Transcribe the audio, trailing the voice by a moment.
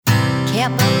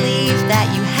can't believe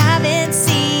that you haven't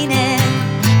seen it.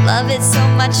 Love it so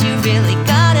much you really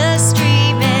gotta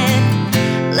stream it.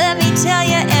 Let me tell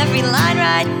you every line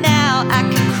right now. I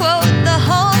can quote the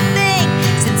whole thing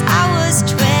since I was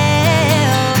 12.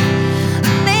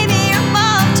 Maybe your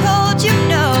mom told you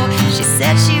no. She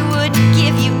said she wouldn't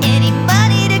give you any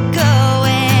money to go,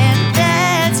 and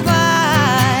that's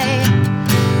why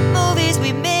movies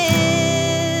we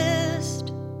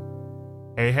missed.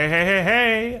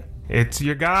 Hey. It's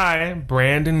your guy,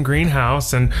 Brandon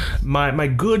Greenhouse, and my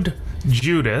good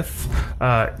Judith,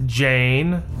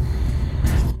 Jane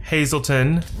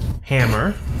Hazelton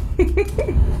Hammer.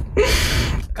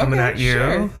 Coming at you.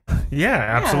 Sure. Yeah,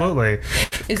 absolutely.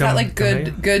 Is that like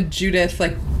good Judith,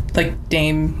 like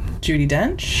Dame Judi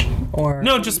Dench, or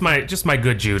No, just my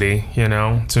good Judy, you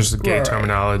know. It's just gay Right.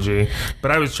 terminology.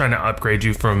 But I was trying to upgrade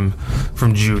you from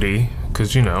Judy,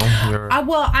 because you know you're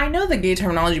well, I know the gay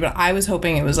terminology, but I was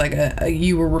hoping it was like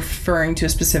you were referring to a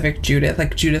specific Judith,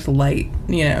 like Judith Light.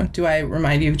 You know, do I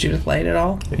remind you of Judith Light at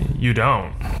all? You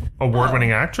don't.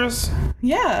 Award-winning actress?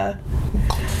 Yeah.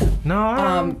 No, I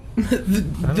don't.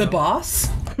 The boss.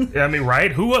 I mean,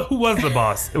 right? Who was the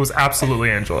boss? It was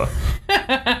absolutely Angela.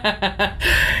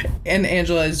 And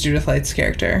Angela is Judith Light's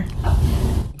character.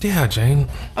 Yeah, Jane.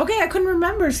 Okay, I couldn't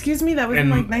remember. Excuse me. That was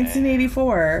in And- like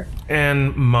 1984.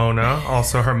 And Mona,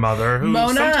 also her mother, who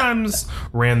Mona- sometimes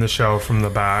ran the show from the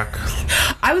back.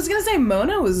 I was gonna say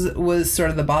Mona was sort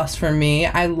of the boss for me.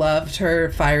 I loved her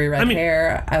fiery red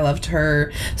hair. I loved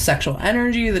her sexual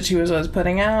energy that she was always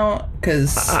putting out.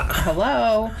 Because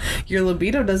hello, your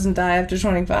libido doesn't die after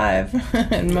 25.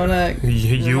 And Mona,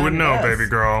 You would know, us. baby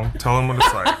girl. Tell them what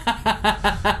it's like.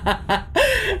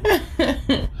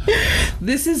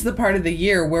 This is the part of the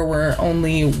year where we're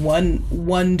only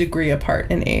one degree apart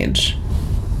in age.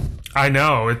 I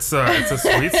know it's a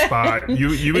sweet spot.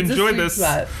 You It's a enjoyed sweet this.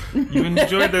 spot. You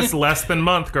enjoyed this less than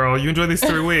month, girl. You enjoyed these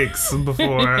 3 weeks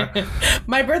before.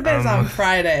 My birthday's on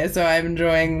Friday, so I'm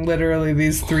enjoying literally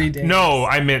these 3 days. No,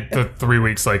 I meant the 3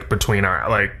 weeks like between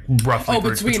our roughly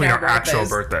between our actual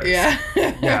birthdays. Yeah.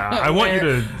 Yeah, I want you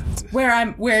to.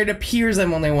 Where it appears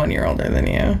I'm only 1 year older than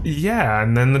you. Yeah,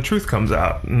 and then the truth comes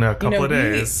out in a couple of we-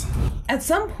 days. At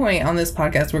some point on this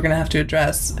podcast, we're going to have to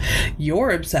address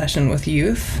your obsession with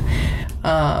youth.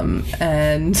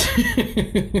 And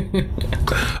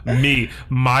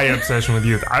My obsession with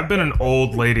youth. I've been an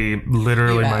old lady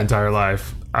literally my entire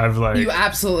life. I've you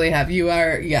absolutely have. You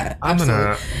are, yeah. I'm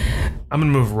gonna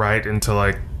move right into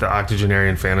like the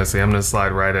octogenarian fantasy. I'm gonna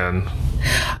slide right in.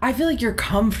 I feel like you're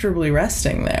comfortably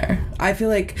resting there. I feel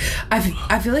like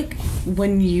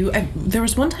when there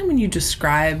was one time when you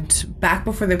described back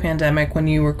before the pandemic when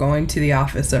you were going to the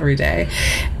office every day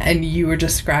and you were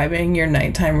describing your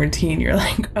nighttime routine. You're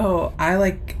like, oh,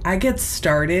 I get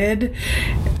started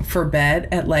for bed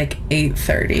at like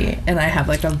 8:30 and I have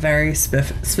like a very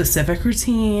specific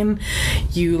routine.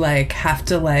 You like have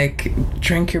to like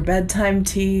drink your bedtime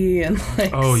tea and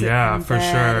like sit in for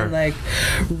bed sure. and like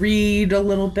read a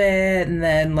little bit and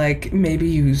then like maybe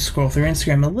you scroll through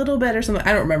Instagram a little bit or something.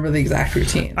 I don't remember the exact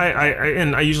routine.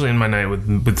 I usually end my night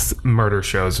with murder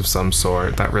shows of some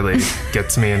sort. That really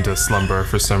gets me into slumber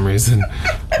for some reason.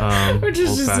 Which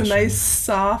is just a nice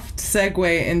soft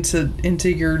segue into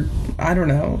your, I don't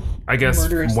know, I guess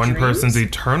murderous one dreams? person's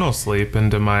eternal sleep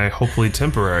into my hopefully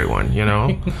temporary one, you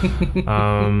know?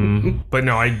 But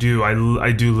no, I do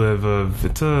live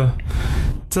it's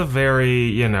a very,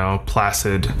 you know,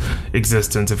 placid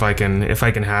existence if I can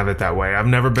have it that way. I've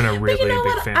never been a really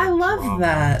big fan. I love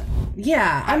that.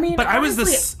 Yeah, I mean, but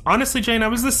honestly, Jane, I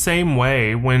was the same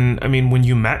way when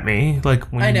you met me. Like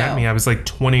when you met me, I was like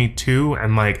 22,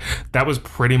 and like that was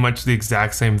pretty much the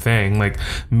exact same thing. Like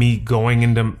me going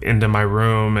into my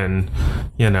room, and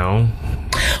you know.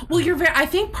 Well, I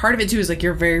think part of it too is like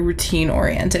you're very routine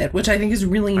oriented, which I think is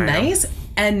really nice.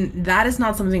 And that is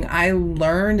not something I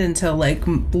learned until like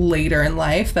later in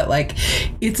life, that like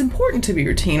it's important to be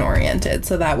routine oriented.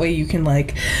 So that way you can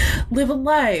like live a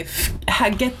life,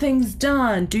 get things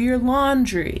done, do your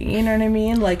laundry. You know what I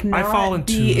mean? Like not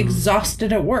be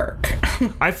exhausted at work.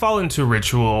 I fall into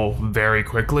ritual very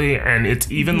quickly, and it's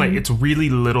even like it's really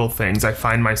little things. I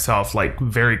find myself like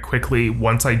very quickly,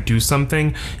 once I do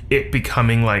something, it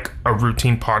becoming like a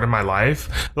routine part of my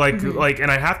life. Like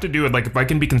and I have to do it like if I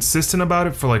can be consistent about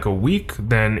it for like a week,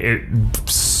 then it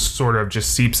sort of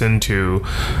just seeps into,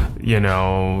 you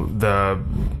know,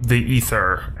 the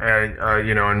ether,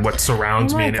 you know, and what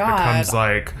surrounds me, and it becomes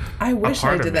like I wish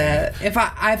I did that. If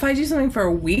I do something for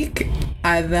a week,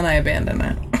 then I abandon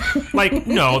it. Like,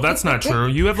 no, that's not true.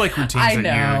 You have like routines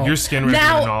that your skin regimen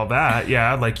and all that.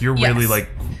 Yeah, like you're really like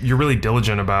really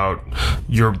diligent about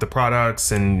the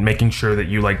products and making sure that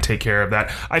you like take care of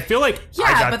that. I feel like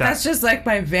I got but that. that's just like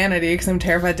my vanity because I'm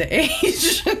terrified to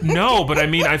age. No, but I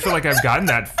mean, I feel like I've gotten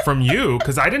that from you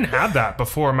because I didn't have that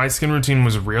before. My skin routine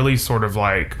was really sort of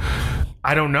like,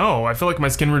 I don't know. I feel like my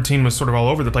skin routine was sort of all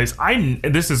over the place.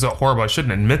 This is horrible. I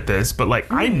shouldn't admit this, but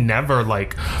like I never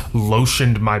like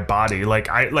lotioned my body. Like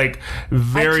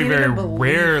very, very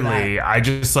rarely. That. I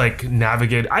just like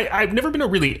navigate. I've never been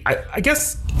I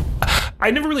guess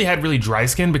I never really had really dry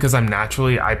skin because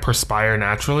I perspire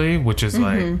naturally, which is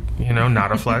like, you know,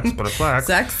 not a flex, but a flex.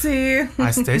 Sexy. I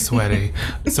stay sweaty,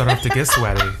 so I don't have to get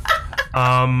sweaty.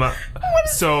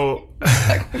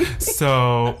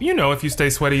 So you know, if you stay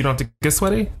sweaty, you don't have to get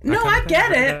sweaty. No, I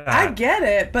get it. I get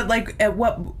it. But like,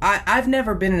 I've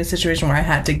never been in a situation where I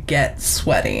had to get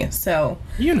sweaty. So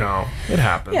you know, it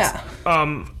happens. Yeah.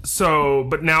 So,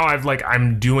 but now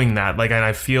I'm doing that. Like, and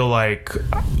I feel like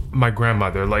my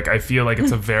grandmother. Like, I feel like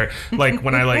it's a very like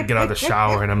when I like get out of the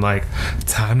shower and I'm like,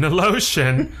 time to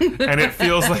lotion, and it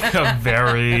feels like a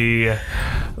very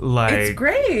like it's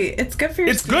great. It's good for your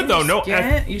it's skin. good though. No,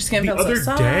 your skin feels so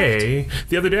soft.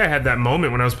 The other day I had that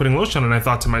moment when I was putting lotion on and I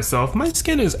thought to myself, my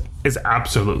skin is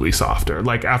absolutely softer.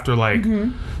 Like after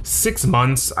 6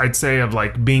 months, I'd say, of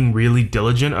like being really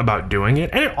diligent about doing it.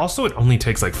 And it only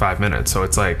takes like 5 minutes. So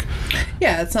it's like,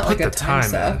 yeah, it's not like a time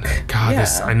suck. God, yeah.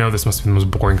 I know this must be the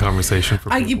most boring conversation for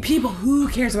people. Who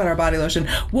cares about our body lotion?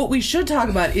 What we should talk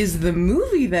about is the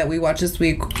movie that we watched this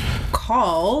week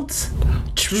called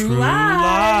True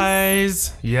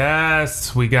Lies.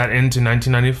 Yes, we got into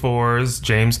 1994's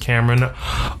James Cameron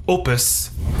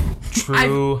opus,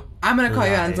 True I'm going to call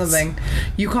Lies. you on something.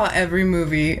 You call every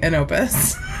movie an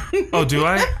opus. Oh, do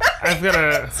I? I've got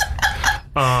a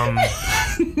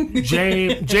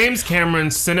James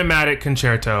Cameron's cinematic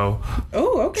concerto.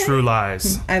 Oh, okay. True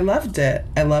Lies. I loved it.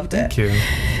 Thank you.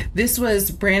 This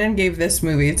was Brandon gave this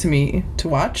movie to me to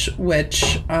watch,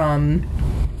 which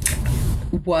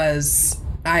was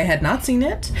I had not seen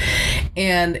it,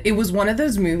 and it was one of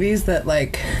those movies that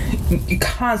like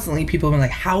constantly people have been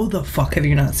like, how the fuck have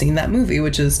you not seen that movie,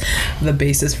 which is the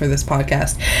basis for this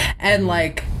podcast. And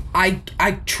like I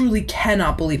truly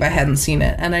cannot believe I hadn't seen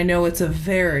it, and I know it's a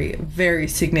very, very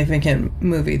significant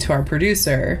movie to our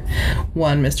producer,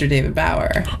 Mr. David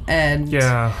Bauer. And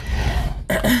yeah,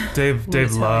 Dave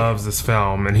loves this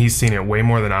film, and he's seen it way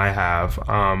more than I have.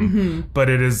 But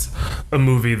it is a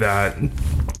movie that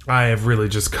I have really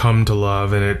just come to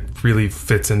love, and it really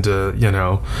fits into, you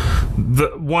know,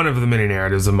 one of the many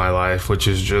narratives of my life, which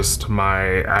is just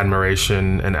my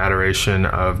admiration and adoration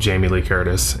of Jamie Lee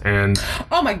Curtis. And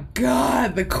oh my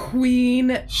God, the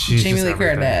queen, Jamie Lee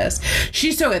Curtis.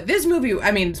 She's so good. This movie,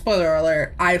 I mean, spoiler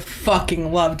alert, I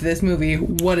fucking loved this movie.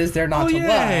 What is there not to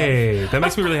love? That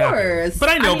makes me really happy. But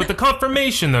I know, but the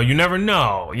confirmation, though, you never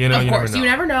know. You know, of course, you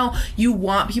never know. You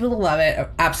want people to love it,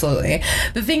 absolutely.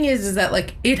 The thing is that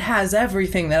like it has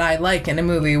everything that I like in a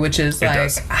movie, which is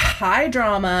like high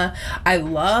drama. I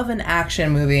love an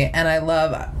action movie, and I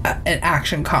love an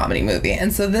action comedy movie,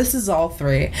 and so this is all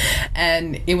three,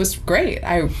 and it was great.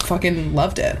 I fucking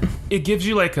loved it. It gives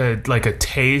you like a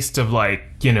taste of like,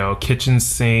 you know, kitchen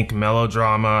sink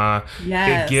melodrama.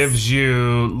 Yes. It gives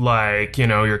you like, you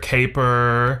know, your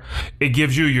caper. It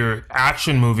gives you your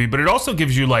action movie, but it also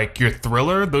gives you like your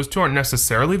thriller. Those two aren't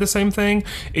necessarily the same thing.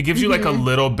 It gives you like a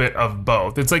little bit of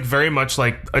both. It's like very much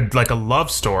like a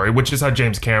love story, which is how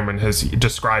James Cameron has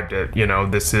described it. You know,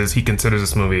 he considers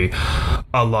this movie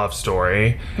a love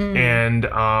story. And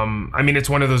I mean, it's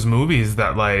one of those movies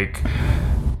that like,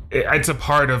 it's a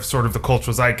part of sort of the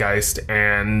cultural zeitgeist,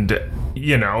 and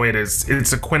you know,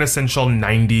 it's a quintessential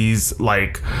 90s,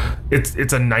 like it's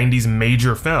a 90s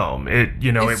major film. It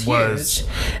was huge.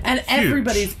 And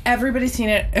huge. everybody's seen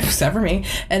it except for me,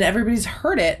 and everybody's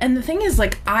heard it. And the thing is,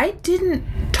 like, I didn't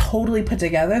totally put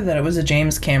together that it was a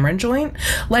James Cameron joint.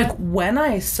 Like when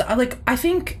I saw, like, I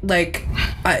think like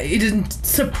it didn't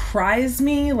surprise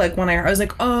me. Like when I was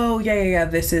like, oh yeah,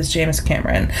 this is James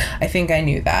Cameron. I think I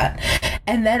knew that.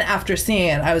 And then after seeing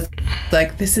it, I was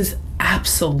like, this is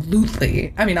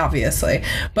absolutely, I mean, obviously,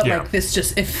 but like this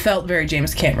just, it felt very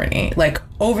James Cameron-y, like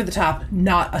over the top,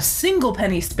 not a single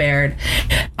penny spared,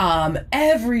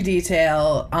 every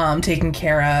detail taken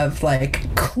care of,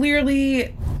 like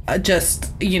clearly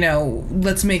just, you know,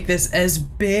 let's make this as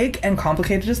big and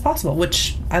complicated as possible,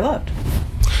 which I loved.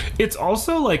 It's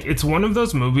also like it's one of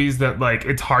those movies that like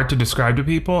it's hard to describe to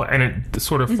people, and it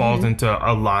sort of falls into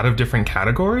a lot of different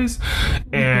categories.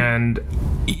 And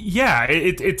yeah,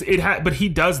 but he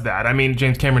does that. I mean,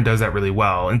 James Cameron does that really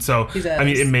well, and so I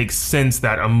mean, it makes sense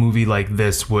that a movie like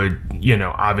this would, you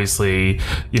know, obviously,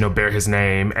 you know, bear his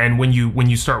name. And when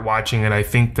you start watching it, I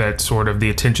think that sort of the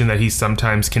attention that he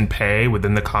sometimes can pay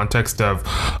within the context of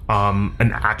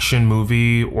an action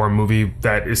movie or a movie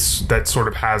that sort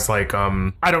of has like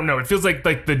I don't know, it feels like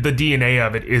the DNA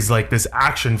of it is like this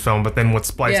action film, but then what's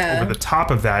spliced over the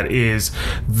top of that is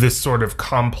this sort of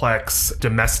complex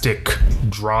domestic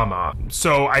drama.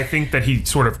 So I think that he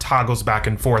sort of toggles back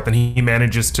and forth, and he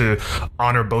manages to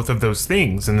honor both of those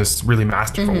things in this really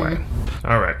masterful way.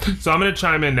 All right, so I'm gonna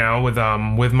chime in now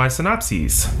with my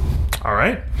synopses. All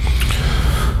right,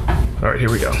 here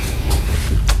we go.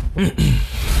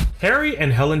 Harry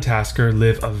and Helen Tasker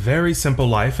live a very simple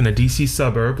life in a DC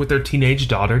suburb with their teenage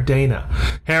daughter, Dana.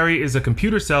 Harry is a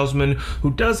computer salesman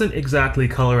who doesn't exactly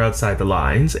color outside the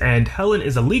lines, and Helen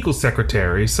is a legal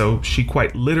secretary, so she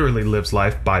quite literally lives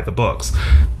life by the books.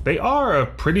 They are a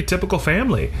pretty typical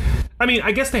family. I mean,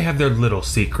 I guess they have their little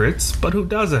secrets, but who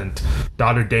doesn't?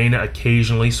 Daughter Dana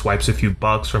occasionally swipes a few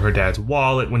bucks from her dad's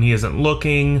wallet when he isn't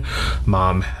looking.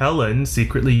 Mom Helen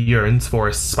secretly yearns for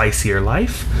a spicier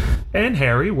life. And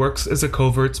Harry works as a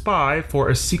covert spy for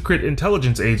a secret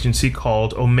intelligence agency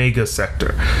called Omega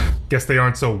Sector. Guess they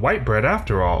aren't so white bread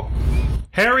after all.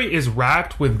 Harry is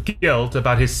racked with guilt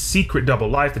about his secret double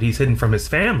life that he's hidden from his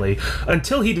family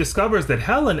until he discovers that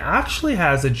Helen actually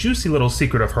has a juicy little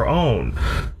secret of her own.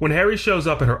 When Harry shows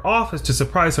up at her office to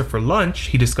surprise her for lunch,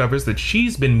 he discovers that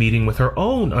she's been meeting with her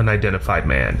own unidentified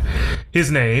man.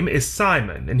 His name is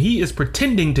Simon, and he is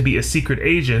pretending to be a secret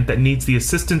agent that needs the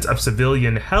assistance of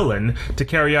civilian Helen to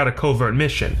carry out a covert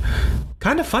mission.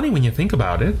 Kind of funny when you think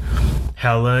about it.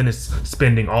 Helen is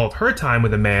spending all of her time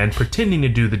with a man pretending to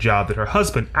do the job that her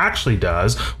husband actually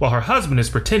does, while her husband is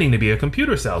pretending to be a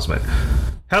computer salesman.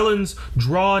 Helen's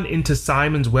drawn into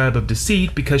Simon's web of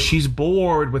deceit because she's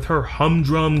bored with her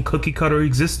humdrum cookie-cutter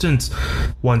existence.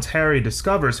 Once Harry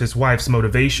discovers his wife's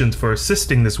motivations for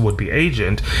assisting this would-be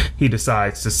agent, he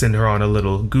decides to send her on a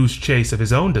little goose chase of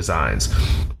his own designs.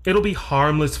 It'll be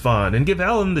harmless fun and give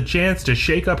Helen the chance to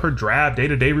shake up her drab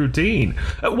day-to-day routine.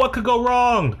 What could go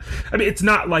wrong? I mean, it's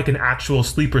not like an actual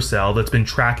sleeper cell that's been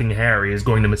tracking Harry is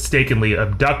going to mistakenly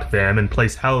abduct them and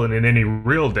place Helen in any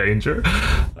real danger.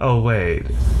 Oh, wait.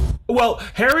 Well,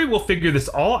 Harry will figure this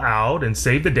all out and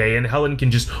save the day, and Helen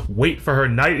can just wait for her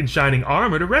knight in shining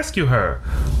armor to rescue her.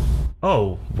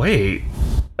 Oh, wait.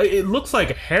 It looks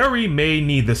like Harry may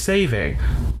need the saving.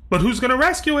 But who's gonna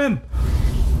rescue him?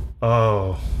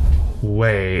 Oh,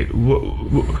 wait.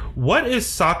 What is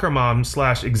soccer mom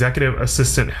 / executive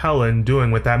assistant Helen doing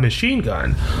with that machine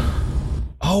gun?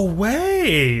 Oh,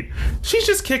 wait. She's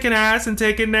just kicking ass and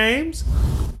taking names?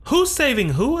 Who's saving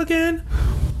who again?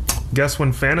 Guess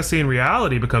when fantasy and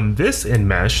reality become this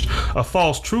enmeshed, a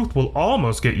false truth will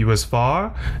almost get you as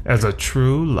far as a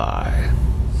true lie.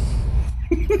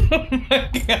 Oh my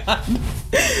god,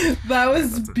 that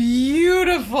was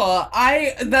beautiful.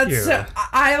 I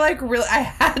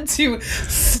had to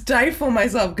stifle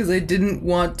myself because I didn't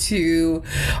want to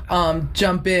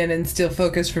jump in and steal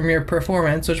focus from your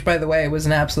performance, which by the way was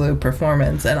an absolute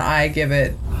performance, and I give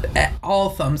it all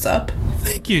thumbs up.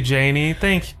 Thank you, Janie.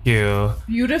 Thank you.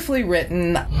 Beautifully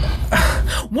written.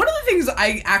 One of the things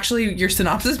your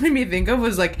synopsis made me think of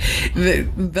was like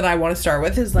that I want to start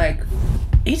with is like,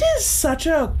 it is such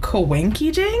a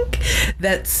coinky-dink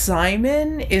that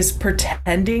Simon is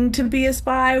pretending to be a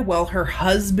spy while her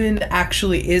husband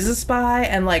actually is a spy.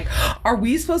 And like, are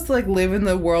we supposed to like live in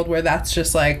the world where that's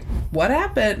just like, what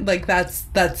happened? Like that's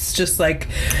just like,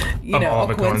 you know, all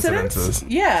the coincidences.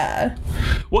 Yeah.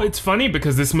 Well, it's funny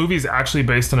because this movie is actually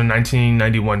based on a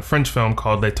 1991 French film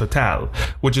called Les Totales,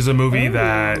 which is a movie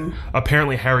that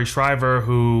apparently Harry Shriver,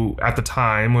 who at the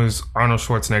time was Arnold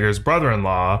Schwarzenegger's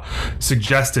brother-in-law,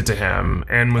 suggested to him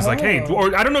and was like, hey,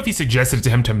 or I don't know if he suggested it to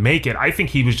him to make it. I think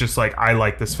he was just like, I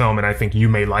like this film and I think you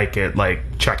may like it, like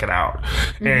check it out.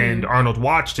 Mm-hmm. And Arnold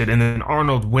watched it, and then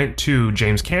Arnold went to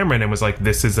James Cameron and was like,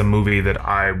 this is a movie that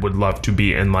I would love to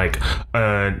be in like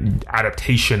an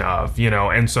adaptation of, you know.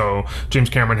 And so James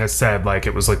Cameron has said like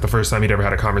it was like the first time he'd ever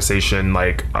had a conversation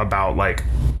like about like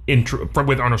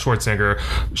with Arnold Schwarzenegger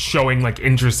showing like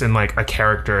interest in like a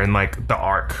character and like the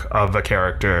arc of a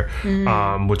character,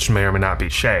 which may or may not be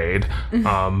shade,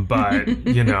 but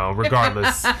you know,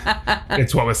 regardless,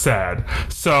 it's what was said.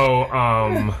 So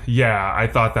yeah, I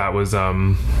thought that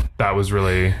was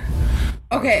really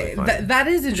okay. That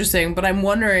is interesting, but I'm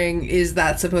wondering, is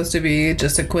that supposed to be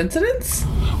just a coincidence?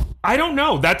 I don't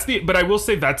know. But I will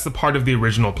say that's the part of the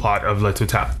original plot of Le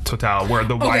Total, where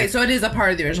the wife. Okay, so it is a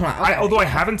part of the original plot. Okay. Although I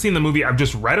haven't seen the movie, I've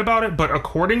just read about it. But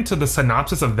according to the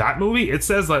synopsis of that movie, it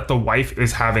says that the wife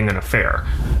is having an affair.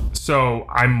 So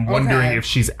I'm wondering if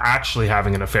she's actually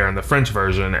having an affair in the French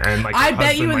version, and like I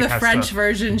bet you in the French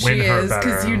version she is,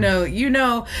 because you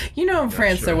know in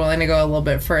France they're willing to go a little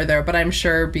bit further. But I'm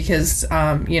sure because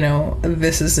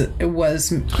it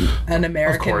was an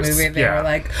American movie, they were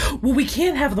like, well, we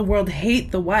can't have the world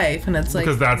hate the wife, and it's like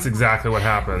because that's exactly what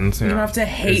happens. You don't have to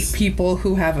hate people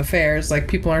who have affairs. Like,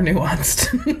 people are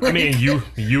nuanced. I mean,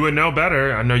 you would know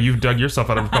better. I know you've dug yourself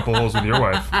out of a couple holes with your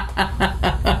wife.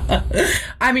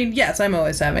 I mean, yes, I'm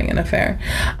always having an affair.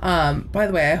 By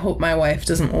the way, I hope my wife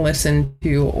doesn't listen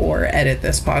to or edit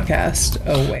this podcast.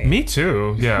 Oh, wait. Me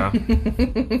too, yeah.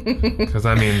 Because,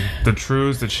 I mean, the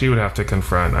truths that she would have to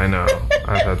confront, I know.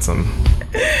 I've had some.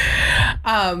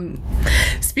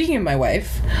 Speaking of my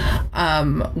wife,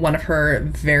 one of her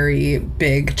very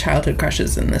big childhood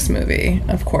crushes in this movie,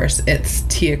 of course, it's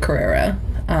Tia Carrere.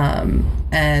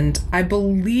 And I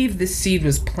believe the seed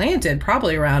was planted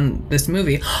probably around this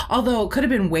movie, although it could have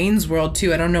been Wayne's World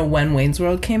too. I don't know when Wayne's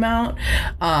World came out,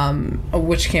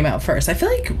 which came out first. I feel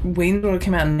like Wayne's World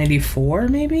came out in 94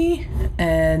 maybe,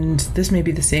 and this may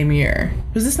be the same year.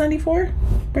 Was this 94,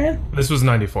 Brad? This was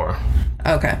 94.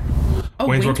 Okay. Oh,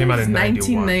 Wayne's World came out in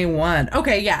 1991.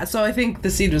 Okay, yeah. So I think the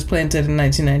seed was planted in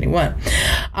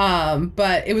 1991.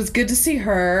 But it was good to see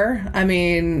her. I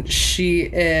mean, she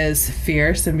is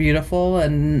fierce and beautiful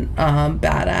and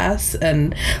badass.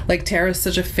 And like, Tara's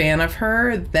such a fan of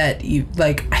her that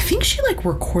I think she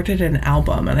recorded an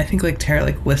album, and I think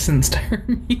Tara listens to her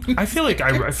music. I feel like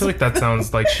that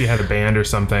sounds like she had a band or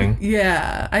something.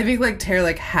 Yeah, I think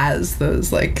Tara has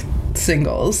those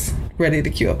singles ready to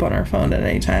queue up on our phone at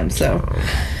any time. So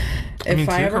if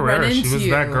I ever run into she was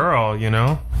that girl,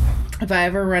 if I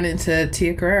ever run into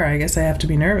Tia Carrere, I guess I have to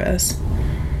be nervous.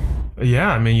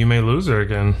 Yeah, I mean, you may lose her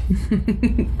again.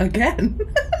 Again.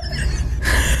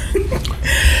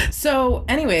 So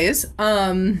anyways,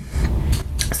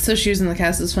 so she was in the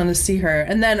cast. It was fun to see her.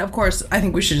 And then, of course, I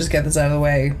think we should just get this out of the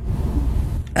way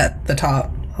at the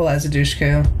top. Eliza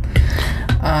Dushku.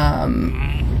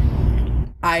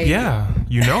 Yeah,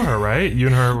 you know her, right? You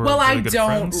and her were really good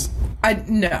friends. I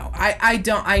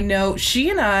don't. I know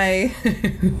she and I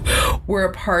were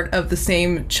a part of the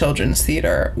same children's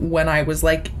theater when I was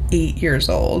 8 years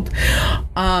old.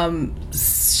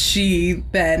 She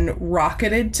then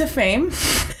rocketed to fame,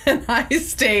 and I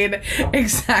stayed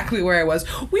exactly where I was.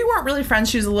 We weren't really friends.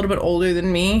 She was a little bit older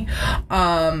than me,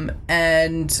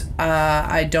 and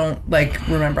I don't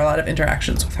remember a lot of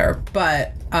interactions with her,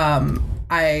 but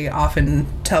I often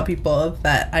tell people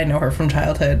that I know her from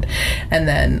childhood, and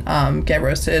then get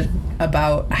roasted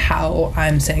about how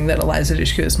I'm saying that Eliza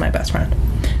Dushku is my best friend.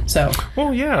 So,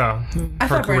 well, yeah,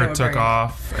 her career took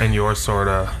off, and yours sort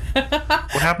of.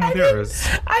 What happened with yours?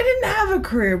 I didn't have a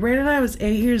career. Brandon and I was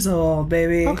 8 years old,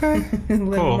 baby. Okay,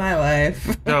 living my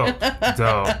life. Dope.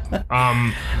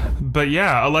 But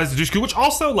yeah, Eliza Dushku, which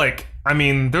also I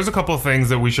mean, there's a couple of things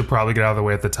that we should probably get out of the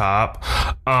way at the top.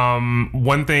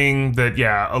 One thing that,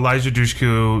 Eliza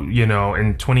Dushku,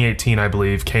 in 2018, I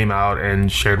believe, came out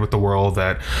and shared with the world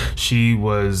that she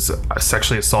was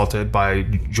sexually assaulted by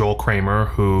Joel Kramer,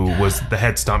 who was the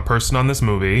head stunt person on this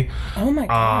movie. Oh my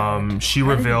God. She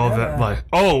revealed that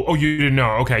oh, you didn't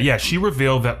know. Okay, yeah, she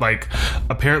revealed that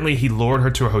apparently he lured her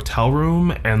to a hotel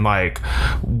room and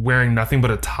wearing nothing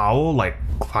but a towel,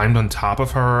 climbed on top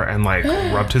of her and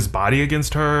rubbed his body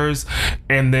against hers,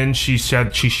 and then she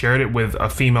shared it with a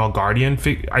female guardian,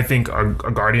 I think a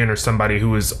guardian or somebody who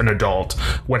was an adult,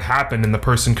 what happened, and the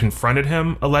person confronted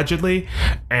him allegedly,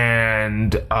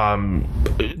 and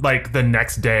the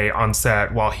next day on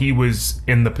set, while he was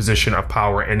in the position of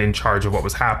power and in charge of what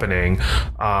was happening,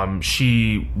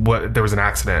 there was an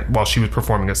accident while she was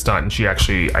performing a stunt, and she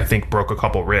actually, I think, broke a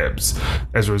couple ribs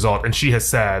as a result, and she has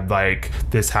said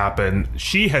this happened.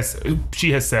 She has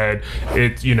said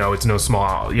it's no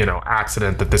small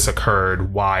accident that this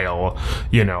occurred while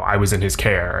I was in his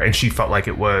care, and she felt like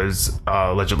it was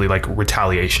allegedly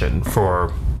retaliation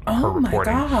for her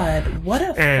reporting. Oh my God, what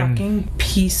a fucking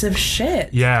piece of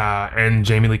shit. Yeah, and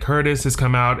Jamie Lee Curtis has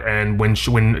come out, and when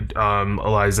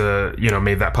Eliza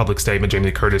made that public statement, Jamie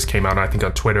Lee Curtis came out, I think,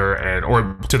 on Twitter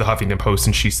or to the Huffington Post,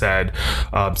 and she said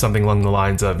something along the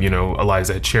lines of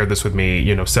Eliza had shared this with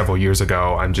me several years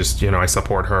ago. I'm just I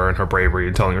support her and her bravery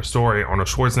in telling her story. Arnold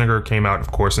Schwarzenegger came out,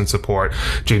 of course, in support.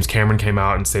 James Cameron came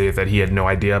out and stated that he had no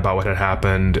idea about what had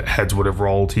happened. Heads would have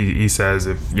rolled, he says,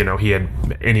 if he had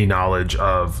any knowledge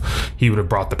of he would have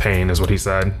brought the pain, is what he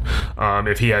said,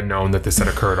 if he had known that this had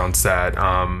occurred on set.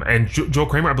 And Joel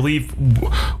Kramer, I believe,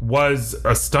 was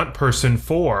a stunt person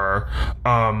for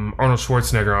Arnold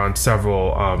Schwarzenegger on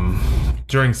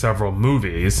during several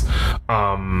movies.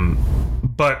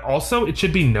 But also, it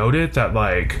should be noted that,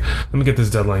 like, let me get this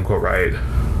Deadline quote right.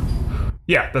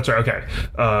 Yeah, that's right. Okay.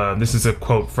 This is a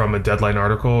quote from a Deadline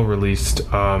article released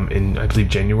in, I believe,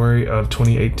 January of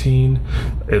 2018.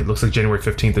 It looks like January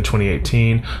 15th of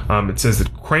 2018. It says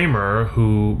that Kramer,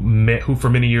 who for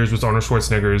many years was Arnold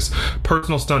Schwarzenegger's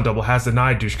personal stunt double, has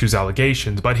denied Dushku's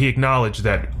allegations, but he acknowledged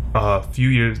that a few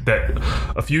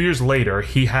years later,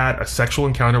 he had a sexual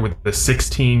encounter with the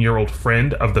 16-year-old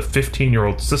friend of the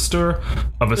 15-year-old sister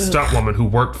of a stunt woman who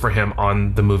worked for him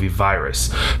on the movie Virus.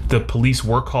 The police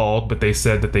were called, but they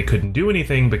said that they couldn't do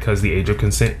anything because the age of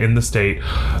consent in the state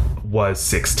was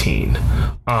 16.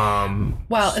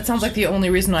 Well, it sounds like the only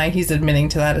reason why he's admitting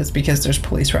to that is because there's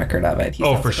police record of it. He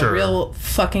sounds for like sure. a real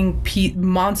fucking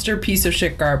monster piece of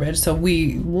shit garbage. So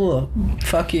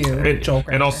fuck you, Joel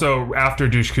Kramer. And also, after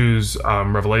Dushku's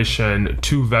revelation,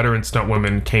 2 veteran stunt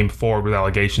women came forward with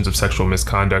allegations of sexual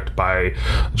misconduct by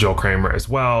Joel Kramer as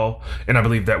well. And I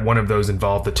believe that one of those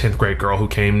involved the 10th grade girl who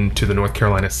came to the North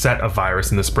Carolina set of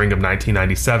Virus in the spring of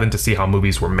 1997 to see how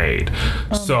movies were made.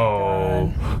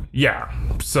 Yeah.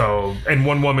 So, and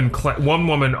one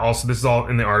woman also, this is all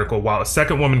in the article, while a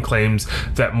second woman claims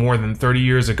that more than 30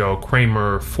 years ago,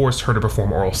 Kramer forced her to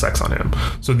perform oral sex on him.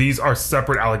 So these are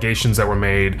separate allegations that were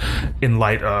made in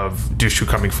light of Dushku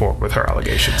coming forward with her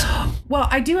allegations. Well,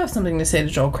 I do have something to say to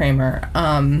Joel Kramer.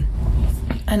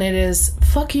 And it is,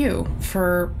 fuck you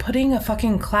for putting a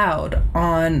fucking cloud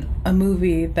on a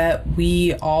movie that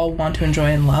we all want to enjoy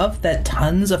and love, that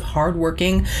tons of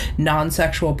hardworking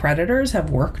non-sexual predators have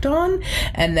worked on.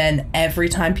 And then every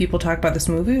time people talk about this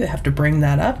movie, they have to bring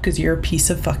that up because you're a piece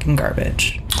of fucking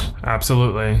garbage.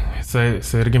 Absolutely. Say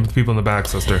it again for the people in the back,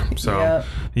 sister. So,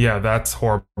 yeah, that's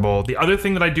horrible. The other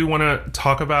thing that I do want to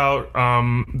talk about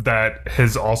that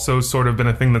has also sort of been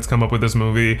a thing that's come up with this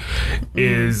movie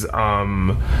is,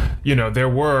 there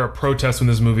were protests when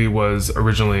this movie was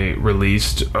originally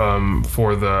released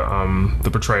for the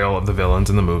portrayal of the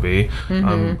villains in the movie.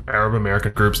 Arab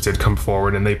American groups did come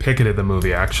forward and they picketed the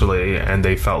movie, actually, and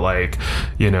they felt like,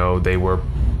 they were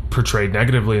portrayed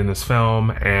negatively in this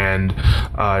film, and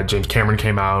James Cameron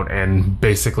came out and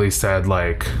basically said,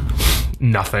 like,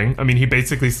 nothing. I mean, he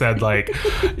basically said, like,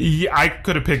 yeah, I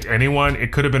could have picked anyone.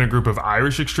 It could have been a group of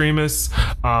Irish extremists.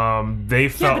 They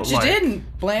felt but you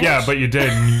didn't, Blanche. Yeah, but you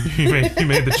did. You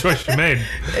made the choice you made.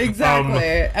 Exactly.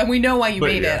 And we know why you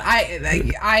made it.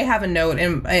 I have a note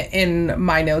in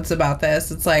my notes about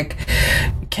this. It's like,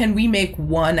 can we make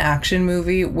one action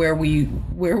movie where we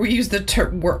use the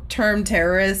term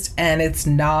terrorist and it's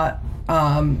not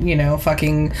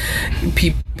fucking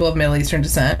people of Middle Eastern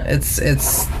descent? It's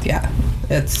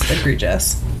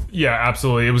egregious. Yeah,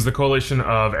 absolutely. It was the coalition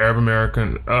of Arab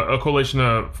American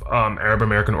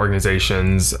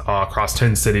organizations across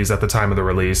 10 cities at the time of the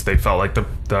release. They felt like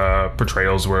the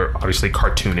portrayals were obviously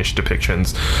cartoonish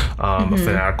depictions of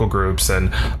fanatical groups,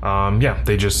 and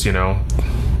they just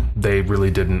they really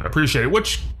didn't appreciate it,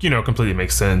 which completely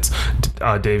makes sense.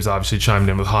 Dave's obviously chimed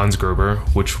in with Hans Gruber,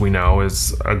 which we know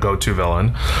is a go-to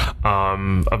villain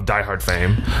of Die Hard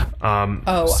fame.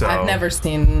 I've never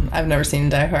seen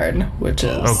Die Hard, which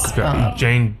is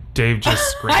Dave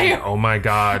just screamed, "Oh my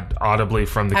God!" audibly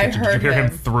from the kitchen. Did you hear him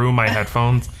through my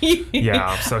headphones?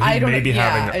 Yeah, so he may be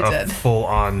having a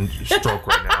full-on stroke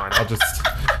right now, and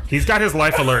he's got his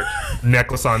life alert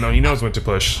necklace on, though. He knows when to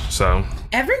push, so.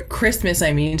 Every Christmas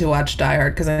I mean to watch Die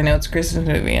Hard because I know it's a Christmas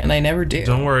movie, and I never do.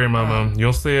 Don't worry, Mama.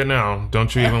 You'll see it now.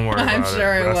 Don't you even worry about it. I'm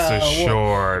sure I will. Rest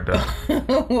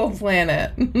assured. We'll plan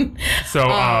it.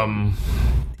 So,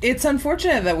 it's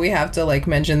unfortunate that we have to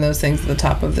mention those things at the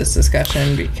top of this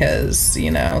discussion because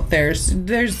there's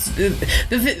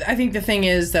I think the thing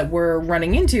is that we're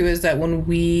running into is that when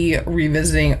we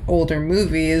revisiting older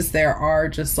movies, there are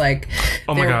just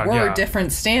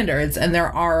different standards, and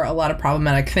there are a lot of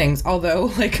problematic things. Although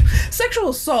sexual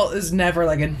assault is never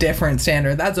a different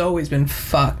standard. That's always been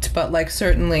fucked. But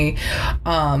certainly,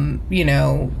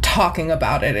 talking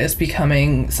about it is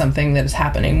becoming something that is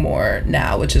happening more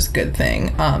now, which is a good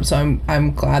thing. So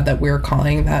I'm glad that we're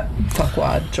calling that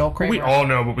fuckwad Joel Kramer. We all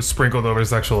know what was sprinkled over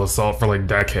sexual assault for like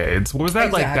decades. What was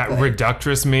that like that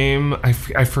reductress meme?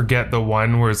 I forget the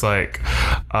one where it's like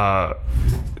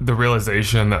the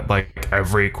realization that like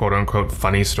every quote unquote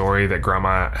funny story that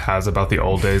grandma has about the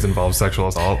old days involves sexual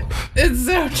assault. It's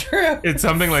so true. It's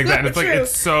something like that. And it's like,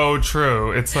 it's so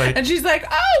true. It's like, and she's like,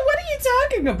 oh, what are you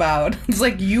talking about? It's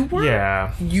like, you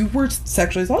were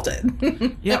sexually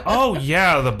assaulted. Yeah. Oh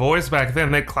yeah. The boys back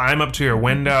then, they climb up to your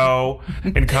window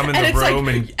and come in the room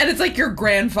and it's like your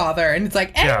grandfather, and it's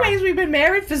like, anyways, we've been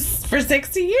married for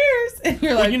 60 years, and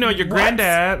you're like, you know, your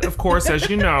granddad, of course, as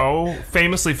you know,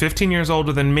 famously 15 years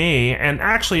older than me, and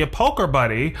actually a poker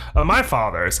buddy of my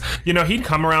father's. You know, he'd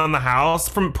come around the house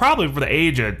from probably for the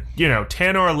age of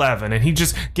 10 or 11, and he'd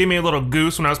just give me a little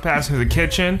goose when I was passing through the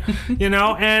kitchen,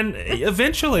 and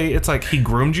eventually it's like he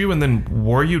groomed you and then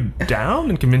wore you down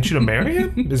and convinced you to marry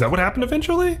him. Is that what happened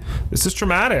eventually? This is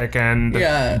traumatic, and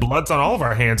blood's on all of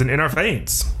our hands and in our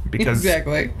veins because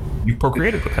you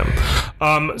procreated with him.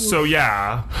 But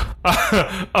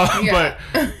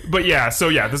yeah, so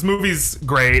yeah, this movie's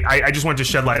great. I just wanted to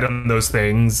shed light on those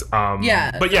things. I'm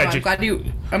glad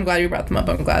you brought them up.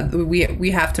 I'm glad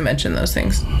we have to mention those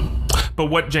things. But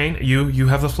what, Jane? You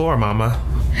have the floor, Mama.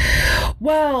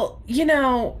 Well,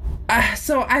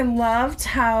 so I loved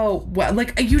how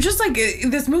you just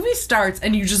this movie starts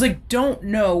and you just don't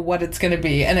know what it's gonna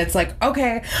be, and it's like,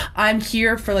 okay, I'm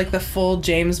here for the full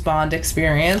James Bond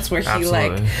experience where he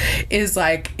is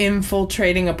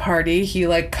infiltrating a party. He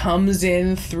comes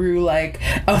in through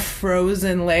a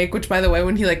frozen lake, which by the way,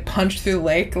 when he punched through the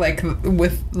lake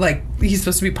with he's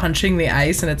supposed to be punching the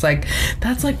ice, and it's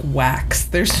that's wax.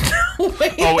 There's no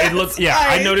way. Oh, it looks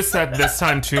I noticed that this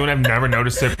time too, and I've never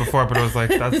noticed it before, but it was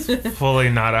that's fully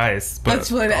not ice. But that's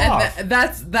fully, and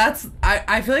that's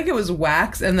I feel like it was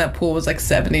wax, and that pool was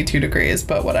 72 degrees,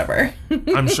 but whatever.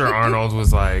 I'm sure Arnold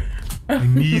was like, I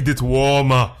need it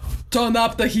warmer. Turn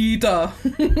up the heater.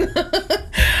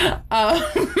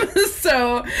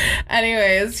 So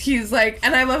anyways, he's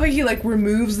and I love how he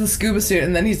removes the scuba suit,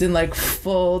 and then he's in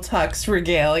full tux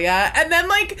regalia, and then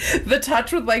the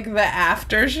touch with the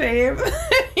aftershave.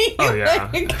 Oh yeah.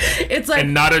 It's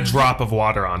and not a drop of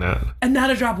water on it. And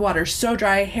not a drop of water. So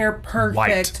dry, hair perfect,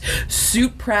 white.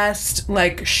 Suit pressed,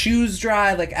 shoes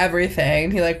dry,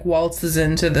 everything. He waltzes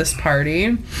into this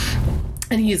party.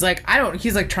 And he's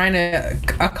trying to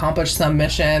accomplish some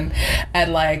mission,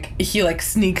 and he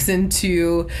sneaks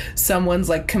into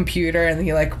someone's computer, and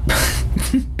he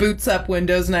boots up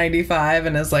Windows 95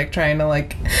 and is trying to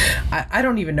I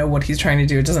don't even know what he's trying to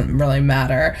do. It doesn't really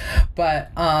matter.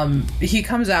 But he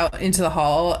comes out into the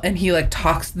hall, and he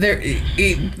talks. They're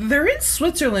in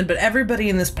Switzerland, but everybody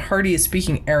in this party is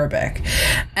speaking Arabic,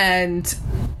 and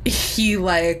he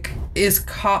is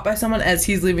caught by someone as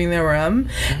he's leaving the room,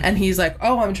 and he's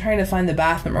oh, I'm trying to find the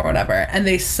bathroom or whatever, and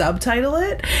they subtitle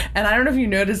it, and I don't know if you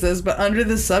noticed this, but under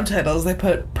the subtitles they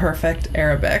put perfect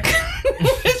Arabic.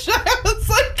 Which I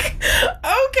was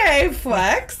okay,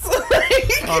 flex.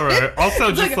 All right.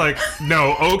 Also, just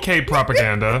no, okay,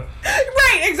 propaganda.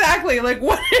 Right, exactly.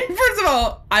 What? First of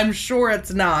all, I'm sure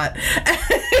it's not.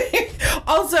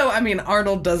 Also, I mean,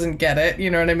 Arnold doesn't get it. You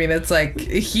know what I mean? It's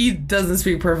he doesn't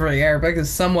speak perfectly Arabic as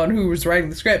someone who was writing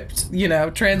the script,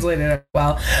 translated it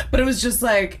well. But it was just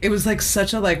it was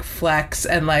such a flex,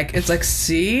 and it's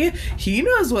see, he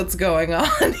knows what's going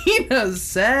on. He knows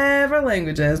several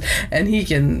languages, and he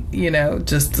can,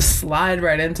 just slide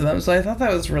right into them. So I thought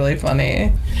that was really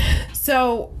funny.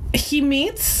 So he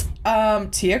meets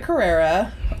Tia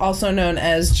Carrera, also known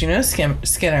as Juno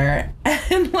Skinner,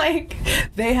 and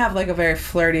they have a very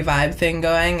flirty vibe thing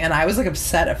going, and I was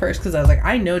upset at first because I was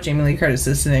I know Jamie Lee Curtis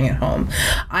is sitting at home.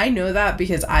 I know that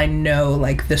because I know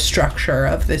the structure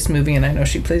of this movie, and I know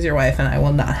she plays your wife, and I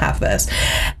will not have this.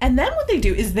 And then what they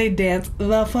do is they dance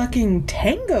the fucking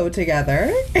tango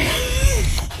together.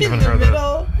 Giving her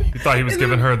you thought he was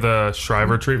giving her the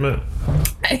Shriver treatment?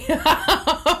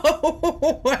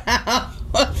 Oh, wow.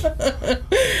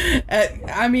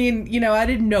 I mean, I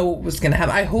didn't know what was going to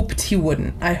happen. I hoped he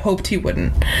wouldn't.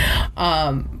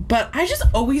 But I just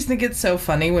always think it's so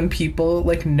funny when people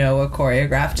know a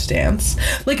choreographed dance.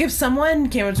 If someone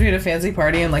came up to me at a fancy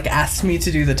party and asked me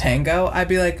to do the tango, I'd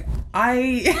be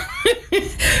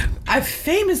I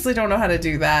famously don't know how to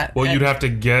do that. Well, you'd have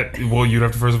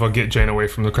to first of all get Jane away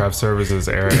from the craft services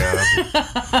area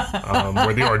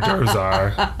where the hors d'oeuvres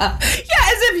are. Yeah,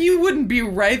 as if you wouldn't be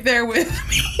right there with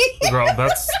me. Girl,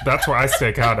 that's where I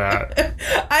stake out at.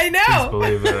 I know.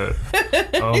 Please believe it.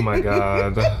 Oh my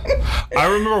god. I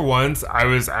remember once I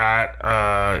was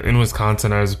in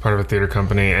Wisconsin. I was part of a theater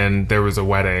company, and there was a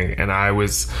wedding, and I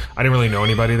didn't really know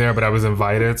anybody there, but I was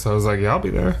invited, so I was like, yeah, I'll be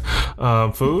there.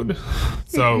 Food.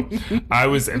 So I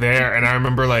was there, and I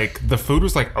remember like the food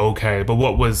was like okay, but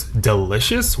what was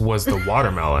delicious was the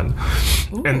watermelon.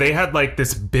 Ooh. And they had like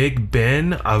this big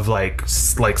bin of like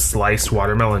sliced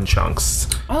watermelon chunks.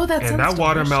 Oh, that sounds delicious.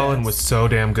 Watermelon was so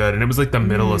damn good, and it was like the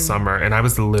middle of summer, and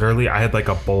I had like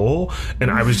a bowl,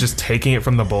 and I was just taking it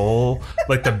from the bowl,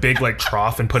 like the big like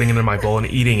trough, and putting it in my bowl and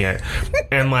eating it.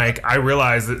 And like I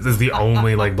realized that this is the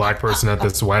only like black person at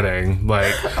this wedding.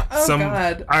 Like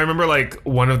God. I remember like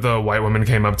one of the white women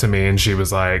came up to me, and she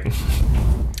was like,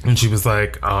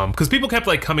 because people kept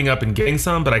like coming up and getting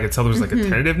some, but I could tell there was like a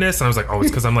tentativeness, and I was like, oh,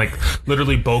 it's because I'm like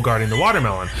literally bogarting the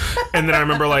watermelon. And then I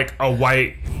remember like a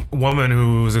white woman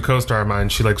who was a co-star of mine,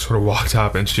 she like sort of walked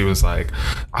up, and she was like,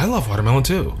 I love watermelon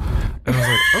too. And I was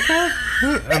like, okay.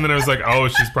 And then I was like, oh,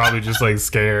 she's probably just like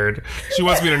scared. She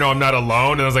wants me to know I'm not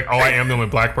alone. And I was like, oh, I am the only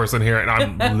black person here, and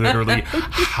I'm literally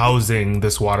housing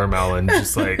this watermelon,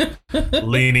 just like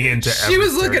leaning into every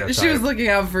stereotype. She was looking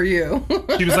out for you.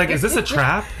 She was like, is this a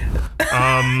trap?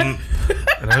 And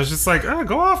I was just like, oh,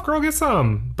 go off, girl, get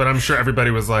some. But I'm sure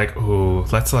everybody was like, ooh,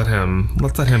 let's let him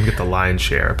get the lion's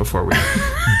share before we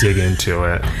dig into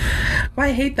it. Well,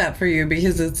 I hate that for you,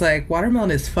 because it's like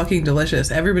watermelon is fucking delicious.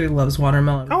 Everybody loves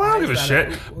watermelon. Oh, I don't give a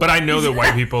shit. But I know that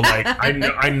white people like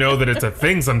I know that it's a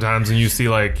thing sometimes, and you see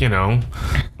like, you know,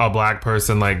 a black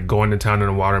person like going to town in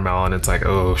a watermelon. It's like,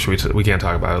 oh, we can't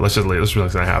talk about it. Let's just leave. Let's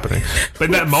realize it's not happening. But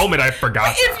in that moment, I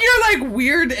forgot. If you're like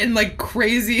weird and like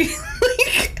crazy,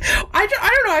 like I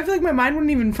don't know. I feel like my mind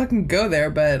wouldn't even fucking go there.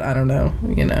 But I don't know.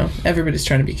 You know, everybody's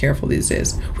trying to be careful these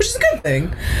days, which is a good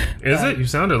thing. Is it? You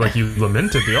sounded like you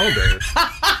lamented the old days.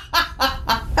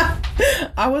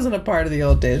 I wasn't a part of the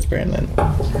old days, Brandon.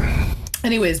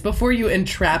 Anyways, before you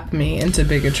entrap me into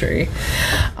bigotry,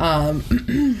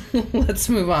 let's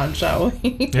move on, shall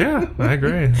we? Yeah, I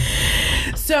agree.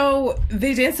 So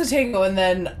they dance the tango, and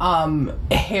then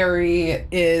Harry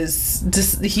is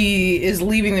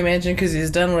leaving the mansion because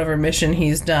he's done whatever mission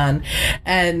he's done,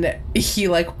 and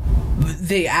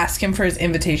they ask him for his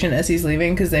invitation as he's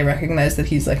leaving because they recognize that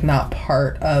he's like not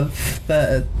part of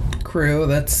the crew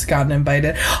that's gotten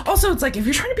invited. Also, it's like, if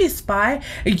you're trying to be a spy,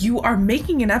 you are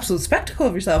making an absolute spectacle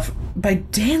of yourself by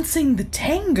dancing the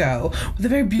tango with a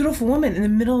very beautiful woman in the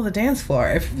middle of the dance floor.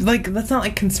 If like, that's not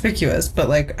like conspicuous, but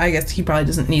like, I guess he probably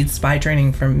doesn't need spy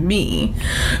training from me,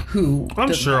 who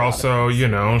I'm sure also, you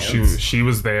know, she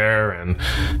was there and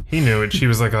he knew it. She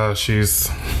was like, oh, she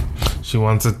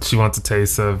wants a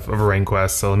taste of a rain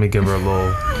quest, so let me give her a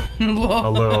little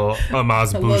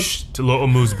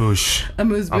amuse-bouche, a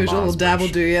little dabble,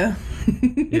 do ya?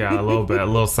 Yeah, a little bit, a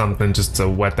little something just to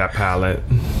wet that palate.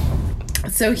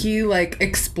 So he like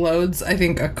explodes, I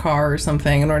think, a car or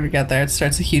something in order to get there. It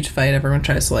starts a huge fight. Everyone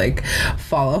tries to like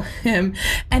follow him.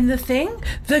 And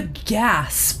the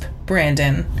gasp,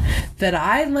 Brandon, that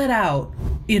I let out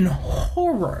in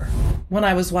horror when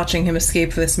I was watching him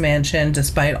escape this mansion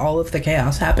despite all of the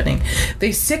chaos happening.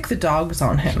 They sick the dogs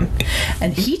on him,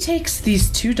 and he takes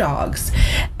these two dogs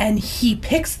and he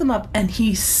picks them up and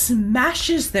he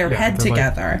smashes their head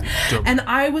together. Like, and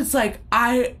I was like,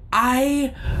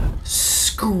 I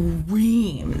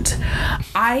screamed.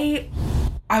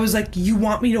 I was like, you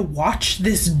want me to watch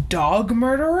this dog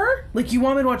murderer? Like, you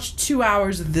want me to watch 2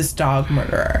 hours of this dog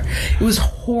murderer? It was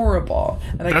horrible,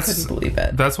 and I couldn't believe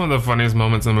it. That's one of the funniest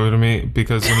moments in the movie to me,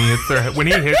 because when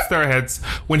he hits their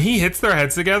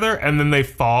heads together and then they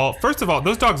fall. First of all,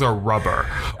 those dogs are rubber.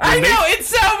 It's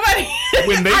so funny.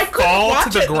 When they fall to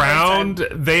the ground,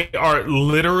 they are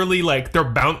literally like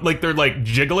they're like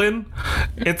jiggling.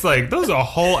 It's like those are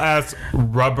whole ass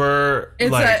rubber.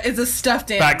 It's a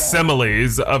stuffed animal.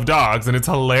 Facsimiles of dogs, and it's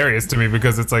hilarious to me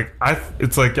because it's like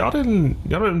y'all didn't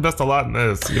invest a lot in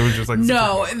this. It was just like,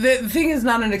 no, the thing is,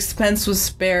 not an expense was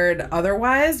spared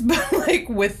otherwise, but like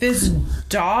with this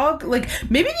dog, like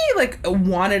maybe they like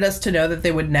wanted us to know that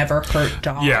they would never hurt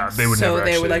dogs. Yeah, they would so never.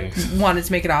 They actually... would like wanted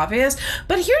to make it obvious.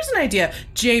 But here's an idea,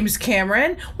 James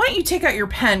Cameron. Why don't you take out your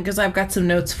pen, because I've got some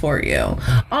notes for you.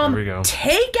 There we go.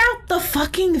 Take out the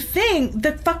fucking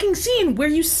scene where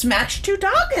you smash two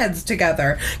dog heads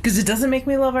together, because it doesn't make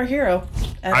me love our hero.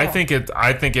 I think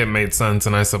it made sense,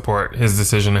 and I support his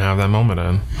decision to have that moment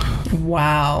in.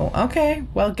 Wow. Okay.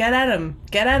 Well, get at him,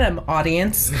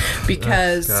 audience,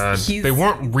 because they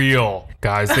weren't real,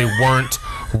 guys. They weren't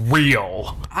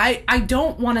real. I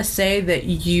don't want to say that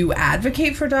you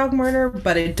advocate for dog murder,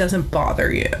 but it doesn't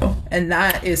bother you, and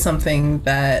that is something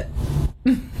that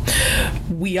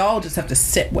we all just have to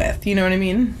sit with. You know what I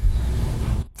mean?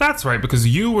 That's right, because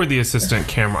you were the assistant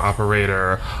camera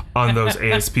operator on those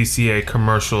ASPCA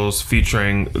commercials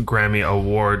featuring Grammy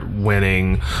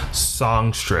Award-winning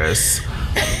songstress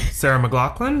Sarah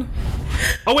McLachlan.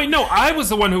 Oh wait, no, I was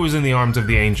the one who was in the arms of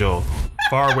the angel,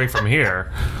 far away from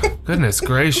here. Goodness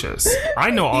gracious, I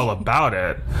know all about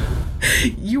it.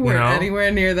 You weren't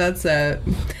anywhere near that set.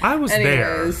 I was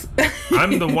there.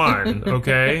 I'm the one,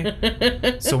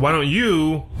 okay? So why don't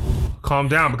you calm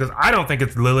down, because I don't think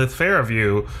it's Lilith fair of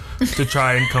you to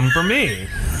try and come for me.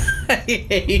 I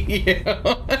hate you.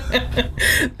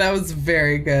 That was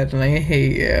very good, and I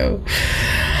hate you.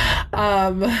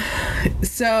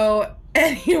 So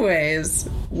anyways,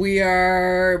 we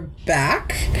are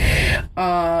back.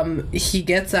 He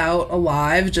gets out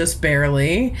alive, just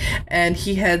barely, and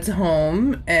he heads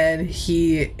home, and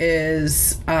he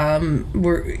is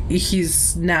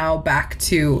he's now back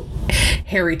to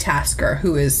Harry Tasker,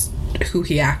 who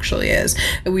he actually is.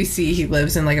 And we see he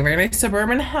lives in like a very nice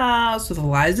suburban house with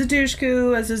Eliza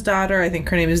Dushku as his daughter. I think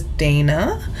her name is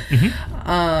Dana. Mm-hmm.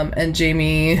 And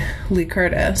Jamie Lee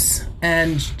Curtis.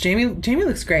 And Jamie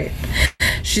looks great.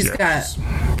 She's got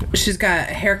a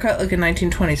haircut like a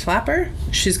 1920s flapper.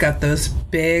 She's got those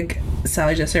big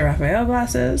Sally Jesse Raphael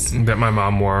glasses that my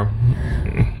mom wore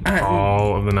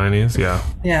all of the 90s.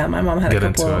 Yeah, my mom had a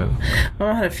couple. My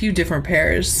mom had a few different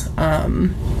pairs.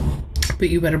 But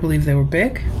you better believe they were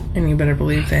big, and you better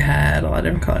believe they had a lot of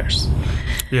different colors.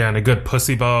 Yeah, and a good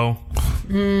pussy bow.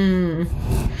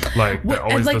 Like,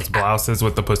 always those blouses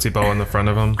with the pussy bow in the front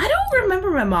of them. I don't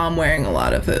remember my mom wearing a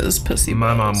lot of those pussy bows.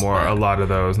 My mom wore a lot of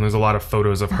those, and there's a lot of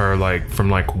photos of her, like, from,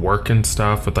 like, work and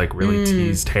stuff with, like, really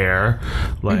teased hair.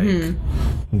 Like,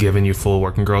 giving you full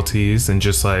working girl tease, and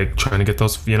just, like, trying to get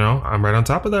those, I'm right on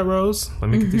top of that, Rose.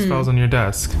 Let me get these files on your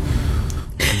desk.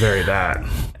 Very that.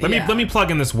 Let me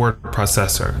plug in this word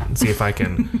processor and see if I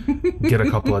can get a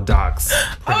couple of docs.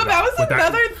 Oh, that was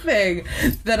another thing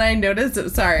that I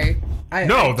noticed. Sorry. I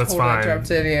that's totally fine.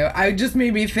 Interrupted you. I just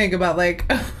made me think about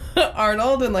like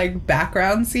Arnold and like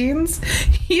background scenes.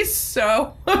 He's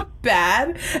so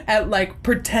bad at like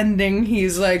pretending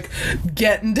he's like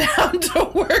getting down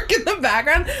to work in the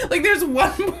background. Like there's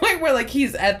one point where like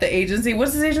he's at the agency.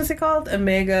 What's his agency called?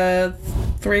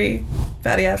 Omega-3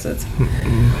 fatty acids.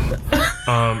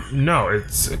 No,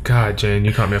 it's God, Jane,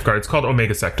 you caught me off guard. It's called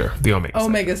Omega Sector. The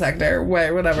Omega Sector.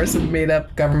 Whatever, some made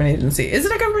up government agency. Is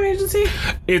it a government agency?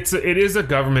 It is a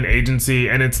government agency,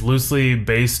 and it's loosely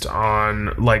based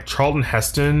on like Charlton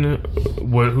Heston,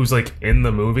 who's like in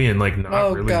the movie and like not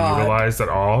utilized at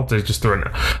all. They just threw an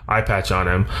eye patch on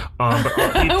him.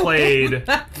 But he played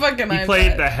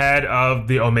the head of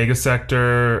the Omega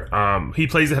Sector. He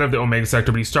plays the head of the Omega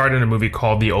Sector, but he starred in a movie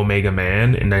called The Omega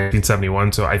Man in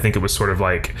 1971. So I think it was sort of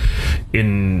like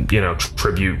in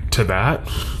tribute to that.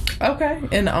 Okay,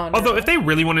 in honor. Although if they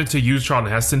really wanted to use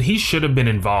Charlton Heston, he should have been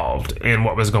involved in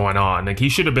what was going on. Like he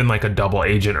should have been like a double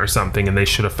agent or something, and they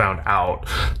should have found out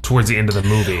towards the end of the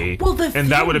movie. Well, and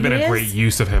that would have been a great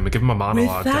use of him. Give him a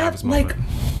monologue to have his moment.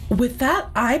 With that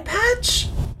eye patch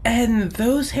and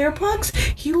those hair plugs,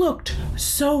 he looked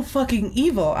so fucking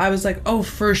evil. I was like, oh,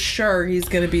 for sure he's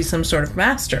gonna be some sort of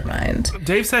mastermind.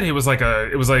 Dave said it has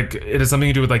something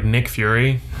to do with like Nick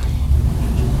Fury.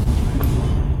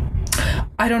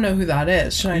 I don't know who that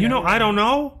is. Should I know? I don't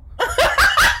know.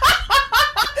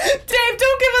 Dave,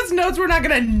 don't give us notes. We're not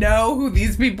gonna know who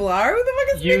these people are. Who the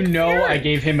fuck is Nick Fury? I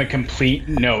gave him a complete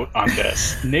note on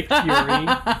this. Nick Fury.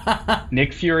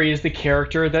 Nick Fury is the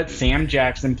character that Sam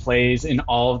Jackson plays in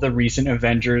all of the recent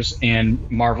Avengers and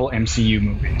Marvel MCU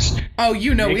movies. Oh,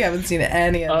 we haven't seen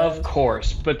any of those. Of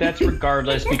course, but that's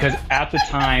regardless because at the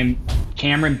time,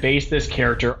 Cameron based this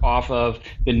character off of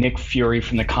the Nick Fury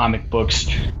from the comic books,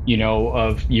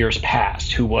 of years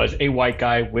past, who was a white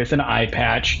guy with an eye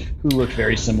patch who looked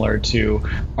very similar to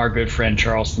our good friend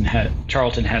Charlton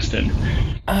Heston.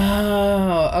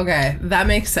 Oh, okay. That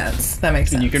makes sense.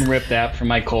 And you can rip that from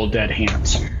my cold, dead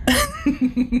hands.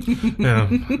 Yeah.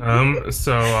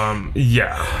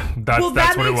 That's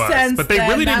what it was. Sense, but they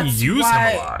really didn't use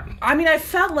him a lot. I mean, I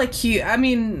felt like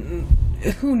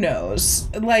who knows?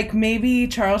 Like, maybe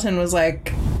Charlton was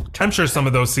like... I'm sure some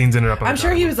of those scenes ended up on I'm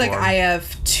sure he was like, I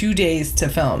have 2 days to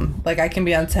film. Like, I can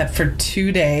be on set for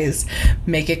 2 days.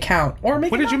 Make it count. Or make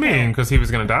it What did you mean? Because he was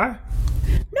going to die?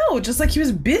 No, just like he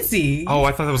was busy. Oh,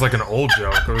 I thought that was like an old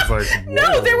joke. It was like, whoa.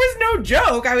 No, there was no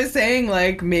joke. I was saying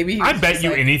like maybe he was I bet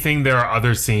you anything there are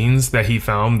other scenes that he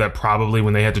filmed that probably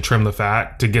when they had to trim the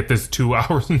fat to get this 2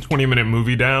 hours and 20-minute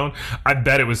movie down, I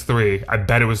bet it was 3. I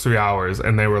bet it was 3 hours.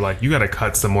 And they were like, you got to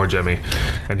cut some more, Jimmy.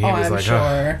 And he was like,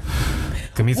 sure.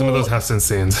 Give me some of those Heston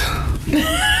scenes.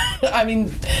 I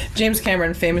mean, James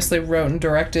Cameron famously wrote and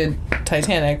directed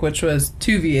Titanic, which was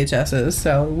 2 VHSs,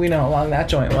 so we know how long that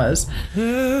joint was.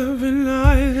 Every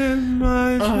night in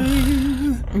my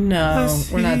dreams, No,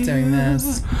 we're not doing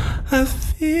this. I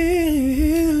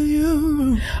feel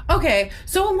you. Okay,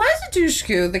 so Eliza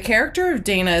Dushku, the character of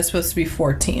Dana, is supposed to be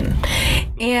 14.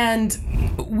 And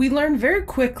we learn very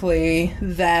quickly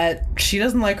that she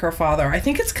doesn't like her father. I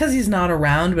think it's because he's not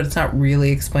around, but it's not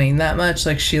really explained that much.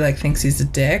 Like, she, thinks he's a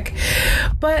dick.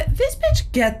 But this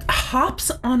bitch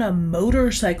hops on a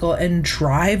motorcycle and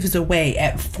drives away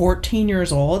at 14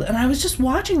 years old. And I was just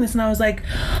watching this and I was like,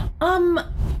 my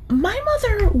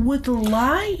mother would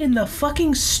lie in the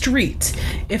fucking street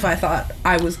if I thought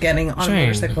I was getting on a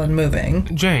motorcycle and moving.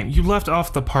 Jane, you left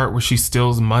off the part where she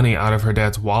steals money out of her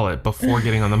dad's wallet before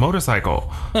getting on the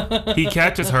motorcycle. He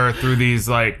catches her through these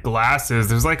glasses.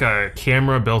 There's a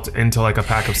camera built into a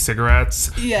pack of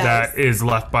cigarettes that is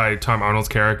left by Tom Arnold's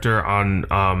character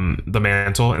on the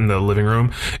mantle in the living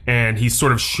room, and he's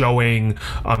sort of showing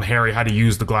Harry how to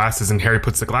use the glasses, and Harry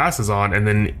puts the glasses on, and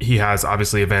then he has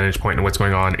obviously a vantage point in what's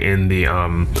going on in the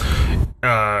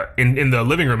in the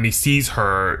living room, and he sees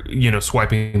her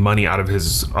swiping money out of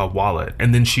his wallet,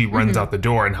 and then she runs out the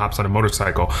door and hops on a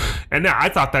motorcycle. And I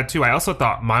thought that too. I also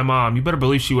thought, my mom, you better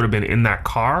believe she would have been in that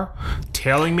car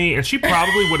tailing me, and she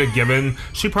probably would have given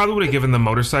the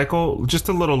motorcycle just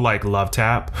a little love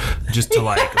tap, just to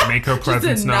make her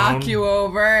presence known, knock you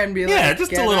over and be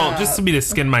just a little, just to be to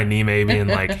skin my knee maybe,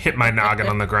 and hit my noggin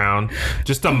on the ground,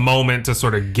 just a moment to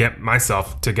sort of get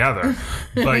myself together.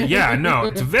 But yeah, no,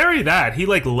 it's very that he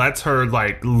lets her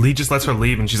he just lets her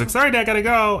leave, and she's like, sorry Dad, gotta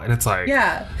go. And it's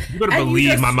you better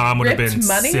believe my mom would have been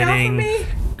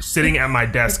sitting at my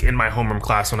desk in my homeroom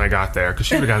class when I got there, because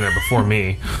she would have gotten there before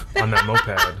me on that moped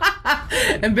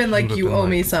and been you owe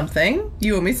me something,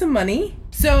 you owe me some money.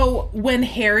 So when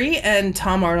Harry and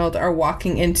Tom Arnold are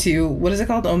walking into, what is it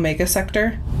called, Omega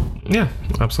Sector? Yeah,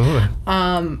 absolutely.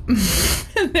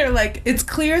 They're it's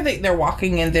clear that they're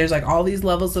walking in, there's all these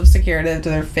levels of security to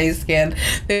their face scan.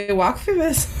 They walk through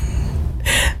this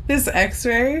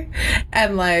x-ray,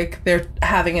 and they're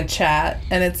having a chat,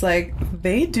 and it's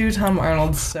they do Tom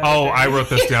Arnold so dirty. I wrote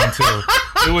this down too.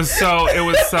 It was so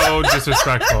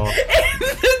disrespectful.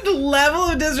 The level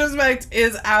of disrespect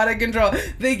is out of control.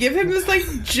 They give him this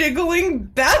jiggling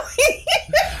belly.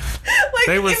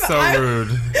 They were so rude.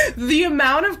 The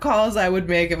amount of calls I would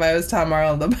make if I was Tom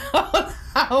Arnold about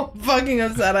how fucking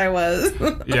upset I was.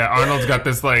 Yeah, Arnold's got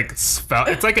this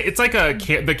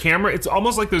the camera. It's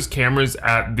almost like those cameras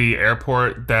at the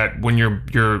airport that when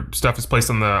your stuff is placed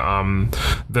on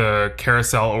the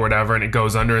carousel or whatever, and it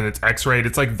goes under and it's X-rayed.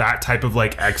 It's that type of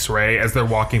X-ray as they're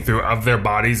walking through of their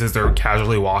bodies as they're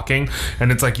casually walking,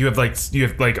 and it's you have Arnold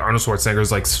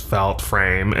Schwarzenegger's svelte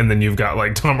frame, and then you've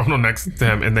got Tom Arnold next to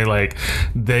him, and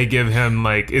they give him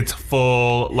it's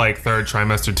full third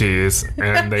trimester tease,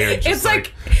 and they are just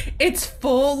it's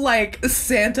full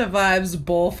Santa vibes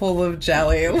bowl full of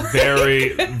jelly.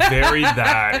 Very, very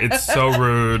that. It's so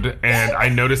rude. And I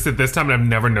noticed it this time, and I've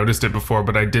never noticed it before,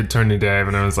 but I did turn to Dave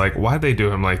and I was like, why'd they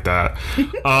do him like that?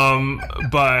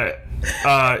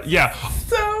 Yeah.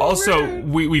 So also,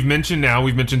 we've mentioned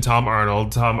Tom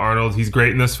Arnold. Tom Arnold, he's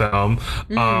great in this film.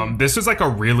 This was a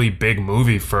really big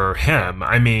movie for him.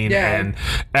 I mean, and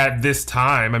at this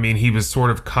time, I mean, he was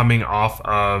sort of coming off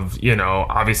of,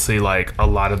 obviously a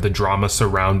lot of the drama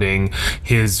surrounding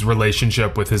his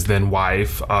relationship with his then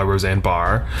wife, Roseanne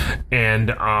Barr.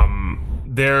 And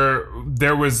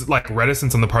there was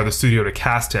reticence on the part of the studio to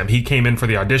cast him. He came in for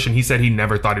the audition. He said he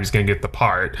never thought he was going to get the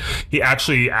part. He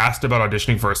actually asked about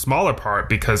auditioning for a smaller part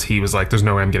because he was there's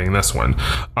no way I'm getting this one.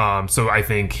 So I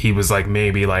think he was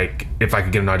maybe if I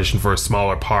could get an audition for a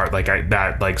smaller part,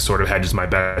 that sort of hedges my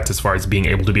bets as far as being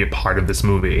able to be a part of this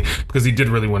movie, because he did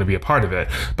really want to be a part of it.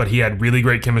 But he had really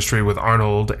great chemistry with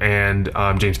Arnold, and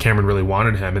James Cameron really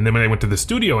wanted him. And then when they went to the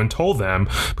studio and told them,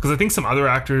 because I think some other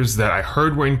actors that I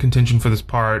heard were in contention for this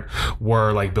part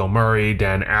were Bill Murray,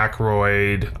 Dan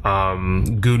Aykroyd,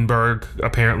 Gutenberg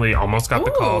apparently almost got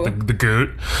the call, the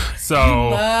Goot. So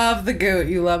you love the Goot.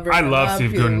 You love I love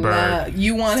Steve Gutenberg.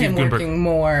 You want Steve him Gutenberg. Working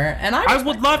more, and I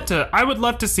would love to. I would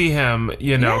love to see him,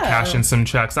 cash in some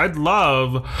checks. I'd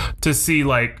love to see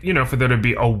for there to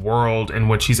be a world in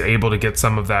which he's able to get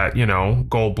some of that,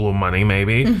 Goldblum money,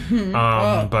 maybe.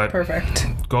 But perfect.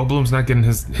 Goldblum's not getting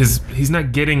he's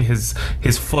not getting his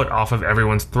foot off of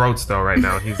everyone's throats though right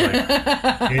now. He's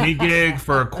Any gig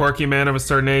for a quirky man of a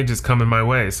certain age is coming my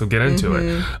way, so get into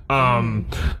it.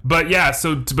 But yeah,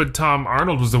 but Tom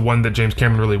Arnold was the one that James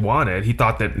Cameron really wanted. He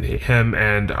thought that him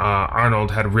and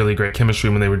Arnold had really great chemistry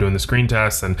when they were doing the screen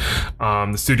tests, and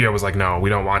the studio was like, no, we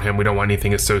don't want him. We don't want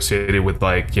anything associated with,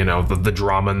 like, you know, the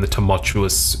drama and the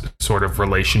tumultuous sort of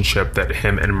relationship that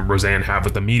him and Roseanne have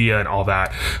with the media and all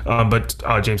that. But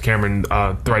James Cameron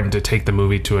threatened to take the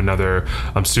movie to another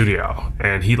studio,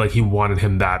 and he wanted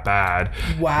him that bad.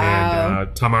 Wow.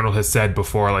 And Tom Arnold has said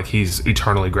before, like, he's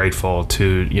eternally grateful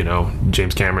to, you know,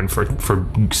 James Cameron for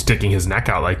sticking his neck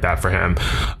out like that for him.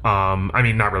 I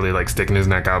mean, not really like sticking his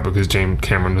neck out, because James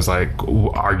Cameron was like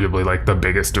arguably like the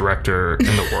biggest director in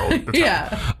the world at the time.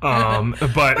 Yeah.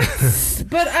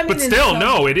 But I mean, but still,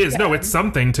 no, it is. Yeah. No, it's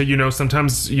something to, you know,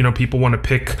 sometimes, you know, people want to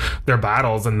pick their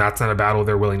battles, and that's not a battle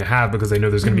they're willing to have, because they know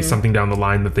there's going to be something down the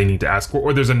line that they need to ask for,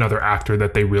 or there's another actor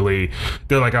that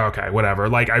they're like, oh, okay, whatever.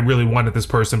 Like, I really wanted this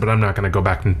person, but I'm not going to go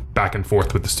back and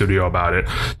forth with the studio about it.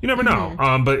 You never know.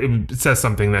 But it says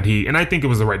something that and I think it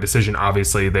was the right decision.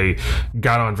 Obviously, they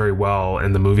got on very well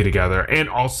in the movie together. And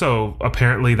also,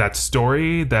 apparently, that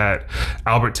story that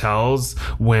Albert tells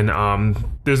when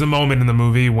there's a moment in the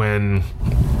movie when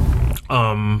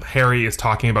Harry is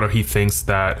talking about how he thinks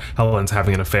that Helen's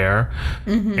having an affair,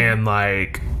 and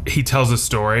like he tells a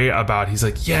story about, he's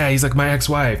like, my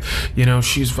ex-wife, you know,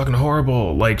 she's fucking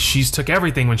horrible, like she's took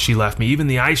everything when she left me, even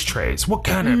the ice trays. What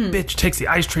kind of bitch takes the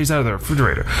ice trays out of the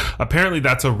refrigerator? Apparently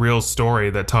that's a real story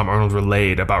that Tom Arnold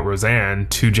relayed about Roseanne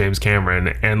to James Cameron,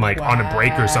 and like on a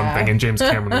break or something, and James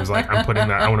Cameron was like, I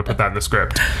want to put that in the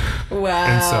script. Wow.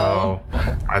 And so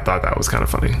I thought that was kind of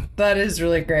funny. That is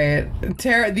really great.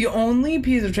 Tara, the only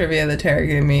piece of trivia that Tara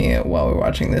gave me while we were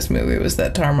watching this movie was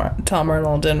that Tom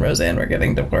Arnold and Roseanne were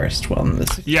getting divorced.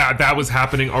 Yeah, that was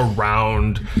happening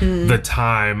around the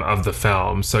time of the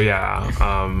film. So yeah.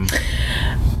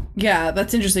 Yeah,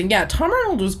 that's interesting. Yeah, Tom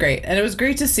Arnold was great, and it was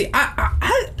great to see.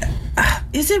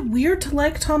 Is it weird to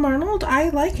like Tom Arnold? I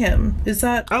like him.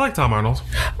 I like Tom Arnold.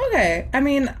 Okay. I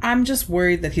mean, I'm just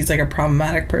worried that he's like a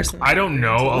problematic person. I don't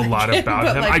know a lot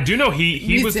about him. Like, I do know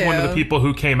he was one of the people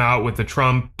who came out with the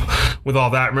Trump, with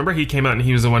all that. Remember, he came out and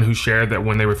he was the one who shared that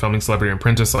when they were filming Celebrity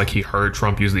Apprentice, like, he heard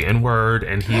Trump use the N-word,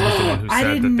 and he was the one who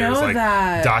said that there's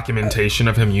like documentation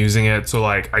of him using it. So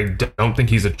like, I don't think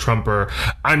he's a Trumper.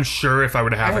 I'm sure if I were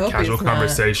to have a casual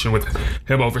conversation with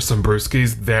him over some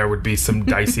brewskis, there would be some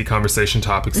dicey conversation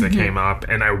topics that came up,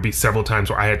 and I would be several times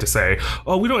where I had to say,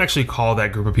 oh, we don't actually call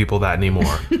that group of people that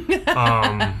anymore.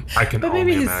 I can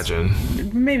only imagine.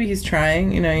 Maybe he's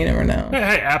trying, you know, you never know.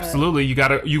 Hey, absolutely. You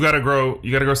gotta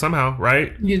grow somehow,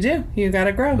 right? You do. You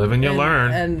gotta grow. Live and you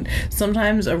learn. And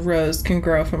sometimes a rose can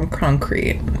grow from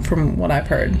concrete, from what I've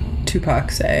heard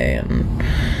Tupac say and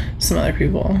some other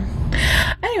people.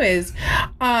 Anyways,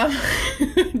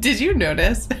 did you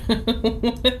notice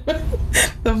the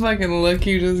fucking look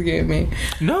you just gave me?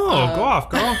 No, go off,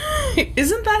 girl.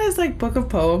 Isn't that his like book of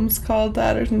poems called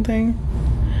that or something?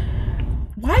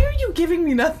 Why are you giving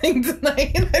me nothing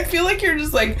tonight? I feel like you're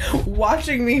just like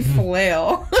watching me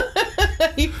flail.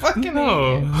 You fucking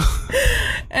idiot.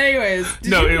 Anyways,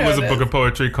 it was a book of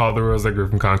poetry called The Rose That Grew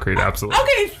from Concrete. Absolutely.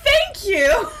 Okay, thank you.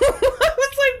 I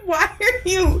was like, why are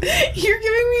you're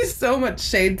giving me so much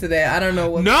shade today? I don't know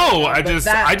what. No, I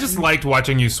just liked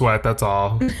watching you sweat. That's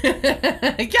all.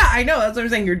 Yeah, I know. That's what I'm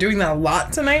saying. You're doing that a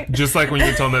lot tonight. Just like when you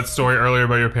were telling that story earlier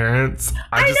about your parents.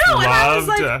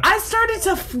 I started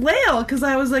to flail because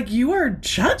I was like, you are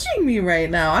judging me right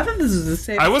now. I thought this was a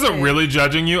safe. I wasn't really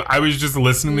judging you. I was just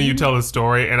listening to you tell the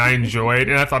story, and I enjoyed.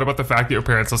 And I thought about the fact that your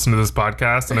parents listen to this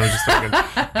podcast, and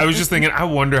I was just thinking, I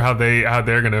wonder how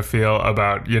they're gonna feel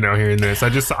about, you know, hearing this. I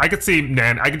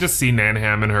could just see Nan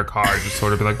Ham in her car just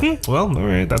sort of be like, well, all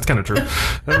right, that's kind of true.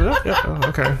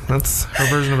 Okay, that's her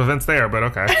version of events there, but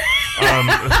okay.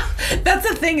 That's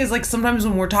the thing, is like sometimes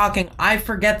when we're talking, I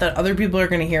forget that other people are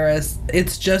going to hear us.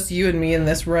 It's just you and me in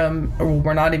this room, or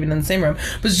we're not even in the same room,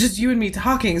 but it's just you and me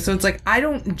talking. So it's like I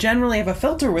don't generally have a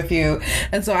filter with you,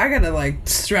 and so I gotta like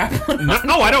strap one on.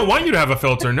 No, I don't want you to have a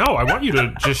filter. No, I want you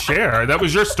to just share. That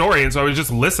was your story, and so I was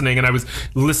just listening, and I was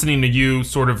listening to you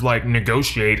sort of like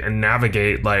negotiate and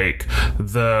navigate like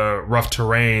the rough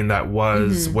terrain that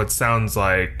was what sounds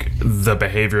like the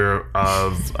behavior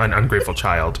of an ungrateful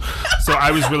child. So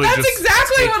I was really That's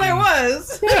exactly what I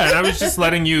was. Yeah, and I was just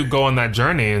letting you go on that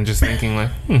journey and just thinking like,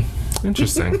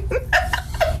 interesting.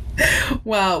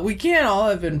 Well, we can't all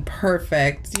have been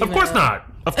perfect. Of course not.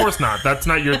 Of course not. That's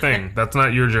not your thing. That's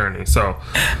not your journey. So,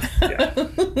 yeah.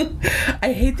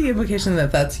 I hate the implication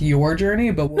that that's your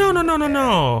journey, but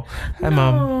no. Hi,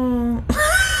 Mom.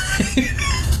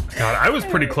 God, I was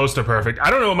pretty close to perfect.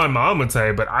 I don't know what my mom would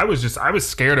say, but I was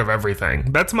scared of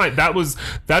everything. That's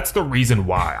the reason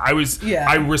why.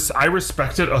 I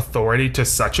respected authority to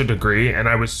such a degree, and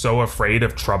I was so afraid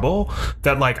of trouble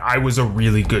that like I was a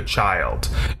really good child.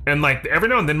 And like every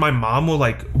now and then my mom will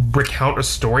like recount a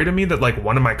story to me that like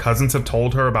one of my cousins have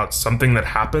told her about something that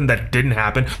happened that didn't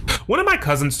happen. One of my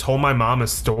cousins told my mom a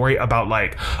story about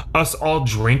like us all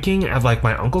drinking at like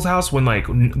my uncle's house when like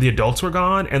the adults were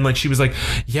gone, and like she was like,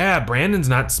 yeah, Brandon,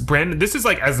 this is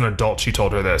like as an adult she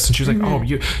told her this, and she was like, oh,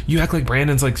 you act like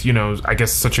Brandon's like, you know, I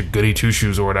guess such a goody two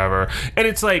shoes or whatever. And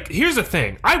it's like, here's the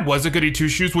thing, I was a goody two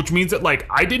shoes, which means that like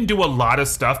I didn't do a lot of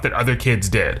stuff that other kids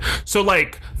did. So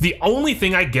like the only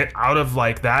thing I get out of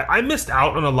like that, I missed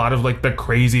out on a lot of like the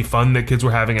crazy fun that kids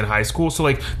were having in high school. So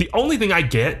like the only thing I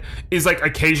get is like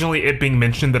occasionally it being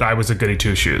mentioned that I was a goody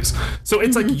two shoes. So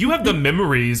it's like you have the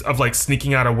memories of like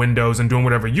sneaking out of windows and doing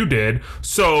whatever you did.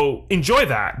 So enjoy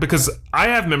that, because I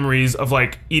have memories of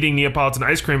like eating Neapolitan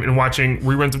ice cream and watching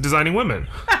reruns of Designing Women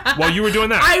while you were doing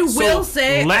that.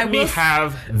 Let me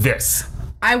have this.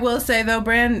 I will say though,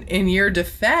 Brand, in your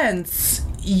defense,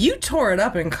 you tore it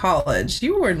up in college.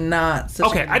 You were not such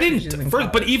okay. I didn't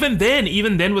first, but even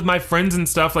then with my friends and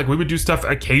stuff, like we would do stuff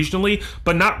occasionally,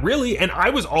 but not really. And I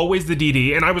was always the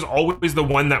DD, and I was always the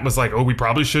one that was like, oh, we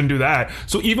probably shouldn't do that.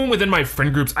 So even within my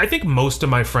friend groups, I think most of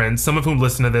my friends, some of whom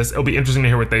listen to this, it'll be interesting to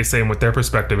hear what they say and what their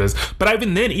perspective is. But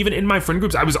even in my friend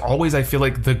groups, I was always, I feel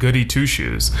like, the goody two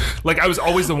shoes. Like I was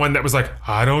always the one that was like,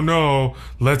 I don't know,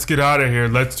 let's get out of here,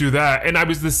 let's do that. And I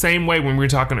was the same way when we were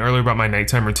talking earlier about my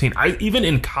nighttime routine.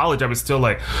 Even in college, I was still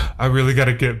like, I really got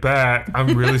to get back.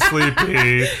 I'm really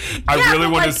sleepy. I really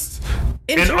want to.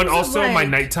 And also, my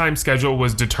nighttime schedule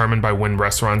was determined by when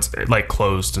restaurants like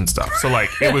closed and stuff. So like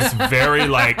it was very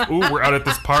like, ooh, we're out at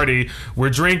this party, we're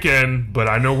drinking, but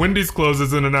I know Wendy's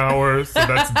closes in an hour, so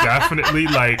that's definitely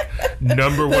like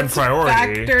number one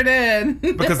priority. Factored in.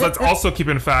 Because let's also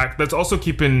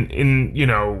keep in you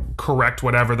know, correct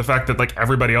whatever the fact that like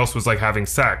everybody else was like having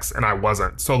sex and I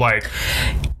wasn't. So like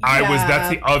that's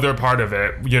the other part of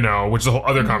it, you know, which is a whole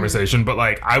other conversation. But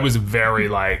like I was very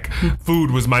like,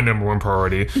 food was my number one priority.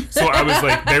 So I was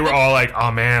like, they were all like, oh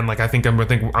man, like I think I'm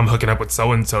hooking up with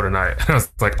so and so tonight. And I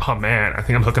was like, oh man, I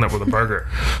think I'm hooking up with a burger.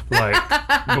 Like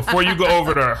before you go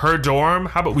over to her dorm,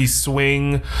 how about we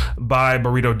swing by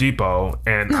Burrito Depot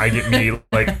and I get me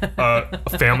like a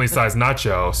family size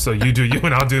nacho. So you do you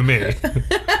and I'll do me.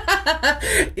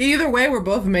 Either way, we're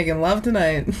both making love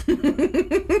tonight. Brandon,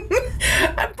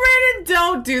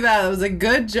 don't do that. It was a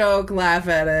good joke. Laugh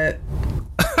at it.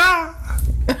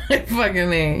 I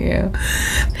fucking hate you.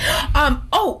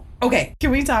 Oh, okay.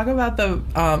 Can we talk about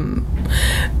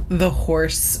the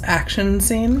horse action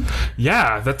scene?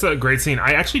 Yeah, that's a great scene.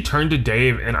 I actually turned to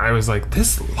Dave and I was like,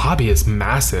 this lobby is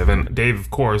massive. And Dave, of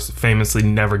course, famously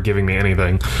never giving me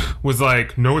anything, was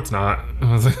like, no, it's not.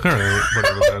 I was like, all right,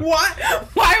 whatever. Then.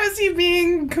 Why was he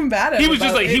being combative? He was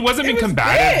just like, he wasn't being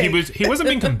combative. He wasn't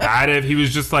being combative. He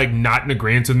was just like not in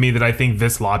agreement with me that I think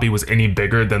this lobby was any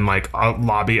bigger than like a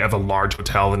lobby of a large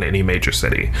hotel in any major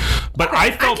city. But okay,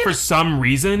 I felt for some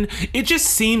reason, it just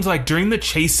seems like during the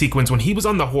chase sequence when he was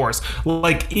on the horse,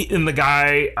 like in the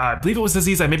guy, I believe it was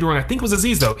Aziz, I may be wrong, I think it was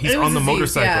Aziz though. He's on the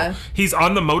motorcycle. Yeah. He's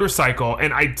on the motorcycle,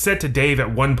 and I said to Dave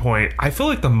at one point, I feel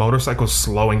like the motorcycle's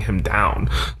slowing him down.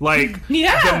 Like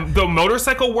the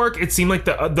motorcycle work, it seemed like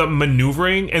the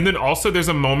maneuvering, and then also there's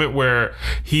a moment where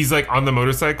he's like on the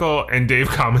motorcycle and Dave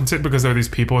commented because there are these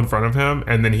people in front of him,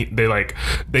 and then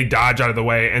they dodge out of the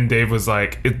way, and Dave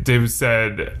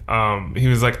said he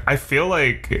was like, I feel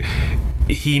like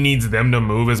he needs them to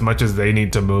move as much as they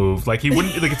need to move. Like he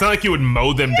wouldn't, like it's not like you would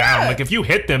mow them down. Like if you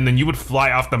hit them, then you would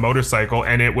fly off the motorcycle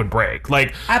and it would break.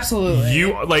 Like absolutely,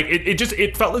 you like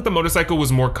it felt like the motorcycle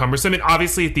was more cumbersome. And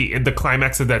obviously at the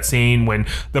climax of that scene when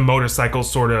the motorcycle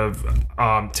sort of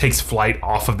takes flight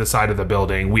off of the side of the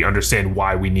building, we understand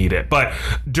why we need it. But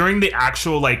during the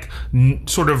actual like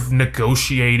sort of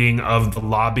negotiating of the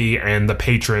lobby and the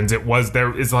patrons,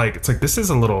 it's like this is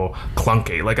a little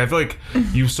clunky. Like I feel like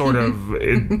you sort of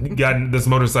this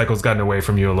motorcycle's gotten away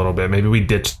from you a little bit. Maybe we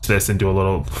ditched this and do a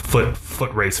little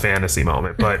foot race fantasy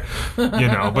moment, but you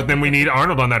know. But then we need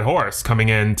Arnold on that horse coming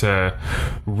in to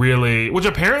really, which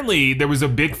apparently there was a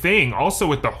big thing also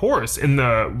with the horse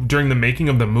during the making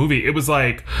of the movie. It was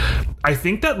like, I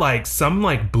think that like some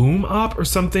like boom up or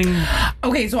something.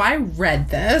 Okay, so I read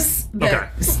this. Okay.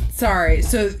 Sorry.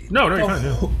 So no, you're fine.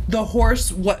 Yeah. The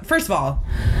horse. What? First of all,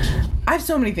 I have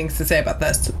so many things to say about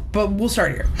this, but we'll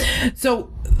start here. So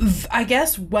I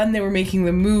guess when they were making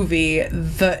the movie,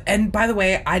 and by the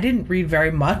way, I didn't read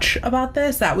very much about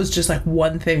this. That was just like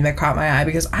one thing that caught my eye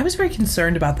because I was very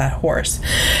concerned about that horse.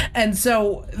 And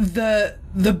so the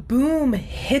boom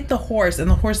hit the horse and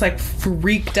the horse like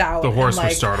freaked out. The horse and, like,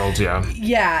 was startled, yeah.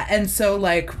 Yeah, and so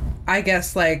like I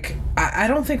guess like I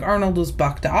don't think Arnold was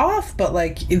bucked off, but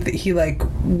like he like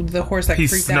the horse like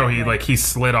freaked out. No, he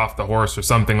slid off the horse or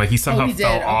something. Like he somehow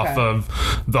fell off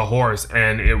of the horse,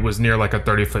 and it was near like a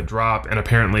 30-foot drop. And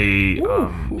apparently,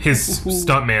 his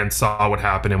stuntman saw what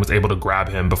happened and was able to grab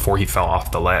him before he fell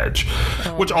off the ledge.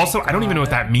 Which also I don't even know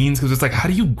what that means because it's like, how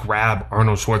do you grab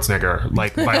Arnold Schwarzenegger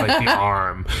like by like the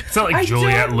arm? It's not like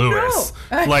Juliette Lewis.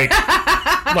 Like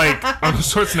Arnold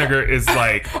Schwarzenegger is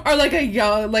like, or like a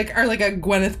young or like a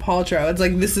Gwyneth Paltrow. It's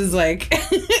like this is like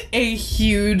a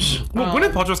huge. Well,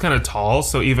 Gwyneth Paltrow's kind of tall,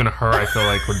 so even her, I feel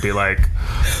like, would be like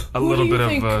a little bit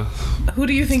of a. Who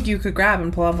do you think you could grab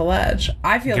and pull off a ledge?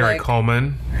 I feel Gary like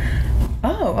Coleman.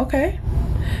 Oh, okay.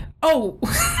 Oh.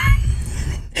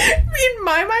 In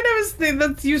my mind, I was thinking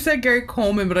that you said Gary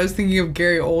Coleman, but I was thinking of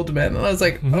Gary Oldman, and I was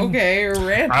like, okay,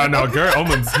 random. I don't know, Gary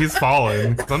Oldman's he's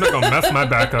falling. I'm not gonna mess my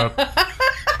back up.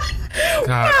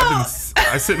 God,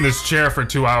 I sit in this chair for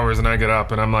 2 hours and I get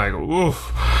up and I'm like,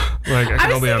 oof. Like I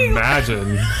can only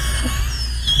imagine.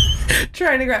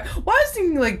 Trying to grab. Well, I was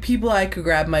thinking like people I could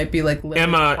grab might be like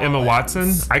Emma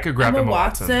Watson. I could grab Emma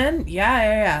Watson.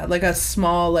 Yeah. Like a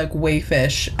small like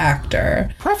wayfish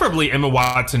actor. Preferably Emma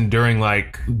Watson during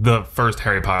like the first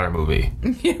Harry Potter movie.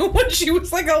 When she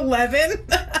was like 11.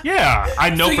 Yeah, I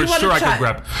know so for sure I could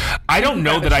grab. I don't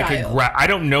know that I could grab. I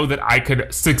don't know that I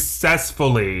could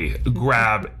successfully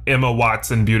grab Emma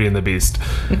Watson, Beauty and the Beast.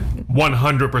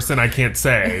 100% I can't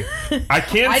say. I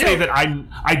can't say that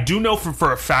I do know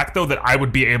for a fact though that I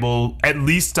would be able at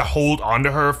least to hold onto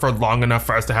her for long enough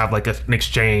for us to have like an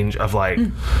exchange of like,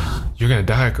 you're gonna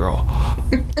die, girl,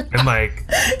 and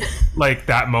like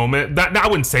that moment. That I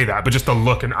wouldn't say that, but just the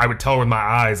look, and I would tell her with my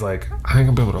eyes like, I ain't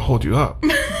gonna be able to hold you up.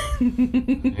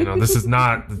 You know, this is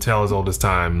not the tale as old as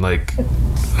time. Like,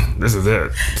 this is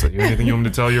it. So, anything you want me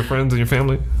to tell your friends and your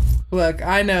family? Look,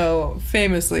 I know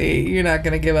famously you're not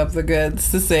going to give up the goods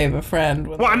to save a friend.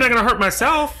 Well, I'm not going to hurt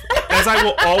myself. As I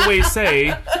will always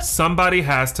say, somebody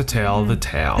has to tell the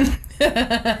tale.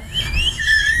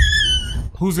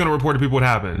 Who's going to report to people what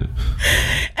happened?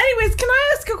 Anyways, can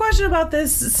I ask a question about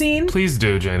this scene? Please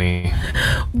do, Jenny.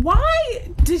 Why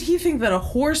did he think that a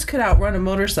horse could outrun a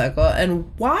motorcycle,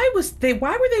 and why were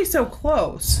they so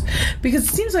close? Because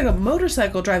it seems like a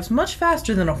motorcycle drives much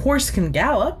faster than a horse can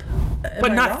gallop.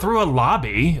 But not through a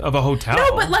lobby of a hotel.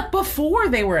 No, but like before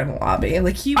they were in a lobby.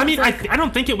 Like he was I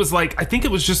don't think it was like, I think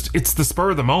it was just, it's the spur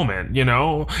of the moment, you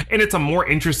know? And it's a more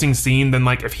interesting scene than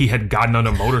like if he had gotten on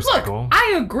a motorcycle. Look,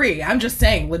 I agree. I'm just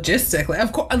saying logistically.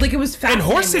 Of course, like it was fast. And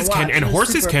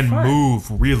horses can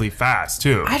move really fast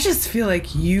too. I just feel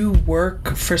like you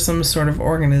work for some sort of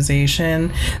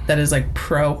organization that is like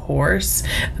pro horse,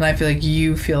 and I feel like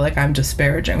you feel like I'm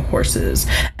disparaging horses,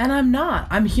 and I'm not.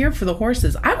 I'm here for the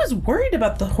horses. I was worried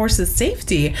about the horse's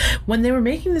safety when they were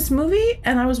making this movie,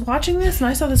 and I was watching this and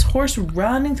I saw this horse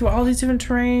running through all these different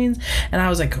terrains, and I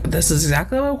was like, this is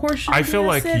exactly what a horse should be. I feel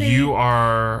like you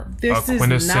are a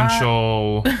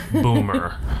quintessential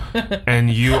boomer, and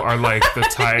you are like the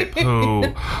type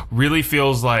who really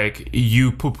feels like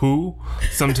you poo-poo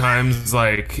sometimes,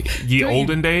 like ye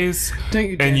olden days. Don't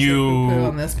you and you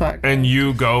on this podcast. And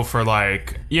you go for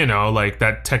like, you know, like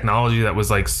that technology that was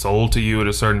like sold to you at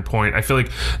a certain point. I feel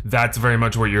like that's very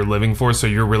much what you're living for. So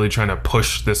you're really trying to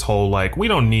push this whole like, we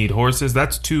don't need horses.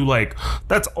 That's too like,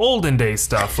 that's olden day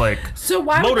stuff. Like, so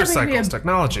why motorcycles,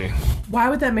 technology. Why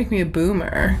would that make me a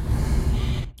boomer?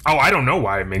 Oh, I don't know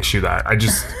why it makes you that. I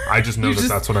just know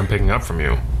that's what I'm picking up from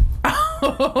you.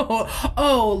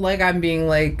 Oh, like I'm being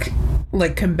like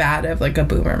combative, like a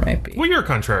boomer might be. Well, you're a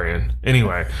contrarian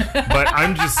anyway, but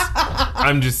I'm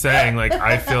just saying, like,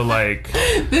 I feel like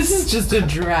this is just a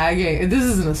dragging. This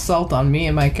is an assault on me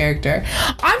and my character.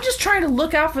 I'm just trying to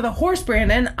look out for the horse,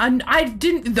 Brandon.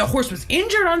 The horse was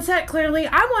injured on set, clearly.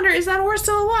 I wonder, is that horse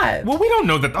still alive? Well, we don't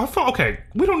know that. Okay,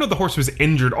 we don't know the horse was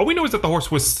injured. All we know is that the horse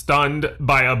was stunned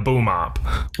by a boom op.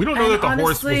 We don't know that the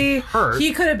horse was hurt.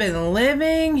 He could have been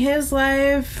living his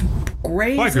life,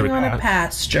 grazing on a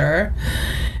pasture,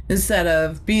 instead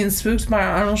of being spooked by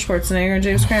Arnold Schwarzenegger and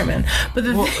James Cameron. But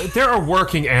there are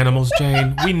working animals,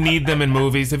 Jane. We need them in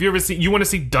movies. Have you ever seen? You want to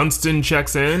see Dunstan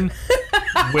Checks In?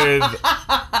 With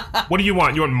what do you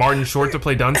want? You want Martin Short to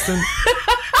play Dunstan?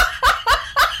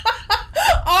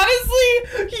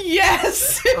 Honestly,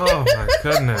 yes. Oh my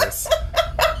goodness.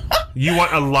 You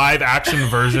want a live action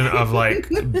version of like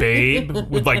Babe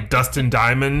with like Dustin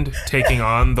Diamond taking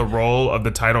on the role of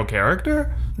the title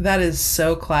character? That is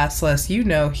so classless. You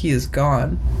know he is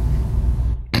gone.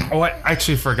 Oh, I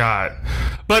actually forgot.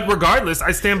 But regardless,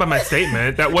 I stand by my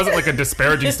statement. That wasn't like a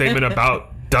disparaging statement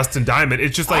about Dustin Diamond.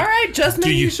 It's just like, all right, just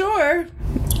making sure.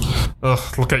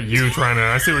 Ugh, look at you trying to.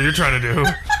 I see what you're trying to do. I'm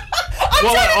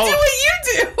trying to do what you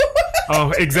do.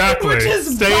 Oh, exactly.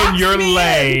 Stay in your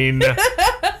lane.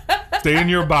 Stay in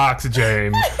your box,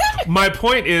 James. My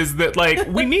point is that like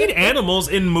we need animals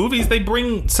in movies. They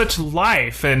bring such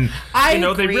life, and I you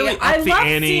know agree. they really up the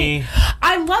ante.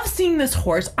 I love seeing this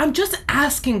horse. I'm just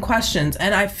asking questions,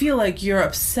 and I feel like you're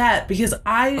upset because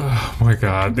Oh my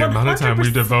god, the amount of time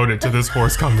we've devoted to this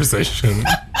horse conversation.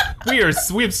 We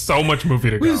have so much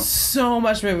movie to go. We have so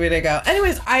much movie to go.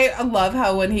 Anyways, I love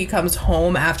how when he comes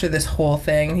home after this whole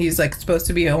thing, he's like supposed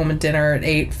to be home at dinner at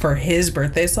 8 for his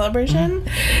birthday celebration.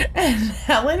 And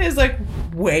Helen is like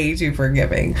way too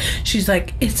forgiving. She's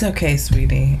like, it's okay,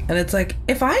 sweetie. And it's like,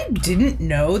 if I didn't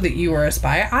know that you were a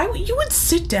spy, you would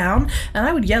sit down and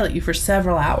I would yell at you for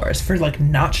several hours for like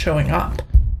not showing up.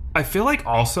 I feel like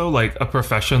also like a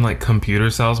profession like computer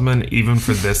salesman, even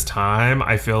for this time,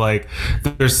 I feel like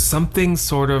there's something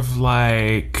sort of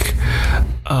like,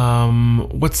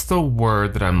 what's the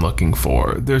word that I'm looking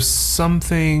for? There's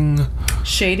something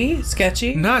shady,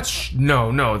 sketchy. No,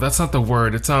 that's not the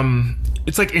word. It's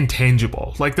like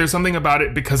intangible. Like there's something about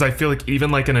it because I feel like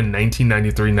even like in a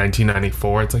 1993,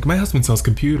 1994, it's like my husband sells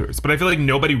computers, but I feel like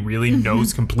nobody really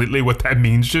knows completely what that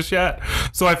means just yet.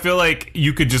 So I feel like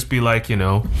you could just be like, you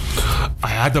know, I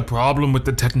had the problem with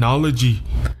the technology,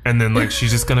 and then like she's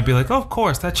just gonna be like, oh, of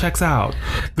course that checks out.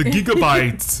 The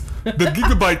gigabytes ate the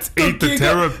gigabytes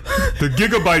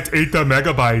ate the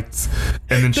megabytes,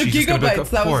 and then she's just gonna be like,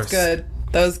 of course.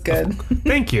 That was good.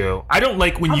 Thank you. I don't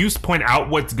like when you point out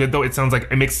what's good though. It sounds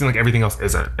like it makes it seem like everything else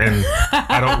isn't, and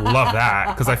I don't love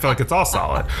that because I feel like it's all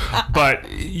solid. But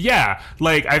yeah,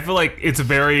 like I feel like it's a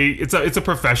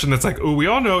profession that's like, oh, we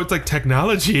all know it's like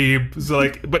technology. So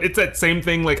like, but it's that same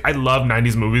thing. Like I love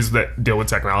 90s movies that deal with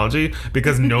technology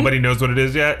because nobody knows what it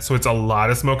is yet. So it's a lot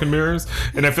of smoke and mirrors,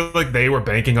 and I feel like they were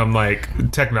banking on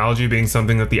like technology being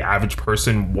something that the average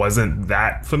person wasn't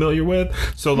that familiar with.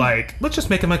 So like, let's just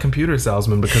make him a computer salesman.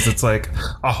 Because it's like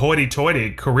a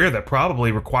hoity-toity career that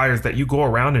probably requires that you go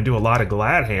around and do a lot of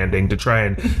glad handing to try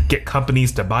and get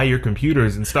companies to buy your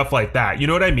computers and stuff like that. You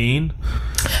know what I mean?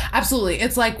 Absolutely.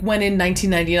 It's like when in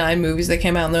 1999 movies that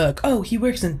came out and they're like, oh, he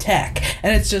works in tech.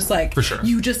 And it's just like, for sure,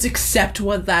 you just accept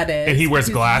what that is. And he wears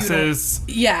glasses.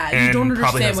 You don't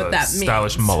understand what that means.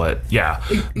 Stylish mullet. Yeah.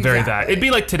 Exactly. Very that. It'd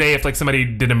be like today if like somebody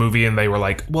did a movie and they were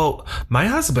like, well, my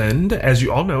husband, as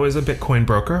you all know, is a Bitcoin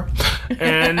broker.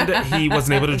 And he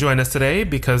wasn't able to join us today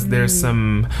because there's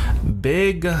some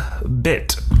big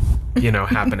bit, you know,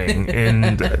 happening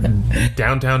in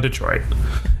downtown Detroit.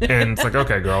 And it's like,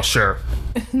 okay, girl, sure.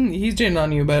 He's cheating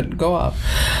on you, but go off.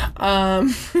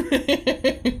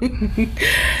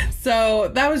 So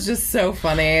that was just so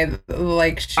funny.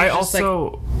 Like,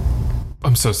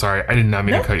 I'm so sorry. I did not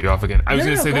mean to cut you off again. I was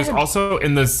going to say there's also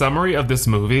in the summary of this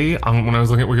movie, when I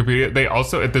was looking at Wikipedia, they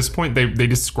also at this point they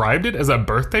described it as a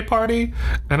birthday party,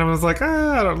 and I was like,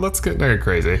 let's get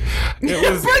crazy.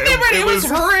 It was birthday party. It was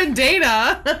her and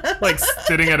Dana like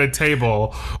sitting at a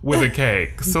table with a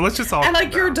cake. So let's just all and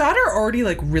like your daughter already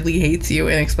like really hates you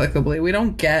inexplicably. We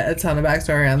don't get a ton of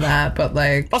backstory on that, but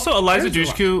like also Eliza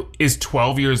Dushku is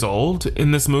 12 years old in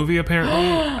this movie apparently,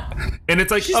 and it's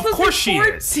like of course she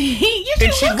is.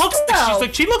 And she looks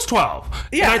 12. She looks 12.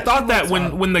 Yeah, and I thought that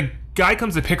when the guy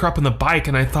comes to pick her up on the bike,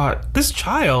 and I thought, this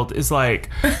child is like,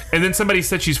 and then somebody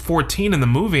said she's 14 in the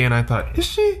movie, and I thought, is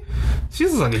she?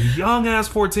 She's like a young ass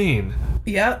 14.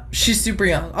 Yep, she's super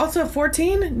young. Also,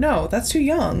 14? No, that's too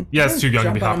young. Yeah, it's too young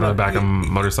to be hopping on the back of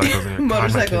motorcycles. My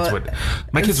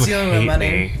kids would hate me.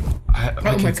 They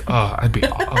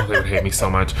would hate me so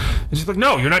much. And she's like,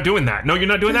 no, you're not doing that. No, you're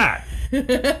not doing that.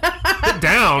 Sit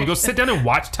down. Go sit down and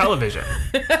watch television.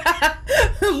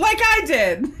 Like I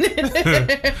did.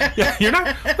 Yeah, you're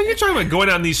not. What are you talking about? Going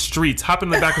down these streets, hopping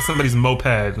in the back of somebody's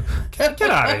moped. Get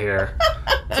out of here.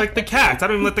 It's like the cats. I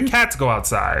don't even let the cats go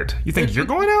outside. You think you're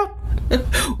going out?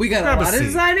 We got a lot of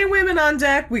designing women on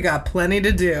deck. We got plenty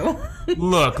to do.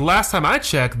 Look, last time I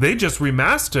checked, they just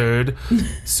remastered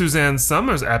Suzanne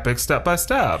Summers' epic Step by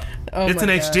Step. It's in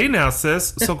HD now,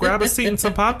 sis. So grab a seat and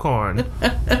some popcorn.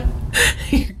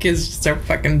 Your kids just start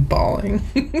fucking bawling.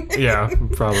 Yeah,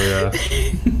 probably.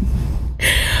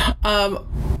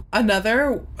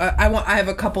 Another. I have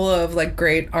a couple of like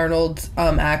great Arnold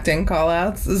acting call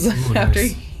outs. After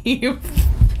nice.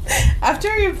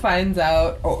 After he finds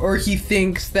out, or he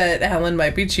thinks that Helen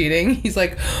might be cheating, he's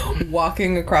like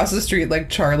walking across the street like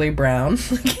Charlie Brown.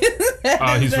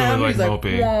 Oh, he's really like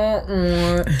mopey.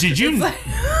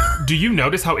 Do you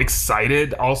notice how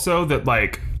excited also that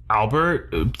like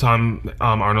Albert, Tom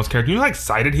Arnold's character, you know how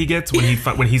excited he gets when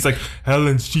he's like,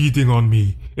 Helen's cheating on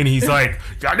me, and he's like,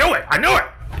 I know it,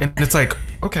 and it's like,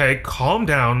 okay, calm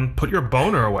down, put your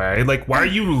boner away. Like, why are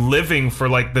you living for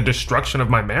like the destruction of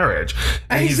my marriage?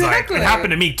 And he's like, it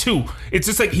happened to me too. It's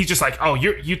just like, he's just like, oh,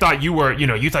 you thought you were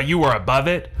above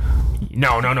it?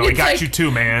 No, it got like, you too,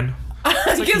 man.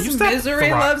 I guess misery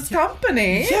loves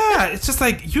company. Yeah, it's just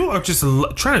like, you are just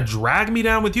trying to drag me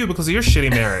down with you because of your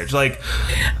shitty marriage. Like,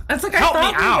 it's like, I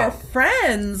thought we were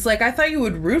friends. Like, I thought you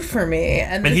would root for me.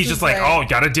 And he's just like, oh,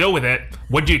 gotta deal with it.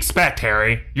 What'd you expect,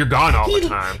 Harry? You're gone all the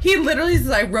time. He literally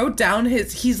says, I wrote down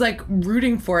he's like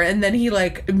rooting for it, and then he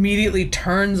like immediately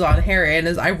turns on Harry,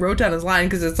 and I wrote down his line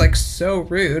because it's like so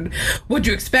rude. What'd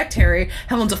you expect, Harry?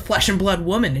 Helen's a flesh and blood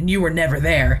woman, and you were never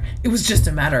there. It was just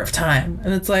a matter of time.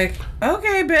 And it's like,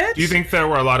 okay, bitch. Do you think there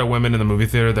were a lot of women in the movie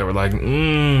theater that were like,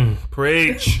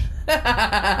 preach?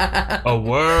 A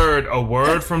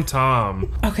word from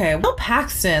Tom. Okay, Bill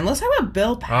Paxton. Let's talk about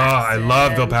Bill Paxton. Oh, I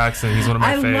love Bill Paxton. He's one of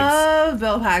my faves. I love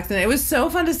Bill Paxton. It was so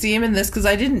fun to see him in this because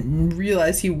I didn't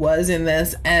realize he was in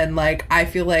this, and like I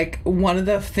feel like one of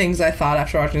the things I thought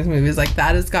after watching this movie is like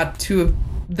that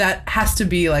has to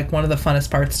be like one of the funnest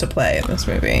parts to play in this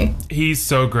movie. He's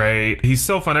so great. He's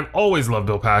so fun. I've always loved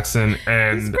Bill Paxton,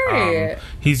 and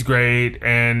he's great.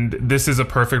 And this is a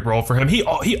perfect role for him. He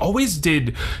was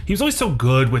always so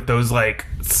good with those like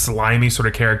slimy sort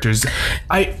of characters.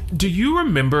 Do you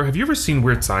remember? Have you ever seen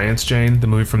Weird Science, Jane, the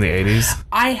movie from the 80s?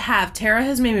 I have. Tara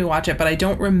has made me watch it, but I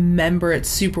don't remember it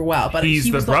super well. But he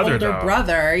was the older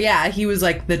brother. Yeah, he was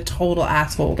like the total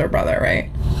asshole older brother, right?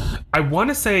 I want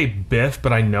to say Biff,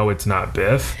 but I know it's not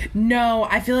Biff. No,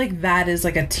 I feel like that is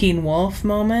like a Teen Wolf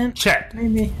moment. Chet.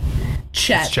 Maybe.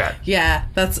 Chet. It's Chet. Yeah,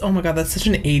 oh my god, that's such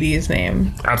an 80s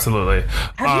name. Absolutely.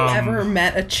 Have you ever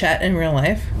met a Chet in real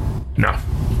life? No.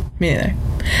 Me neither.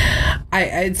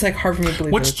 It's like hard for me to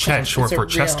believe. What's Chet short for?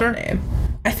 Chester? Name.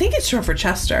 I think it's short for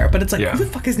Chester, but it's like, who the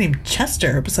fuck is named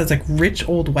Chester besides like rich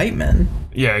old white men?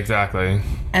 Yeah, exactly.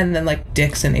 And then like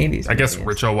dicks in 80s. I guess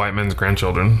rich old white men's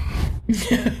grandchildren.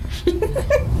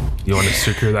 You want to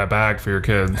secure that bag for your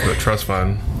kids, the trust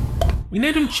fund. We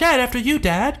named him Chet after you,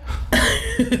 Dad.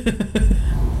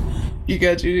 You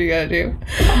got to.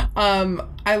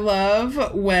 I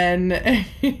love when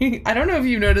I don't know if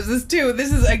you've noticed this too.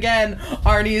 This is again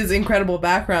Arnie's incredible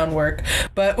background work,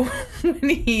 but when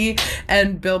he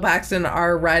and Bill Paxton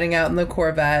are riding out in the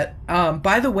Corvette.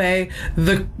 By the way,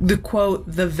 the quote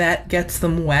 "the vet gets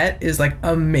them wet" is like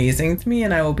amazing to me,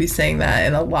 and I will be saying that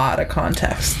in a lot of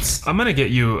contexts. I'm gonna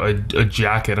get you a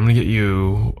jacket. I'm gonna get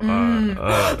you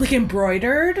like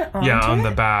embroidered. On the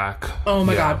back. Oh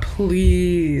my god,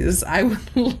 please! I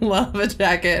would love a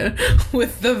jacket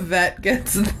with "the vet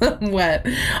gets them wet"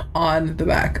 on the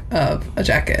back of a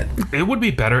jacket. It would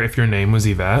be better if your name was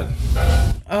Yvette.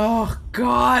 Oh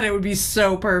god, it would be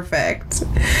so perfect.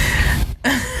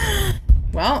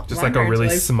 Well, just like a really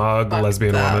smug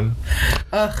lesbian woman.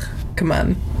 Ugh, come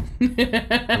on.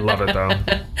 I love it though.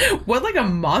 What, like a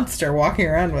monster walking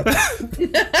around with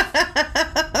it?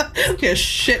 Like a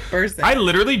shit person. I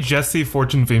literally just see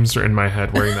Fortune Feimster in my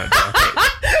head wearing that jacket.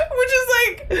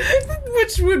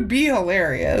 Which would be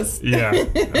hilarious. Yeah,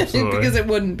 absolutely. Because it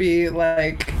wouldn't be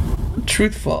like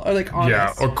truthful or like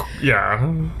honest.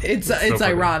 It's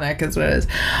ironic is what it is.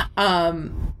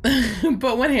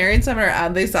 But when Harry and Simon are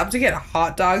out, they stop to get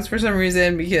hot dogs for some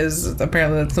reason because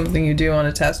apparently that's something you do on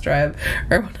a test drive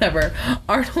or whatever.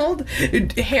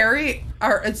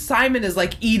 Simon is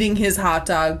like eating his hot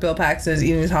dog. Bill Paxton is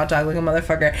eating his hot dog like a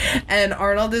motherfucker. And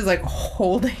Arnold is like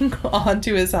holding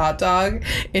onto his hot dog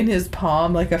in his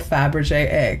palm like a Fabergé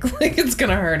egg. Like it's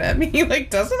gonna hurt him. He like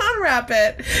doesn't unwrap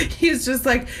it. He's just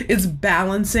like, it's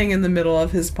balancing in the middle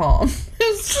of his palm.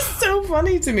 It's just so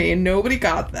funny to me. Nobody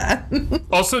got that.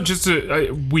 Also,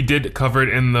 we did cover it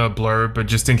in the blurb, but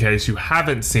just in case you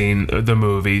haven't seen the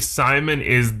movie, Simon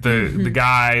is the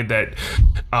guy that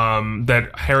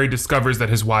Harry discovers that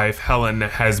his wife Helen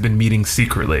has been meeting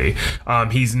secretly.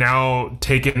 He's now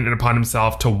taken it upon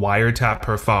himself to wiretap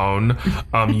her phone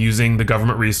using the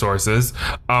government resources,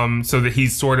 so that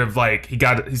he's sort of like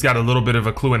he's got a little bit of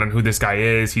a clue in on who this guy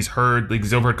is. He's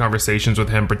overheard conversations with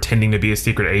him pretending to be a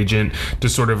secret agent to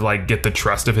sort of like get the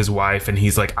trust of his wife, and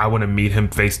he's like, I want to meet him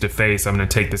face to face. I'm going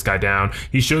to take this guy down.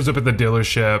 He shows up at the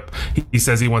dealership. He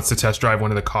says he wants to test drive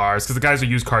one of the cars because the guy's a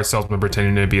used car salesman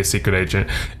pretending to be a secret agent.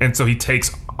 And so he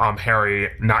takes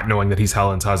Harry, not knowing that he's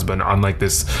Helen's husband, on like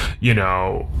this,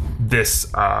 this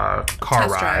car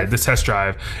ride, this test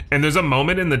drive. And there's a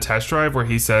moment in the test drive where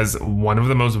he says one of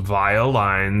the most vile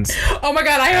lines. Oh my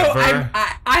God,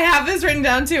 I have this written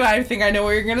down too. I think I know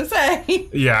what you're going to say.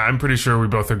 Yeah, I'm pretty sure we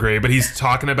both agree. But he's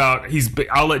talking about,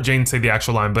 I'll let Jane say the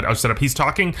actual line, but I'll set up. He's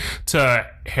talking to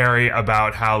Harry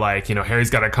about how, like, Harry's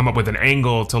got to come up with an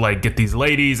angle to like get these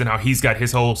ladies, and how he's got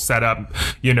his whole setup,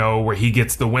 where he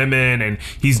gets the women, and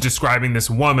he's describing this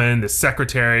woman, this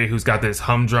secretary who's got this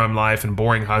humdrum life and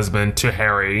boring husband, to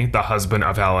Harry, the husband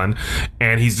of Helen.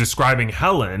 And he's describing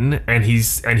Helen, and he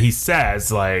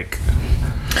says, like,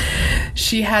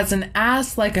 she has an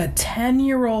ass like a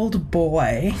 10-year-old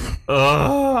boy.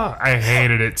 Ugh, I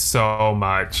hated it so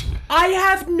much. I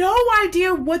have no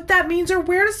idea what that means or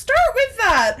where to start with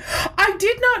that. I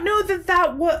did not know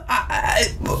that was...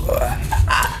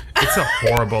 It's a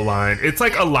horrible line. It's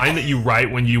like a line that you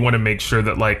write when you want to make sure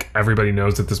that like everybody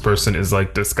knows that this person is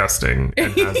like disgusting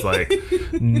and has like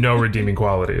no redeeming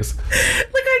qualities. Like,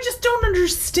 I just don't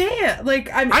understand.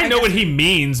 Like, I know what he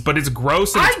means, but it's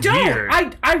gross and it's weird.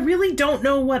 I really don't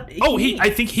know what. I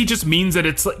think he just means that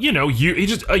it's like, he's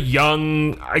just a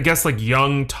young, I guess, like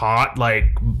young tot, like.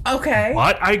 Okay.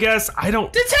 What? I guess I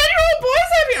don't. The 10-year-old boys.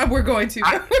 I mean, we're going to.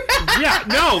 Yeah.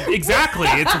 No. Exactly.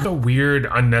 It's a weird,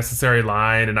 unnecessary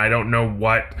line, and I don't know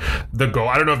what the goal.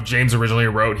 I don't know if James originally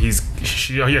wrote she's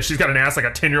got an ass like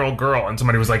a 10-year-old girl, and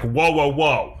somebody was like,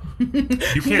 whoa.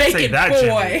 You can't say that,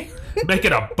 boy. Jimmy. Make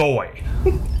it a boy.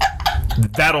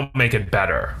 That'll make it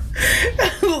better.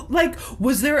 Like,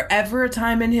 was there ever a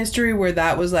time in history where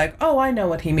that was like, oh, I know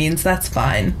what he means, that's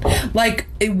fine? Like,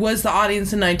 it was the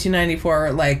audience in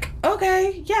 1994 like,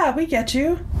 okay, yeah, we get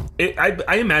you.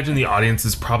 I imagine the audience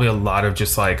is probably a lot of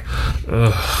just like,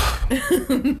 ugh.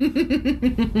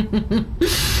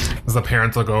 As the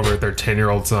parents look over at their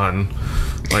 10-year-old son,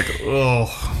 like, ugh.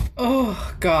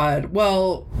 Oh, God.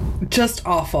 Well, just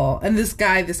awful. And this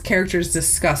character is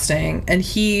disgusting. And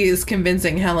he is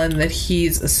convincing Helen that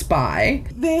he's a spy.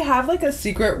 They have like a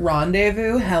secret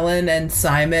rendezvous, Helen and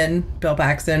Simon, Bill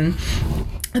Paxton.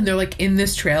 And they're like in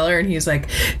this trailer, and he's like,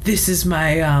 this is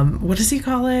my, what does he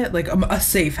call it? Like a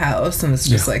safe house. And it's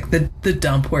just like the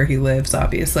dump where he lives,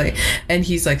 obviously. And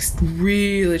he's like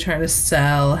really trying to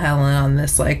sell Helen on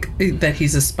this, like, that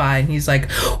he's a spy. And he's like,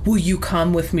 will you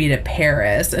come with me to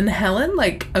Paris? And Helen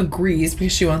like agrees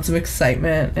because she wants some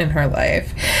excitement in her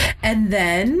life. And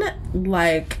then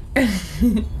like,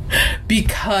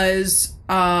 because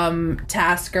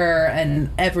Tasker and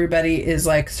everybody is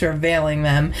like surveilling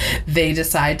them, they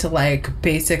decide to like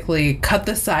basically cut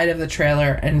the side of the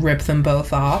trailer and rip them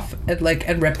both off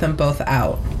and rip them both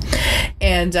out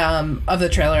and of the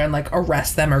trailer and like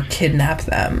arrest them or kidnap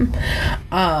them.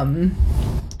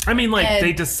 I mean, like,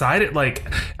 they decided, like,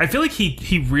 I feel like he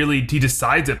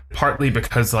decides it partly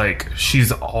because, like,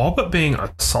 she's all but being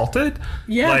assaulted.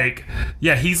 Yeah. Like,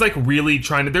 yeah, he's, like, really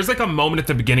trying to, there's, like, a moment at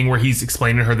the beginning where he's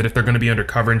explaining to her that if they're going to be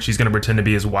undercover and she's going to pretend to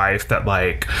be his wife, that,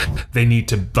 like, they need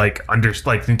to, like,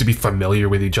 need to be familiar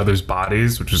with each other's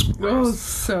bodies, which is gross. Oh,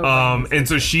 so and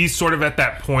so she's sort of at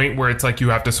that point where it's, like, you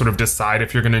have to sort of decide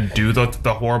if you're going to do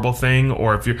the horrible thing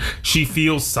or if she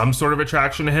feels some sort of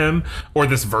attraction to him or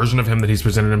this version of him that he's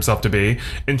presented himself to be,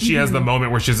 and she has the moment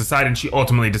where she's decided, and she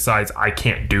ultimately decides, I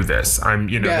can't do this. I'm,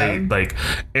 they like,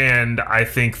 and I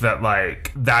think that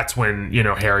like that's when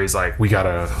Harry's like, we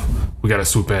gotta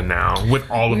swoop in now with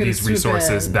all of these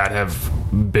resources that have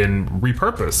been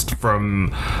repurposed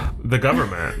from the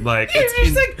government. Like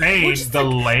it's insane the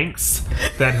lengths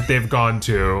that they've gone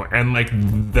to, and like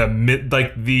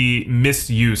the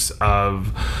misuse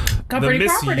of company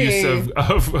property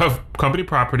of company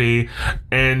property,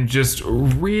 and just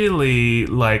really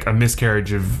like a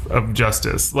miscarriage of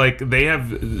justice. Like they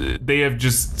have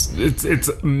just it's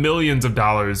millions of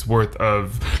dollars worth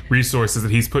of resources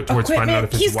that he's put towards finding out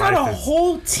if his wife got a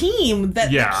whole team that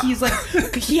he's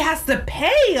like he has to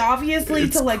pay obviously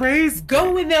to like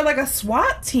go in there like a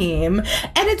SWAT team,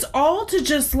 and it's all to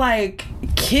just like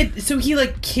so he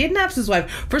like kidnaps his wife.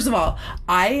 First of all,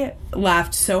 I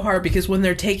laughed so hard because when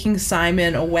they're taking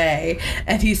Simon away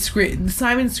and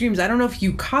Simon screams, I don't know if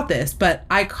you caught this, but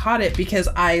I caught it because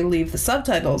I leave the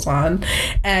subtitles on,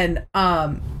 and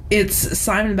it's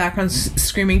Simon in the background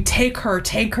screaming, take her,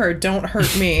 don't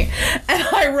hurt me. And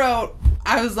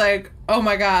I was like, oh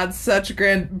my God, such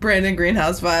Brandon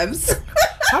Greenhouse vibes.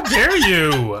 How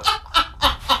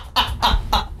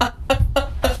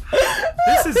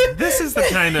this is the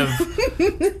kind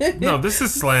of... No, this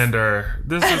is slander.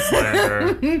 This is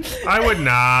slander. I would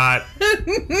not.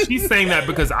 She's saying that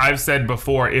because I've said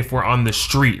before, if we're on the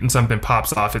street and something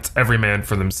pops off, it's every man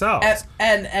for themselves.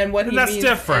 And what he that's means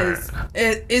different.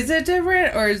 Is it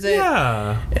different, or is it...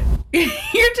 Yeah.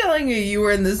 You're telling me you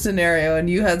were in this scenario and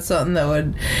you had something that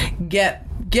would get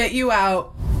you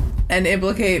out and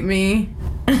implicate me.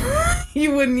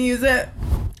 You wouldn't use it?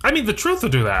 I mean, the truth will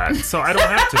do that, so I don't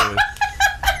have to.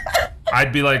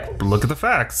 I'd be like, look at the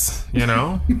facts, you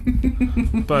know?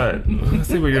 But I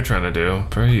see what you're trying to do.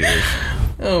 Per years.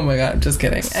 Oh my god, just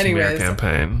kidding. Anyways. Smear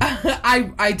campaign.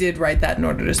 I did write that in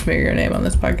order to smear your name on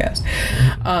this podcast.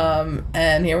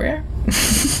 And here we are.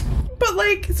 But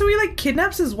like, so he like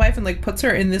kidnaps his wife and like puts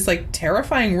her in this like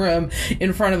terrifying room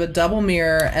in front of a double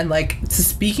mirror and like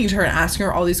speaking to her and asking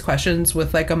her all these questions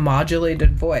with like a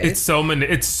modulated voice. It's so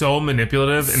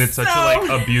manipulative, and it's such a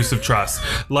like abuse of trust.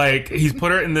 Like, he's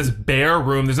put her in this bare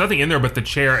room. There's nothing in there but the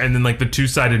chair and then like the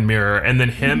two-sided mirror, and then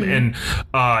him and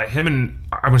I'm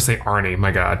gonna say Arnie. My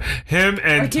God, him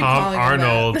and Tom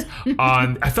Arnold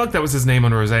on. I felt like that was his name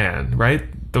on Roseanne, right?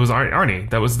 That was Arnie.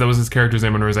 That was his character's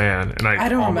name on Roseanne, and I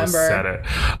don't almost remember. Said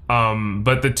it.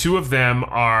 But the two of them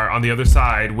are on the other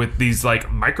side with these like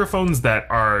microphones that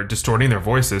are distorting their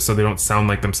voices so they don't sound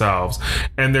like themselves,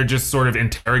 and they're just sort of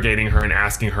interrogating her and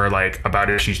asking her like about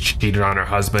if she's cheated on her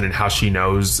husband and how she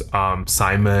knows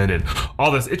Simon and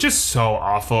all this. It's just so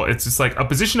awful. It's just like a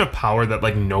position of power that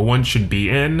like no one should be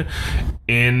in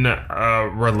a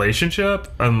relationship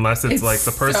unless it's like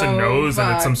the person so knows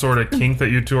and it's some sort of kink that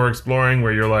you two are exploring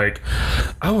where you're like,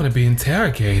 I want to be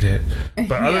interrogated.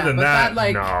 But other than that,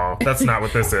 like, no, that's not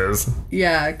what this is.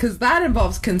 Yeah, because that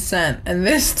involves consent and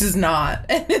this does not.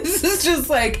 And this is just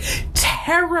like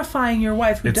terrifying your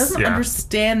wife who doesn't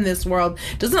understand this world,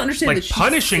 doesn't understand like that she's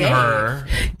punishing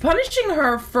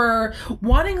her for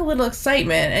wanting a little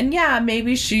excitement. And yeah,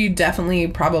 maybe she definitely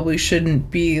probably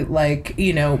shouldn't be like,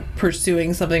 you know,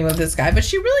 pursuing something with this guy, but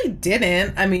she really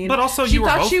didn't. I mean, but also she you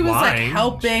thought were both she was lying. like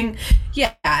helping.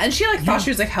 Yeah, and she like thought she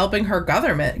was like helping her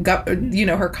government, you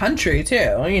know, her country too,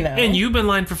 you know. And you've been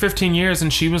lying for 15 years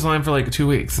and she was lying for like 2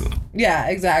 weeks. Yeah,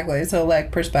 exactly. So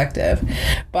like perspective.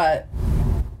 But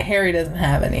Harry doesn't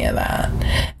have any of that.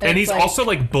 And he's like, also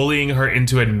like bullying her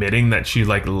into admitting that she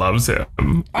like loves him.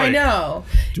 Like, I know.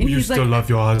 Do you still love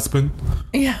your husband?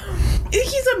 Yeah.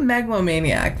 He's a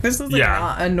megalomaniac. This is like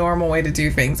not a normal way to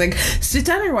do things. Like, sit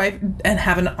down with your wife and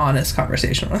have an honest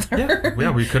conversation with her.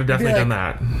 Yeah, we could have definitely done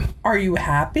that. Are you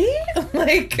happy?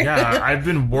 Like, yeah, I've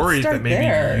been worried that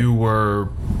maybe you were...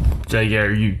 are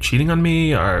you cheating on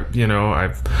me? Or, you know,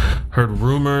 I've heard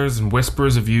rumors and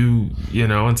whispers of you, you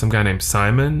know, and some guy named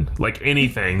Simon. Like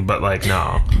anything, but like,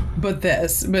 no. But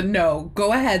no.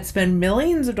 Go ahead, spend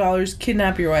millions of dollars,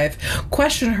 kidnap your wife,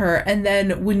 question her, and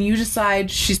then when you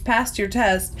decide she's passed your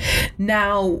test,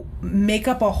 now make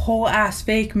up a whole ass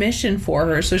fake mission for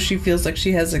her so she feels like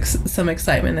she has some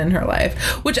excitement in her life.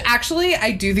 Which actually,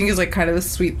 I do think is like kind of a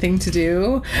sweet thing to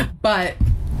do, but...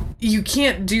 You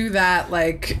can't do that,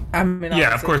 like, I mean...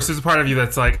 Yeah, of course, there's a part of you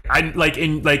that's like...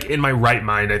 in my right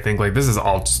mind, I think, like, this is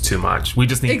all just too much. We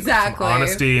just need some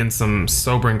honesty and some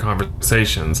sobering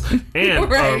conversations.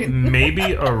 And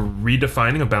maybe a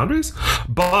redefining of boundaries.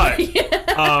 But...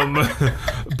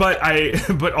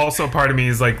 but also part of me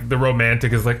is, like, the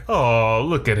romantic is like, oh,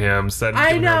 look at him.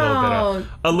 Giving her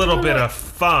a little bit of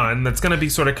fun that's going to be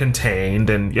sort of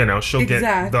contained. And, you know, she'll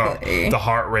get the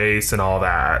heart race and all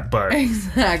that. But...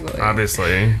 Exactly.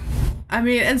 Obviously. I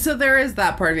mean, and so there is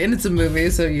that part of it, and it's a movie,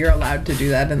 so you're allowed to do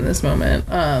that in this moment.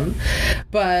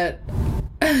 But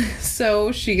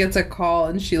so she gets a call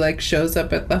and she like shows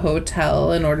up at the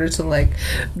hotel in order to like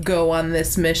go on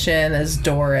this mission as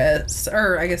Doris,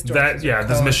 or I guess Doris.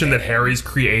 This mission that Harry's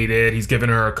created. He's given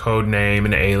her a code name,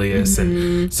 an alias,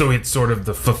 and so it's sort of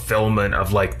the fulfillment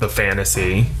of like the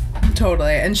fantasy.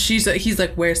 Totally. And he's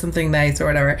like, wear something nice or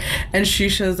whatever. And she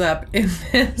shows up in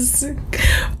this.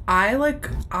 I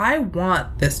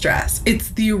want this dress. It's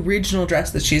the original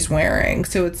dress that she's wearing.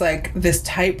 So it's like this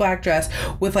tight black dress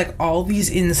with like all these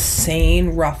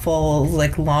insane ruffles,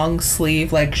 like long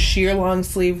sleeve, like sheer long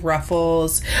sleeve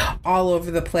ruffles all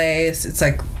over the place. It's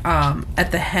like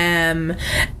at the hem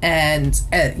and,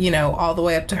 you know, all the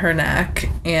way up to her neck.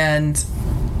 And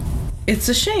it's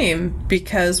a shame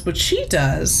because what she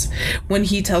does when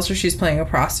he tells her she's playing a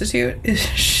prostitute is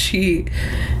she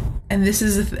and this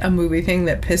is a movie thing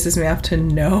that pisses me off to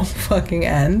no fucking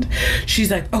end.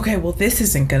 She's like, okay, well, this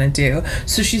isn't gonna do.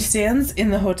 So she stands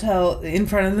in the hotel, in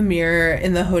front of the mirror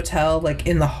in the hotel, like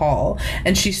in the hall,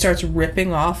 and she starts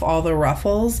ripping off all the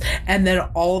ruffles, and then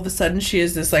all of a sudden she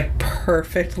has this like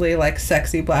perfectly like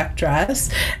sexy black dress,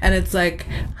 and it's like,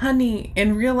 honey,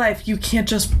 in real life you can't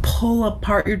just pull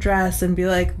apart your dress and be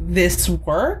like, this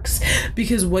works,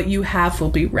 because what you have will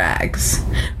be rags,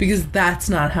 because that's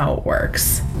not how it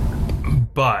works.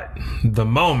 But the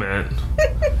moment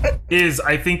is,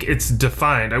 I think it's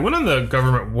defined. I went on the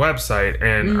government website,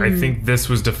 and I think this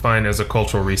was defined as a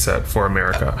cultural reset for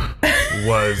America.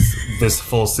 Was this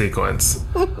full sequence?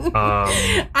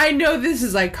 I know this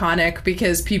is iconic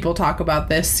because people talk about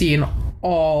this scene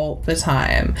all the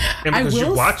time. And because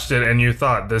you watched it and you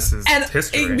thought this is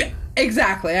history.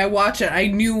 Exactly. I watch it. I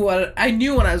knew when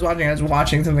I was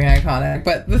watching something iconic.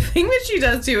 But the thing that she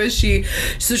does too is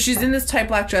she's in this tight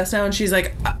black dress now, and she's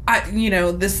like,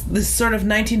 this sort of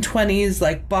 1920s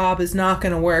like bob is not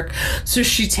gonna work. So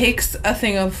she takes a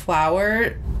thing of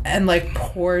flour and like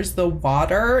pours the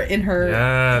water in her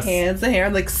hands, the hair,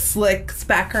 like slicks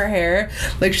back her hair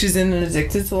like she's in an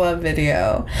Addicted to Love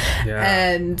video.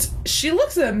 And she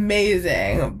looks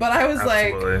amazing. But I was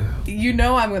like,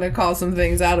 I'm gonna call some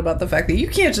things out about the fact that you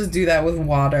can't just do that with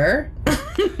water.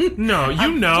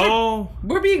 No,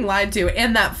 we're being lied to.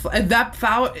 And that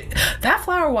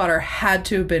flower water had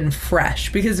to have been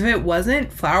fresh, because if it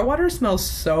wasn't, flower water smells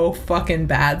so fucking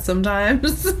bad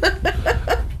sometimes.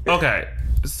 Okay,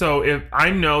 so if I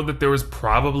know that there was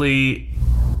probably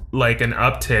like an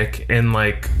uptick in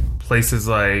like places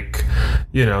like,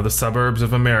 the suburbs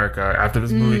of America after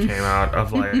this movie came out,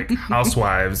 of like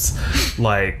housewives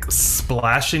like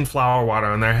splashing flower water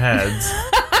on their heads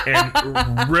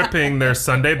and ripping their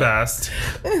Sunday best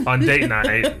on date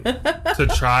night to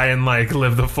try and like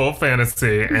live the full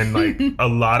fantasy. And like a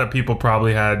lot of people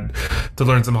probably had to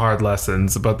learn some hard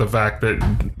lessons about the fact that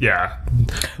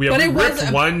we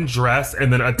ripped one dress,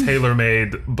 and then a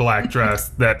tailor-made black dress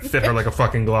that fit her like a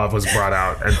fucking glove was brought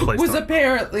out and placed was on.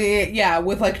 Apparently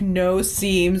with like no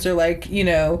seams or like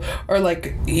or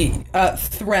like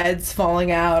threads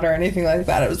falling out or anything like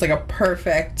that. It was like a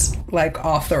perfect like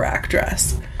off the rack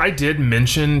dress. I did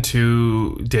mention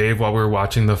to Dave while we were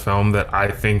watching the film that I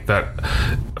think that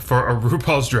for a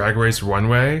RuPaul's Drag Race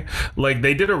runway, like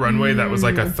they did a runway that was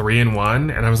like a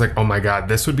 3-in-1, and I was like, oh my god,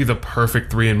 this would be the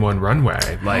perfect 3-in-1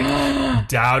 runway. Like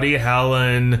Dowdy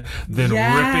Helen, then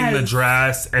ripping the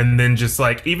dress, and then just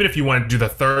like, even if you want to do the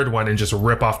third one and just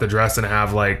rip off the dress and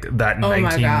have like that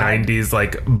 1990s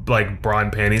like bra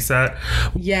and panty set.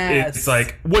 Yes. It's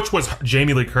like, which was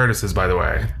Jamie Lee Curtis's, by the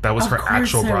way. That was her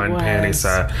actual bra and panty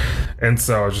set. And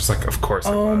so I was just like, of course it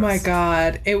was. Oh my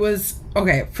god. It was,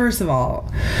 okay, first of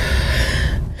all,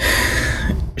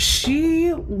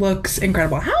 she looks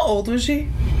incredible. How old was she?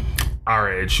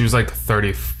 Our age. She was like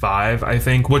 35, I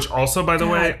think. Which also, by the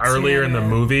way, earlier in the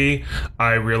movie,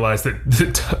 I realized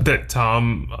that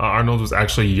Tom Arnold was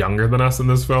actually younger than us in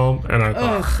this film, and I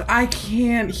thought, I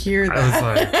can't hear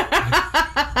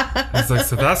that. I was like,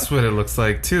 so that's what it looks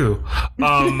like too.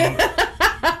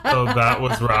 So that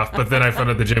was rough. But then I found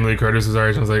out that Jamie Lee Curtis was our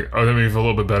age, and I was like, oh, that made me feel a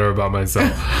little bit better about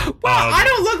myself. Well, I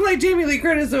don't look like Jamie Lee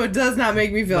Curtis, so it does not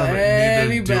make me feel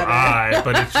any better.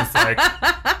 But it's just like,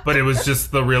 but it was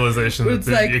just the realization that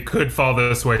like, it could fall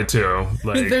this way too.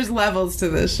 Like, there's levels to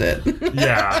this shit.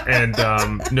 Yeah,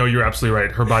 and no, you're absolutely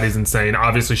right. Her body's insane.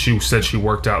 Obviously, she said she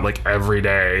worked out like every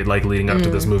day, like leading up to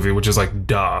this movie, which is like,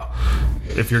 duh.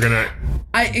 If you're gonna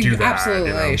do that,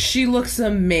 absolutely, she looks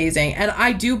amazing, and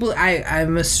I do.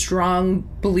 I'm a strong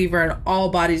believer in all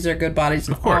bodies are good bodies,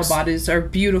 and all bodies are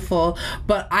beautiful.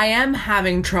 But I am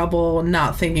having trouble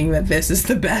not thinking that this is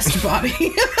the best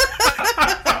body.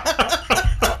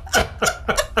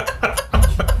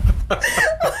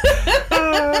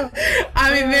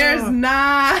 I mean,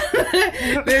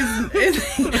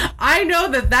 I know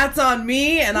that that's on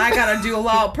me, and I gotta do a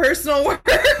lot of personal work.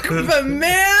 But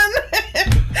man,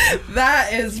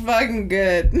 that is fucking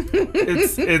good.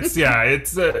 It's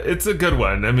a good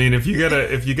one. I mean, if you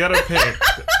gotta pick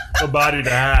a body to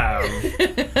have,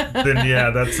 then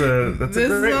that's a great one. This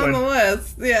is on the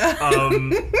list.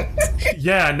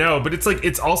 But it's like,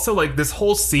 it's also like this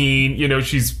whole scene,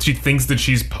 she thinks that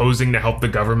she's posing to help the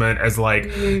government as like,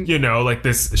 like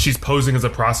this, she's posing as a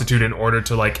prostitute in order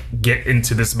to like get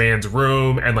into this man's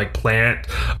room and like plant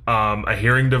a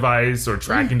hearing device or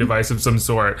tracking device of some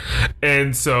sort.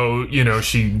 And so,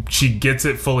 she gets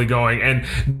it fully going. And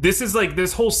this is like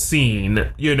this whole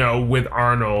scene, with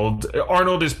Arnold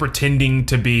is pretending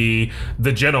to be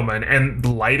the gentleman, and the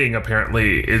lighting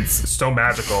apparently is so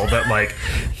magical that like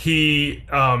he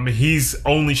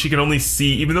she can only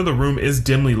see, even though the room is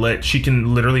dimly lit, she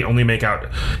can literally only make out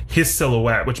his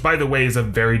silhouette, which by the way is a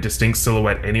very distinct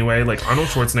silhouette anyway. Like Arnold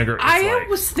Schwarzenegger is I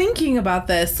was thinking about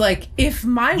this, like if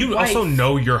my you wife, also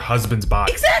know your husband's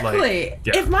body. exactly. Like,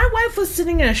 yeah. If my wife was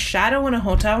sitting in a shadow in a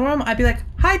hotel room, I'd be like,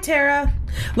 "Hi, Tara."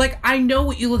 Like, I know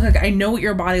what you look like. I know what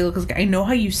your body looks like. I know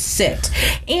how you sit,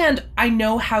 and I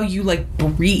know how you like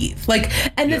breathe. Like,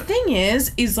 and the thing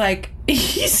is like,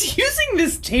 he's using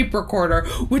this tape recorder,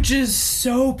 which is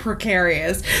so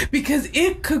precarious because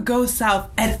it could go south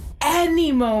at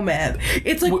any moment.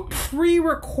 It's like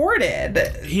pre-recorded.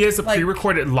 He has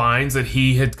pre-recorded lines that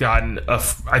he had gotten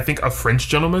I think a French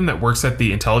gentleman that works at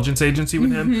the intelligence agency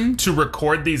with him to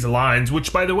record these lines,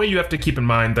 which by the way, you have to keep in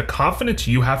mind the confidence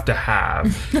you have to have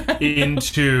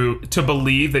to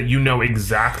believe that you know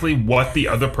exactly what the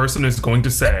other person is going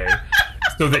to say.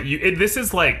 So that this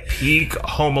is like peak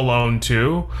Home Alone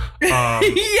 2.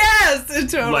 Yes, it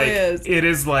totally is. It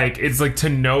is like, it's like to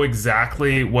know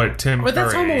exactly what Tim But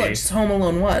that's Curry... It's Home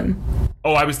Alone 1.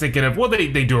 Oh, I was thinking of, well, they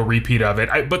do a repeat of it,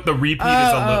 but the repeat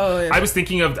is a little... Yeah. I was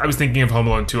thinking of Home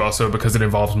Alone 2 also because it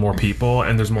involves more people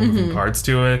and there's more moving parts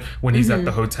to it. When he's at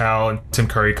the hotel and Tim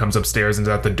Curry comes upstairs and is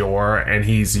at the door and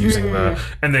he's using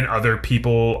and then other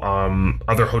people,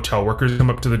 other hotel workers come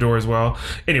up to the door as well.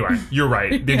 Anyway, you're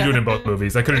right. They do it in both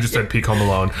movies. I could have just said peak Home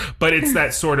Alone, but it's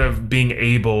that sort of being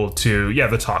able to,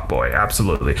 the Talk Boy,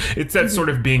 absolutely. It's that sort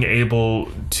of being able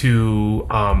to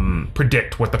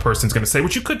predict what the person's going to say,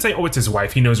 which you could say, oh, it's his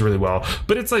wife, he knows really well,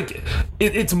 but it's like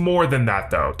it's more than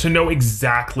that though, to know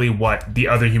exactly what the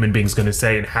other human being's going to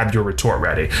say and have your retort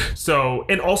ready. So,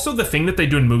 and also the thing that they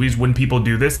do in movies when people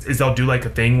do this is they'll do like a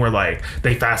thing where like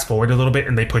they fast forward a little bit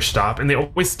and they push stop, and they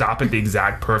always stop at the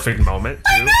exact perfect moment too.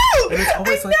 I know! And it's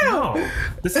always like, no,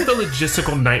 this is the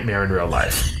logistical nightmare in real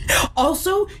life.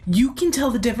 Also, you can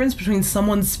tell the difference between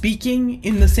someone speaking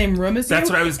in the same room as you. That's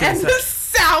what I was going to say. And the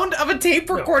sound of a tape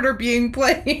recorder being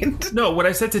played. No, what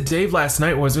I said to Dave last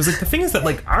night was like, the thing is that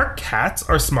like our cats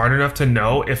are smart enough to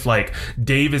know if like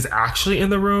Dave is actually in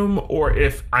the room or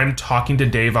if I'm talking to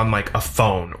Dave on like a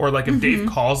phone, or like if Dave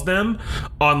calls them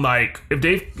on like,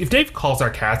 if Dave calls our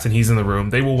cats and he's in the room,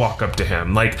 they will walk up to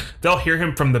him. Like they'll hear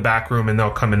him from the back room and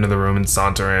they'll come into the room and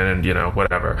saunter in and, you know,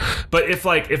 whatever. But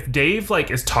if Dave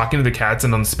like is talking to the cats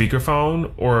and on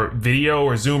speakerphone or video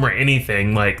or Zoom or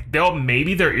anything, like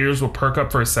maybe their ears will perk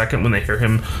up for a second when they hear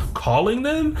him calling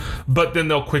them, but then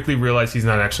they'll quickly realize he's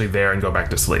not actually there and go back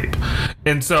to sleep.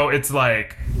 And so it's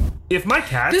like, if my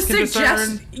cats can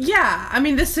discern... Yeah, I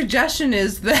mean, the suggestion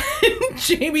is that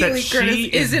Jamie Lee Curtis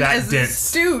isn't as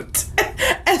astute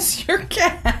as your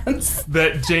cats.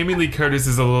 That Jamie Lee Curtis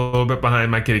is a little bit behind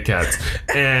my kitty cats.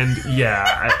 And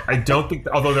yeah, I don't think...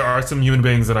 Although there are some human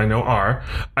beings that I know are,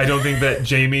 I don't think that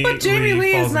Jamie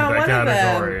Lee falls into that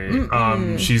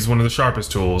category. She's one of the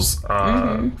sharpest tools,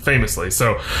 famously.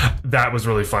 So that was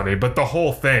really funny. But the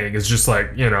whole thing is just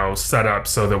like, you know, set up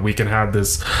so that we can have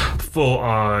this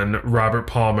full-on Robert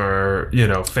Palmer, you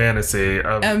know, fantasy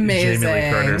of Amazing. Jamie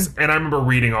Lee Curtis. And I remember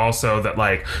reading also that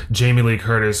like Jamie Lee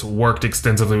Curtis worked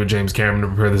extensively with James Cameron to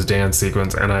prepare this dance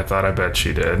sequence, and I thought, I bet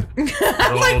she did.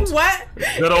 What?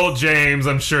 Good old James,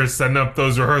 I'm sure, setting up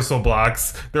those rehearsal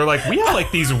blocks. They're like, we have like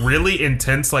these really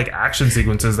intense like action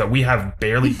sequences that we have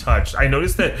barely touched. I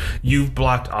noticed that you've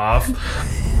blocked off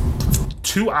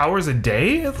 2 hours a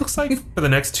day, it looks like, for the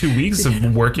next 2 weeks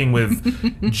of working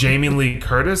with Jamie Lee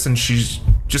Curtis, and she's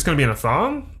just gonna be in a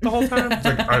thong the whole time. It's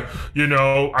like, I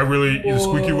really, the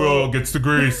squeaky wheel gets the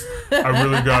grease. I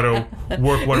really gotta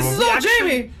work one of them.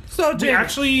 Jamie.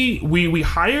 We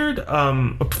hired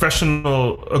a group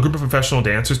of professional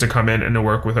dancers to come in and to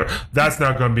work with her. That's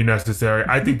not going to be necessary.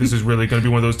 I think this is really going to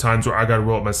be one of those times where I got to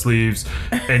roll up my sleeves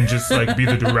and just like be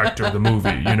the director of the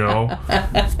movie, you know?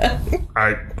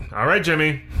 All right,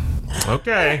 Jimmy.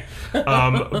 Okay.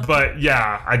 But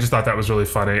yeah, I just thought that was really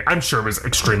funny. I'm sure it was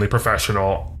extremely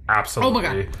professional. Absolutely. Oh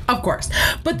my God. Of course.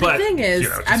 But the thing is,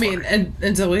 I mean,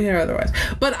 until we hear otherwise,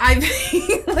 but I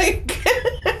think like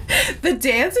the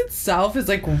dance itself is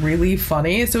like really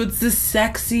funny. So it's this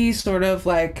sexy sort of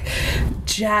like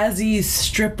jazzy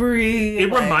strippery. It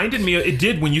reminded me, it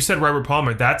did when you said Robert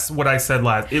Palmer. That's what I said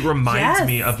last. It reminds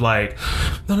me of like,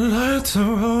 the lights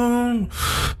are on,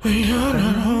 we are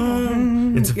not home.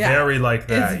 It's very like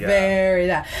that. It's very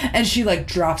that. And she like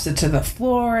drops it to the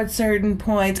floor at certain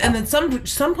points. And then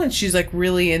some points she's like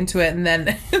really into it. And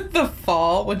then the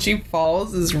fall, when she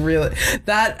falls, is really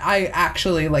that I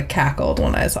actually like cackled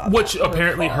when I saw that. Which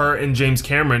apparently her and James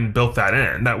Cameron built that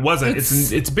in. That wasn't.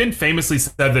 It's been famously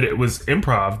said that it was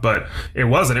improv, but it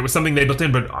wasn't. It was something they built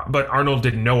in, but Arnold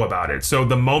didn't know about it. So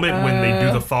the moment when they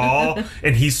do the fall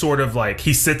and he sort of like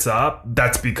he sits up,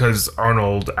 that's because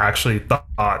Arnold actually thought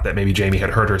that maybe Jamie had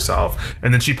hurt herself,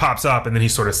 and then she pops up and then he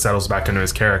sort of settles back into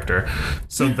his character.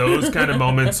 So those kind of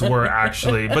moments were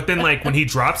actually, but then like when he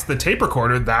drops the tape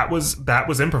recorder, that was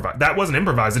improvised. That wasn't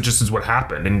improvised, it just is what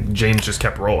happened, and James just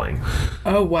kept rolling.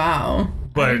 Oh wow.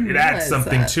 But it adds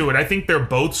something to it. I think they're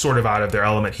both sort of out of their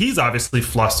element. He's obviously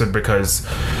flustered because,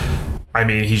 I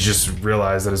mean, he's just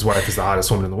realized that his wife is the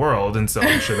hottest woman in the world, and so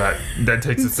I'm sure that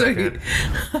takes a second.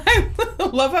 I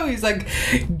love how he's like,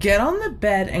 get on the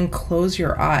bed and close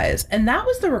your eyes. And that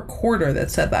was the recorder that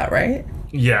said that, right?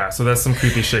 Yeah, so that's some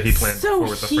creepy shit he planned so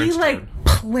with the French he like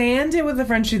planned it with the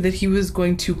French dude that he was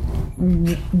going to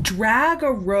drag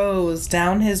a rose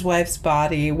down his wife's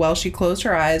body while she closed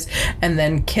her eyes and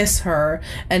then kiss her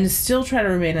and still try to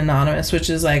remain anonymous, which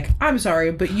is like, I'm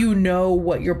sorry, but you know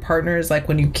what your partner is like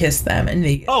when you kiss them. And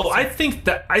they I think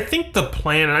the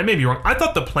plan, and I may be wrong, I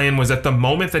thought the plan was at the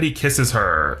moment that he kisses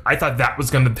her, I thought that was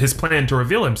his plan to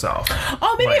reveal himself.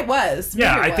 Oh, maybe it was.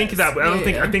 Yeah, I think that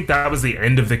was the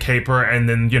end of the caper. And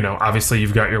then, you know, obviously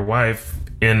you've got your wife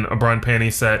in a bra and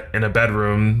panty set in a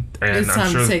bedroom, and it's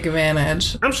time to take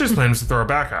advantage. I'm sure his plan was to throw her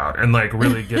back out and like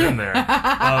really get in there.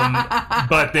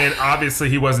 But then obviously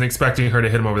he wasn't expecting her to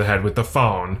hit him over the head with the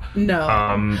phone.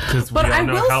 No. Because we all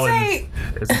know Helen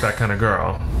isn't that kind of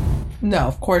girl. No,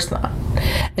 of course not.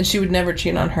 And she would never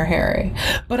cheat on her Harry.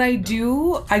 But I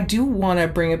do want to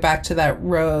bring it back to that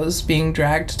rose being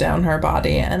dragged down her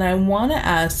body. And I want to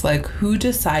ask, like, who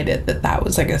decided that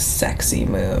was, like, a sexy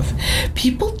move?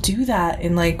 People do that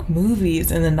in, like,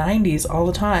 movies in the 90s all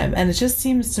the time. And it just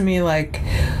seems to me like,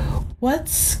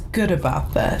 what's good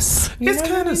about this? It's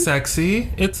kind of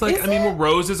sexy. It's like, well,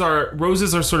 roses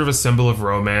are sort of a symbol of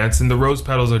romance, and the rose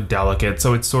petals are delicate,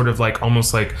 so it's sort of like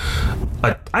almost like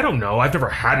I don't know, I've never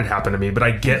had it happen to me, but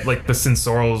I get like the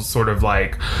sensorial sort of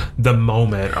like the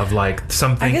moment of like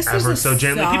something ever so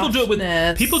gentle.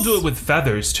 Like, people do it with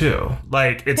feathers too.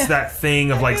 Like it's that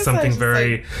thing of like something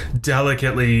very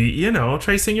delicately, you know,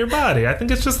 tracing your body. I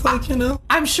think it's just like, you know,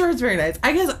 I'm sure it's very nice.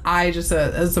 I guess I just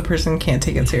as a person can't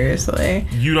take it seriously.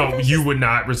 You would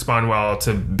not respond well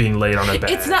to being laid on a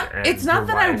bed. It's not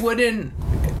that I wouldn't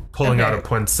pulling out a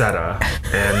poinsettia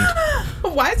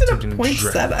and why is it a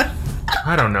poinsettia?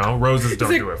 I don't know. Roses don't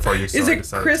do it for you. So is it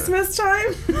Christmas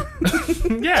time?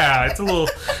 Yeah, it's a little.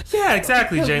 Yeah,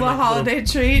 exactly, Jane. A little holiday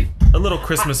treat. A little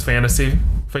Christmas fantasy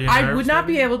for your nerves. I would not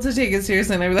be able to take it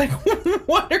seriously, and I'd be like,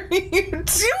 "What are you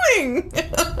doing?"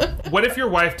 What if your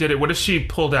wife did it? What if she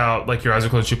pulled out, like your eyes are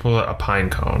closed, she pulled out a pine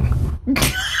cone and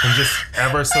just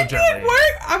ever so gently?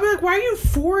 I'd be like, "Why are you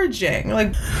foraging?"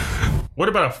 Like. What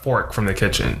about a fork from the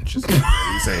kitchen? Just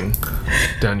grazing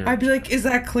down your... I'd be like, is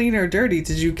that clean or dirty?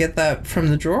 Did you get that from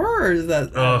the drawer, or is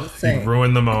that... Ugh, you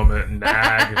ruined the moment.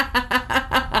 Nag.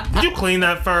 Did you clean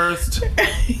that first?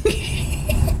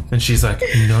 And she's like,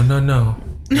 no. Not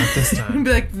this time. I'd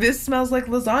be like, this smells like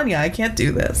lasagna. I can't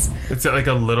do this. It's like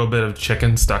a little bit of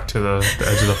chicken stuck to the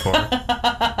edge of the fork.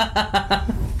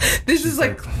 This is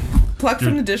like plucked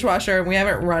from the dishwasher, and we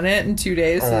haven't run it in 2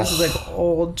 days, so this is like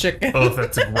old chicken. Oh,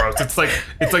 that's gross. It's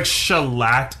like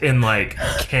shellacked in like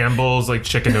Campbell's like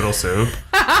chicken noodle soup.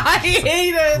 I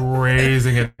hate it.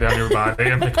 Grazing it down your body,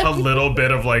 and like a little bit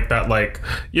of like that, like,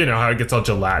 you know how it gets all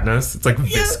gelatinous. It's like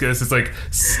viscous. It's like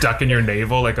stuck in your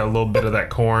navel, like a little bit of that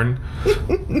corn.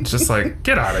 It's just like,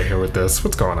 get out of here with this.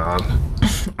 What's going on?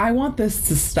 I want this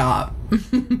to stop.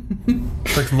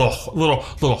 It's like little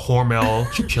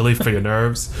Hormel chili for your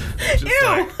nerves. Just ew.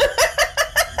 Like,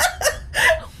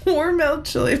 Hormel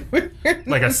chili.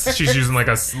 Like she's using like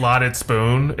a slotted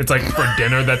spoon. It's like for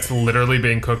dinner that's literally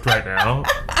being cooked right now.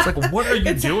 It's like, what are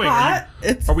you doing? Hot.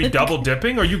 Are we double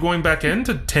dipping? Are you going back in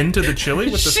to tend to the chili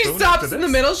with the spoon? She stops in the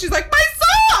middle. She's like, my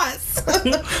sauce. Oh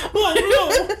no! What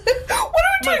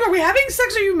are we doing? Are we having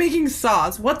sex or are you making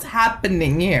sauce? What's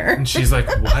happening here? And she's like,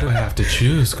 why do I have to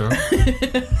choose, girl?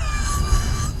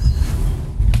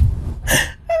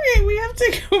 Okay, we have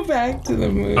to go back to the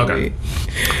movie. Okay.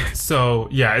 So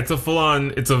yeah, it's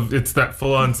that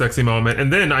full on sexy moment,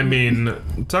 and then I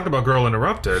mean, talk about Girl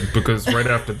Interrupted, because right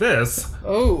after this,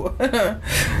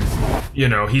 you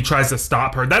know, he tries to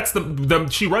stop her. That's the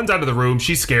she runs out of the room.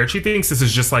 She's scared. She thinks this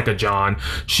is just like a John.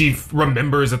 She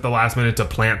remembers at the last minute to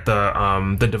plant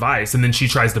the device, and then she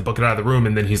tries to book it out of the room,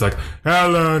 and then he's like,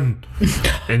 Helen.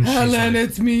 And she's Helen, like,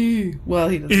 it's me. Well,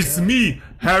 he doesn't. it's me,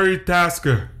 Harry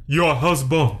Tasker, your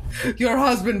husband. Your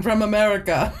husband from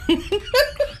America.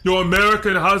 Your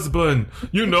American husband.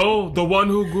 You know, the one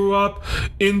who grew up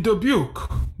in Dubuque,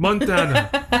 Montana.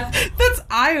 That's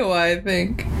Iowa, I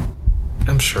think.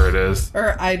 I'm sure it is.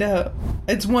 Or Idaho.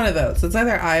 It's one of those. It's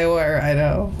either Iowa or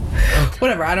Idaho. Okay.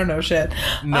 Whatever, I don't know shit.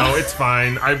 No, it's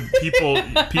fine. People,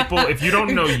 if you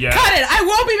don't know yet... Cut it! I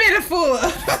won't be made a fool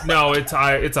of! No, it's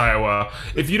Iowa.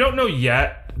 If you don't know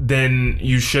yet, then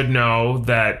you should know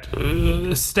that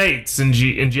states and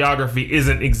geography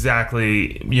isn't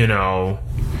exactly, you know...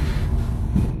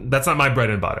 That's not my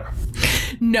bread and butter.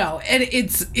 No, and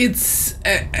it's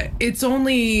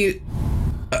only...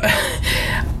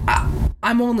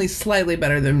 I'm only slightly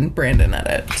better than Brandon at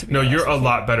it. No, you're a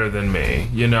lot better than me,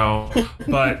 you know.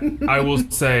 But I will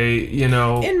say, you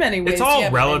know, in many ways, it's all yeah,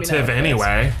 relative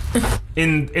anyway.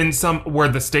 In some where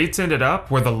the states ended up,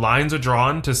 where the lines are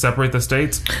drawn to separate the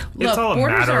states, it's all a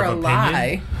matter of opinion.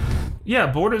 Lie. Yeah,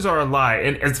 borders are a lie.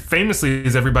 And as famously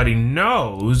as everybody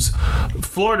knows,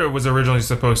 Florida was originally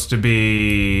supposed to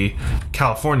be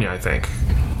California, I think.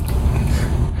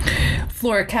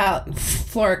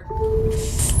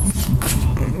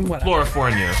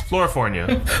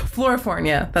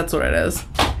 Florifornia, that's what it is.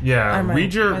 Yeah,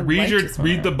 read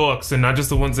the books and not just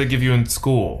the ones they give you in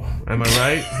school. Am I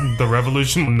right? The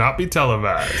revolution will not be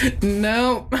televised.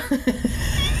 No.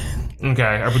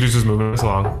 Okay, our producer's moving us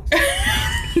along.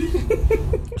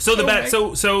 So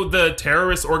the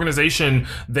terrorist organization,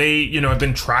 they, you know, have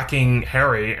been tracking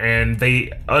Harry, and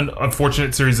they, an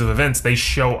unfortunate series of events, they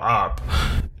show up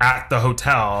at the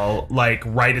hotel, like,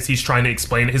 right as he's trying to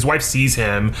explain it. His wife sees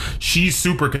him. She's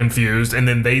super confused, and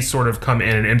then they sort of come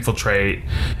in and infiltrate.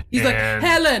 He's like,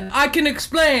 Helen, I can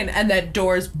explain. And that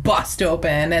doors bust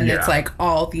open, and it's like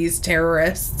all these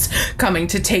terrorists coming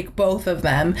to take both of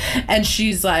them. And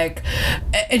she's like,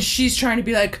 and she's trying to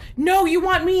be like, no, you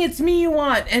want me, it's me you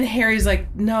want. And Harry's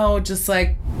like, no, just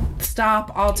like,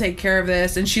 stop, I'll take care of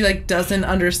this. And she like doesn't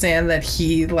understand that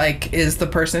he like is the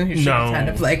person who should kind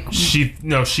of like she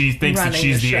thinks that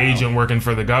she's the agent working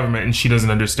for the government, and she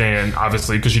doesn't understand,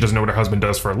 obviously, because she doesn't know what her husband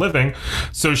does for a living.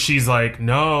 So she's like,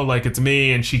 no, like, it's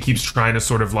me. And she keeps trying to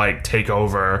sort of like take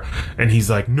over, and he's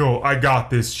like, no, I got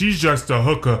this, she's just a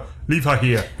hooker, leave her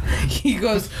here. He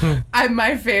goes,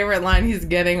 my favorite line, he's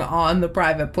getting on the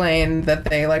private plane that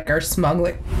they like are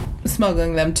smuggling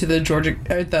them to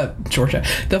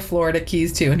the Florida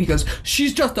Keys to, and he goes,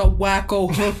 she's just a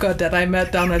wacko hooker that I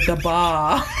met down at the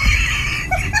bar.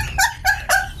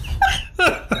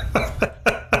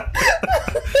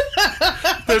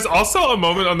 There's also a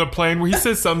moment on the plane where he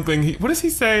says something. What does he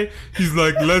say? He's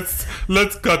like, let's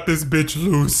cut this bitch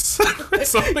loose.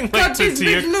 Something like cut to this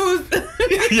Tia. Bitch loose.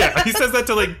 Yeah, he says that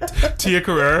to like Tia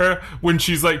Carrere when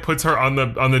she's like puts her on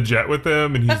the jet with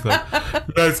him, and he's like,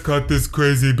 let's cut this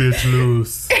crazy bitch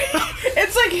loose.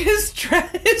 It's like his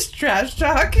trash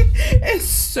talk is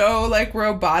so like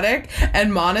robotic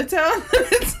and monotone.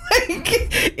 It's like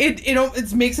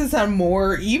it makes it sound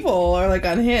more evil or like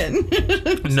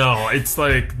unhinged. No, it's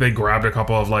like they grabbed a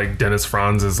couple of like Dennis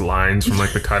Franz's lines from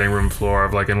like the cutting room floor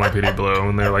of like NYPD Blue,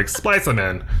 and they're like, splice them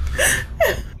in.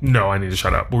 No, I need to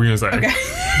shut up. What were you gonna say? Okay.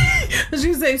 I was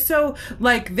gonna say, so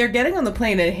like they're getting on the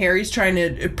plane and Harry's trying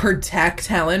to protect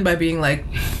Helen by being like,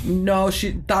 no,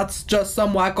 that's just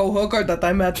some wacko hooker that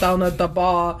I met down at the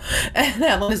bar. And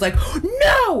Helen is like,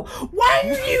 no, why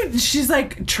are you? She's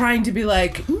like trying to be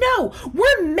like, no,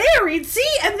 we're married,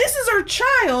 see, and this is our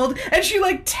child. And she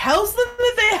like tells them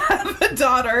that they have a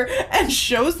daughter and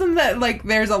shows them that like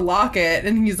there's a locket.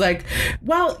 And he's like,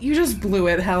 well, you just blew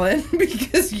it, Helen,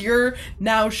 because you're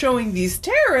now showing these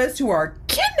terrorists who are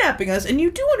kidnapping us, and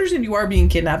you do understand you are being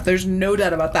kidnapped, there's no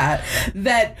doubt about that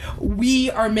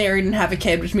we are married and have a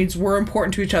kid, which means we're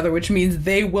important to each other, which means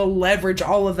they will leverage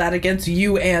all of that against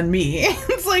you and me.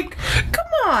 It's like, come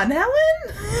on, Helen.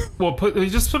 Well,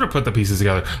 just sort of put the pieces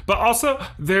together. But also,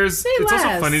 it's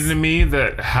also funny to me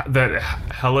that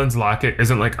Helen's locket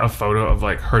isn't like a photo of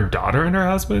like her daughter and her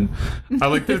husband. I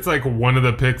like that it's like one of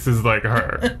the pics is like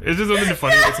her. It's just something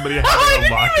funny that somebody having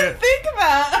a locket. Think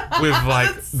about with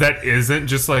like that isn't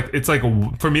just like, it's like,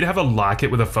 for me to have a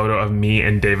locket with a photo of me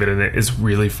and David in it is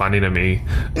really funny to me.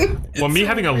 Well, me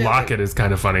having a locket is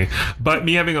kind of funny, but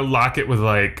me having a locket with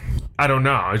like, I don't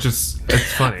know, it's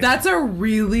funny. That's a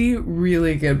really,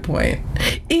 really good point.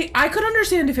 I could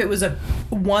understand if it was a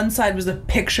one side was a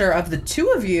picture of the two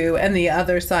of you and the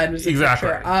other side was a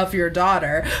picture of your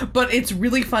daughter. But it's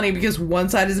really funny because one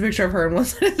side is a picture of her and one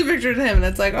side is a picture of him, and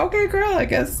it's like, okay, girl, I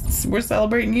guess we're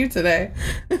celebrating you today.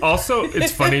 Also,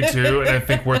 it's funny too, and I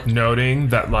think worth noting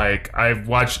that like I've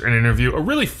watched an interview, a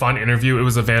really fun interview. It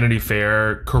was a Vanity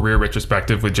Fair career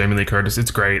retrospective with Jamie Lee Curtis.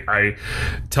 It's great. I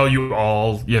tell you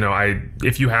all,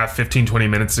 if you have 15-20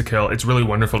 minutes to kill, it's really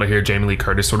wonderful to hear Jamie Lee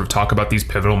Curtis sort of talk about these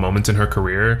pivotal moments in her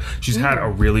career. She's had a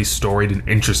really storied and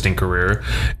interesting career,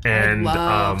 and I'd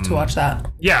love to watch that.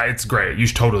 Yeah, it's great. You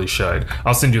totally should.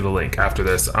 I'll send you the link after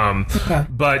this. Okay.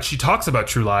 But she talks about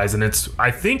True Lies, and it's,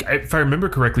 I think, if I remember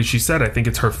correctly, she said, I think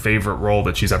it's her favorite role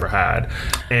that she's ever had.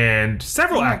 And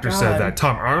several actors said that.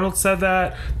 Tom Arnold said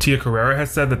that. Tia Carrere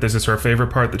has said that this is her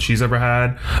favorite part that she's ever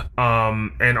had.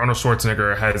 And Arnold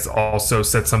Schwarzenegger has also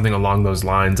said something along those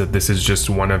lines, that this is just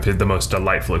one of the most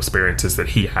delightful experiences that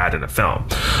he had in a film.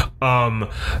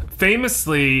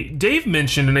 Famously, Dave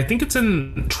mentioned, and I think it's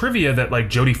in trivia, that like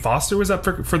Jodie Foster was up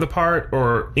for the part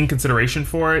or in consideration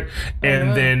for it,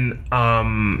 and then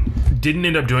didn't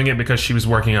end up doing it because she was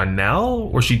working on Nell,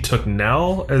 or she took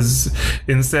Nell as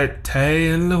instead Tay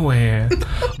and Luann.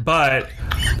 But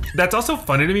that's also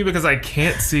funny to me because I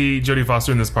can't see Jodie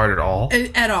Foster in this part at all.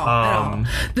 At all.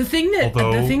 The thing that...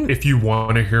 if you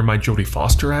want to hear my Jodie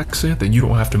Foster accent, then you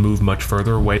don't have to move much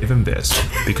further away than this,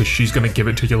 because she's going to give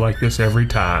it to you like this every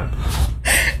time.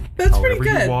 That's However pretty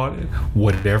good. You want it,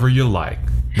 whatever you like.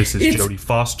 This is Jodie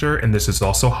Foster, and this is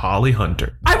also Holly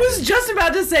Hunter. I was just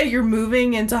about to say you're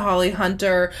moving into Holly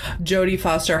Hunter, Jodie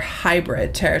Foster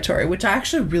hybrid territory, which I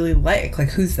actually really like. Like,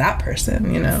 who's that person,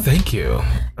 Thank you.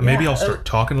 Maybe I'll start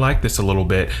talking like this a little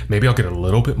bit. Maybe I'll get a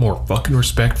little bit more fucking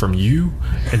respect from you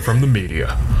and from the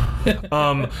media.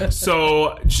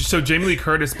 So Jamie Lee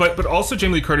Curtis, but also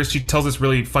Jamie Lee Curtis, she tells this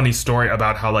really funny story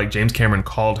about how like James Cameron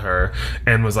called her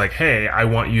and was like, hey, I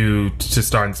want you to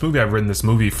star in this movie. I've written this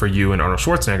movie for you and Arnold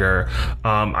Schwarzenegger.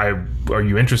 Are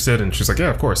you interested? And she's like, yeah,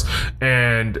 of course.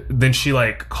 And then she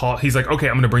like he's like, okay,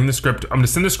 I'm going to bring the script. I'm going to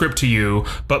send the script to you.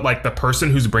 But like the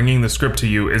person who's bringing the script to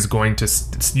you is going to,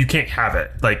 you can't have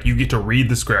it. Like you get to read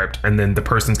the script and then the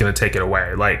person's going to take it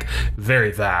away. Like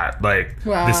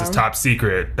wow. This is top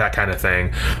secret, that kind of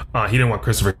thing. He didn't want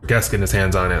Christopher Guest getting his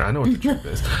hands on it. I know what the truth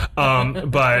is.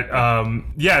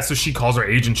 So she calls her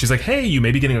agent. She's like, hey, you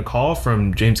may be getting a call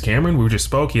from James Cameron. We just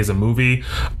spoke. He has a movie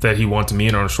that he wants me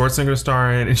and Arnold Schwarzenegger to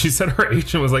star in. And she said her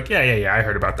agent was like, yeah, I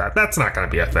heard about that. That's not going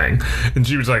to be a thing. And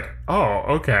she was like, oh,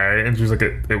 okay. And she was like,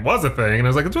 it was a thing. And I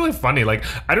was like, it's really funny. Like,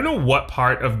 I don't know what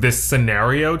part of this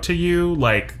scenario to you,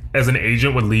 like, as an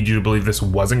agent would lead you to believe this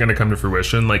wasn't going to come to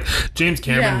fruition. Like, James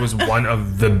Cameron was one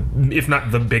of the, if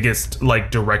not the biggest, like,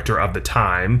 director of the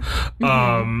time.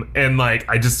 And like,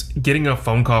 getting a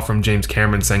phone call from James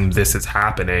Cameron saying this is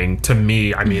happening, to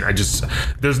me, I mean,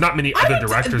 there's not many other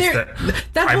directors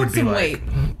that I would be like, weight.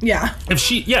 Yeah. If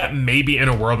she, maybe in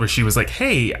a world where she was like,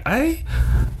 hey,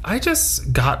 I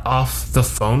just got off the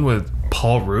phone with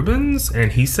Paul Rubens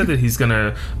and he said that he's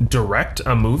gonna direct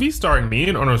a movie starring me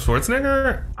and Arnold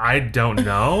Schwarzenegger, I don't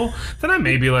know, then I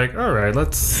may be like, all right,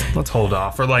 let's hold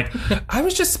off. Or like, I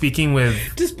was just speaking with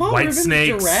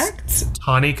Whitesnake's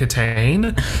Tawny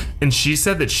Katane, and she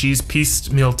said that she's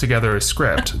piecemealed together a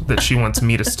script that she wants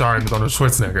me to star in with Arnold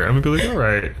Schwarzenegger. I'm gonna be like, all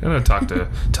right, I'm gonna talk to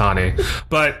Tawny.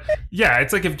 But yeah,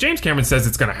 it's like if James Cameron says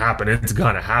it's gonna happen, it's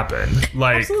gonna happen.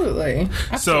 Like, absolutely.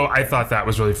 So I thought that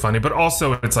was really funny, but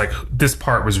also it's like this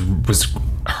part was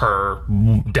her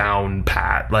down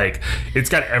pat. Like,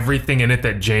 it's got everything in it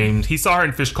that he saw her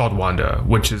in Fish Called Wanda,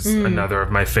 which is another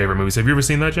of my favorite movies. Have you ever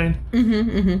seen that, Jane?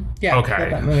 Yeah. Okay. I love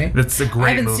that movie. That's a great movie.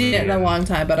 I haven't seen it in a long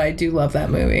time, but I do love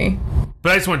that movie.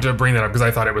 But I just wanted to bring that up because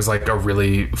I thought it was like a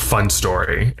really fun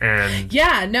story. And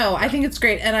yeah, no, I think it's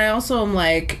great. And I also am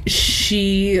like,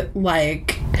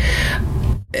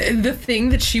 the thing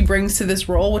that she brings to this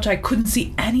role, which I couldn't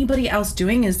see anybody else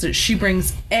doing, is that she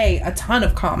brings a ton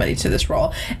of comedy to this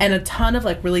role and a ton of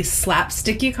like really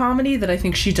slapsticky comedy that I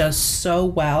think she does so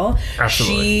well.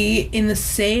 Absolutely. She, in the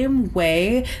same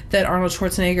way that Arnold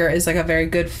Schwarzenegger is like a very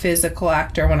good physical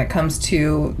actor when it comes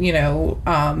to,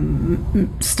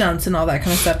 stunts and all that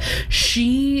kind of stuff,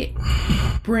 she's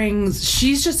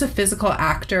just a physical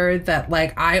actor that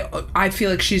like I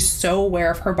feel like she's so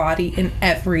aware of her body in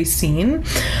every scene.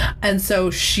 And so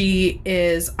she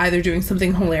is either doing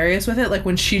something hilarious with it, like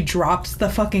when she drops the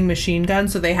fucking machine gun.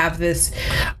 So they have this.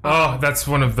 That's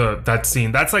one of that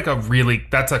scene. That's like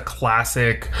that's a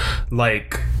classic,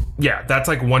 like, Yeah, that's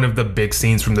like one of the big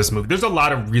scenes from this movie. There's a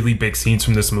lot of really big scenes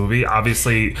from this movie.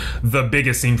 Obviously, the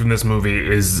biggest scene from this movie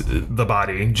is the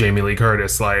body, Jamie Lee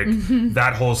Curtis. Like,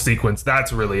 that whole sequence,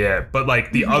 that's really it. But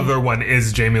like the other one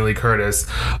is Jamie Lee Curtis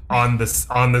on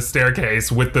the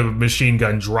staircase with the machine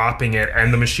gun, dropping it,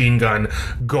 and the machine gun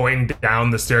going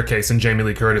down the staircase, and Jamie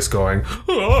Lee Curtis going,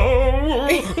 oh.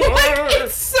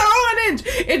 It's so unhinged.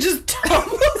 It just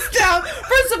tumbles down.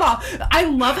 First of all, I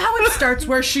love how it starts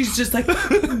where she's just like,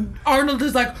 Arnold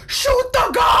is like, shoot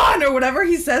the gun, or whatever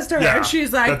he says to her, and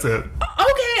she's like, that's it.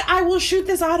 Okay, I will shoot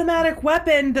this automatic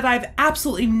weapon that I've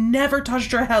absolutely never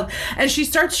touched or held. And she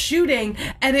starts shooting,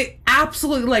 and it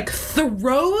absolutely like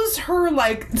throws her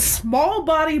like small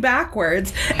body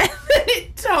backwards, and then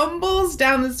it tumbles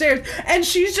down the stairs. And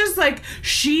she's just like,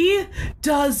 she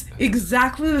does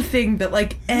exactly the thing that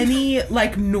like any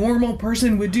like normal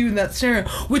person would do in that scenario,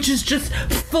 which is just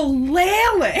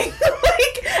flailing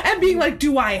like, and being like,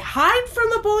 do I hide from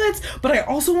the bullets, but I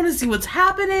also want to see what's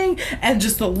happening, and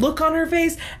just the look on her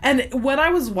face. And when I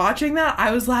was watching that,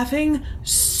 I was laughing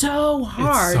so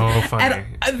hard. It's so funny.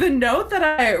 And the note that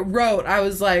I wrote, I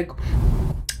was like,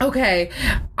 okay,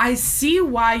 I see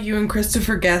why you and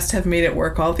Christopher Guest have made it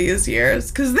work all these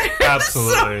years, because they're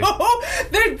absolutely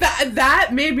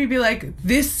that made me be like,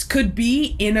 this could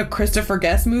be in a Christopher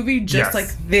Guest movie, just like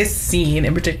this scene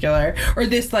in particular, or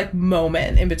this like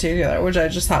moment in particular, which I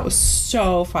just thought was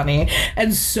so funny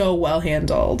and so well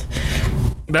handled.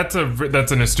 That's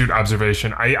an astute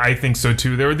observation. I think so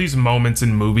too. There are these moments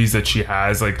in movies that she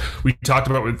has, like we talked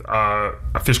about with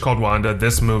A Fish Called Wanda,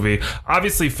 this movie.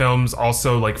 Obviously films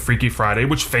also like Freaky Friday,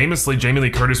 which famously Jamie Lee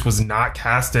Curtis was not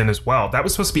cast in as well. That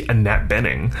was supposed to be Annette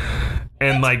Bening.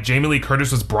 And like Jamie Lee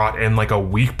Curtis was brought in like a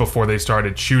week before they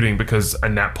started shooting because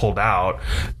Annette pulled out,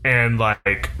 and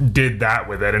like did that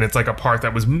with it. And it's like a part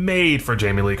that was made for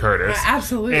Jamie Lee Curtis.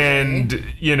 Absolutely. And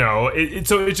you know,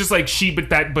 so it's just like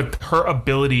but her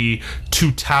ability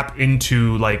to tap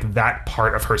into like that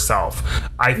part of herself,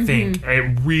 I think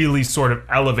it really sort of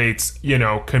elevates, you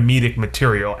know, comedic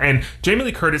material. And Jamie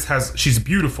Lee Curtis she's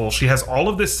beautiful. She has all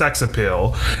of this sex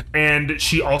appeal, and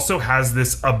she also has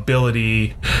this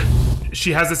ability.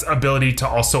 She has this ability to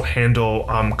also handle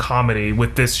comedy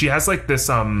with this. She has like this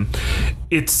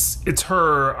it's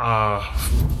her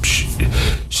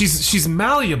she's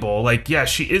malleable. Like, yeah,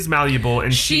 she is malleable,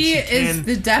 and she is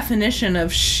the definition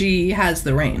of she has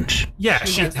the range. Yeah,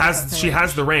 she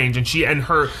has the range, and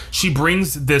she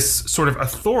brings this sort of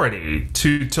authority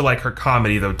to like her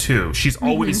comedy though too. She's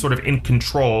always sort of in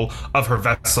control of her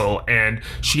vessel, and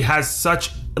she has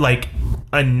such like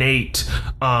innate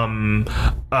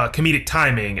comedic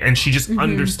timing, and she just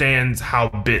understands how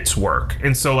bits work.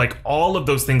 And so like all of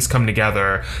those things come together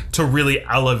to really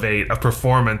elevate a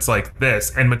performance like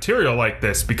this and material like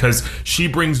this, because she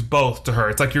brings both to her.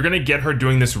 It's like you're gonna get her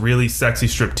doing this really sexy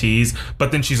striptease,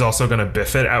 but then she's also gonna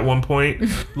biff it at one point,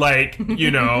 like,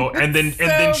 you know, and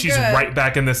then she's right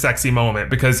back in the sexy moment,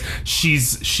 because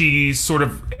she sort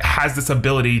of has this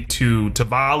ability to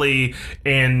volley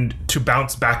and to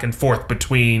bounce back and forth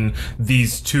between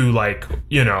these two, like,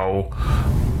 you know,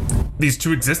 these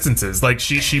two existences. Like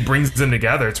she brings them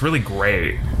together. It's really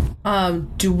great.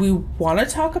 Do we want to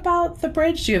talk about the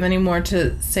bridge? Do you have any more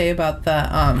to say about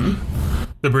the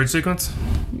bridge sequence?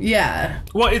 Yeah.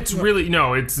 Well, it's really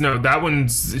that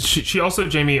one's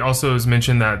Jamie also has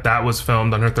mentioned that was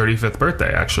filmed on her 35th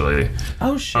birthday, actually.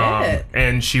 Oh shit.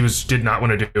 And she did not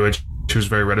want to do it. She was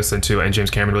very reticent to, and James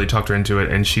Cameron really talked her into it.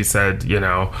 And she said, you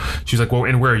know, she's like, well,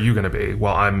 and where are you going to be?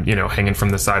 Well, I'm, you know, hanging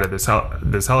from the side of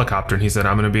this helicopter. And he said,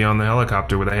 I'm going to be on the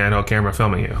helicopter with a handheld camera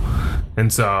filming you.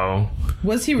 And so,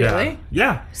 was he really?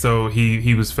 Yeah. So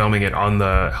he was filming it on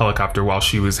the helicopter while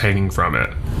she was hanging from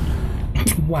it.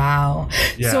 Wow.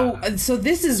 Yeah. So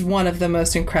this is one of the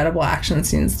most incredible action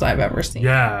scenes that I've ever seen.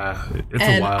 Yeah. It's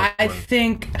and a wild I one.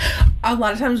 think a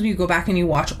lot of times when you go back and you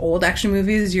watch old action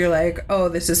movies, you're like, oh,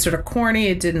 this is sort of corny.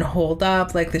 It didn't hold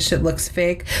up. Like, this shit looks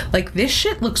fake. Like, this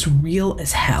shit looks real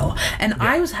as hell. And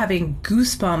I was having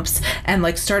goosebumps and,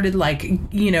 like, started, like,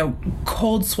 you know,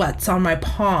 cold sweats on my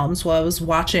palms while I was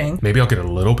watching. Maybe I'll get a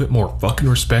little bit more fucking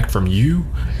respect from you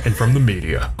and from the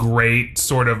media. Great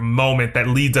sort of moment that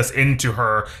leads us into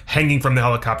her hanging from the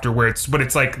helicopter, but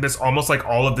it's like this, almost like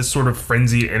all of this sort of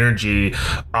frenzied energy.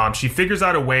 She figures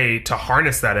out a way to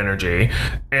harness that energy,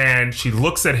 and she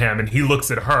looks at him and he looks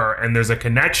at her, and there's a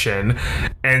connection,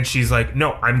 and she's like,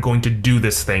 no, I'm going to do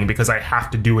this thing because I have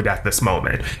to do it at this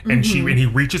moment. And he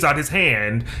reaches out his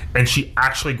hand and she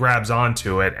actually grabs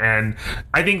onto it. And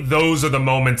I think those are the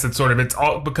moments that sort of, it's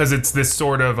all because it's this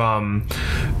sort of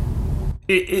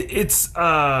it's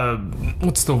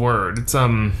what's the word?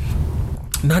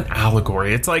 not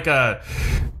allegory. It's like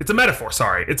it's a metaphor.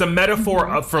 Sorry, it's a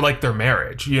metaphor for like their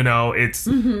marriage. You know, it's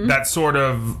that sort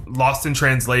of lost in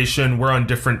translation. We're on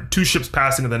two ships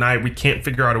passing in the night. We can't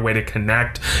figure out a way to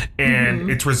connect, and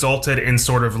it's resulted in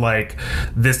sort of like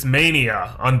this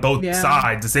mania on both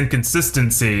sides, this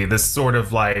inconsistency, this sort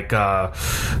of like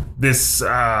this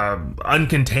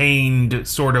uncontained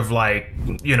sort of like,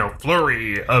 you know,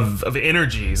 flurry of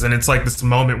energies, and it's like this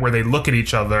moment where they look at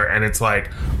each other and it's like,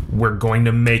 we're going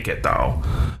to make it though.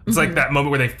 It's like that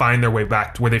moment where they find their way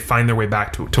back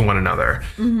to one another.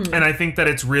 And I think that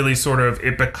it's really sort of,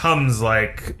 it becomes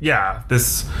like,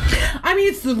 this. I mean,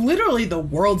 it's literally the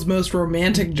world's most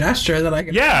romantic gesture that I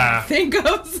can think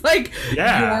of. It's like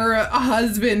your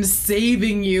husband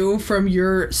saving you from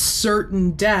your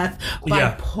certain death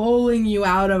by pulling you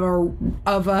out of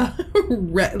a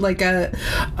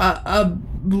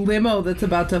limo that's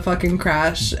about to fucking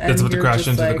crash. That's about to crash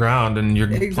into the ground, and you're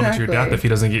plummet to your death if he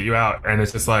doesn't get you out. And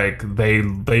it's just like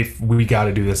we got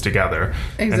to do this together.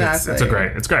 Exactly.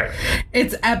 And it's great.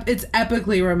 It's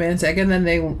epically romantic, and then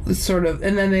they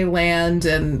land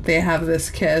and they have this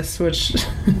kiss, which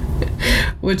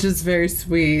is very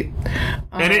sweet.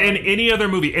 And in any other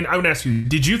movie, and I would ask you,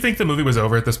 did you think the movie was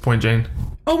over at this point, Jane?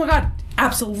 Oh my God,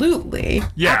 absolutely.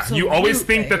 Yeah, absolutely. You always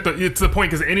think that it's the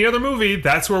point, because any other movie,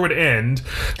 that's where it would end.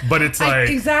 But it's like...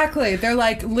 Exactly. They're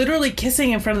like literally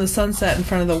kissing in front of the sunset, in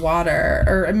front of the water.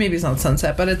 Or maybe it's not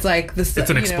sunset, but it's like this... It's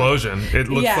an explosion. It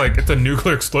looks like it's a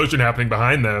nuclear explosion happening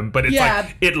behind them. But it's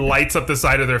like, it lights up the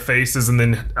side of their faces, and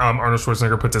then Arnold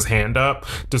Schwarzenegger puts his hand up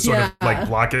to sort of like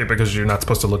block it, because you're not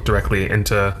supposed to look directly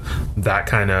into that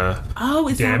kind of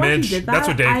damage. That why he did that? That's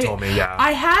what Dave told me,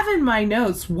 I have in my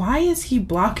notes, why is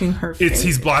he blocking her face?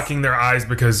 He's blocking their eyes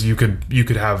because you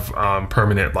could have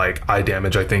permanent like eye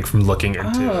damage, I think, from looking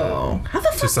into how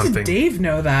the fuck did Dave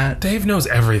know that? Dave knows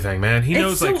everything, man. He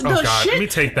knows let me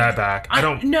take that back. I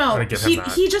don't give him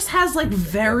that. He just has like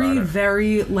very,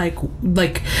 very like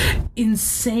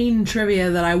insane trivia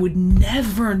that I would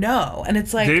never know. And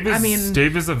it's like,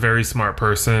 Dave is a very smart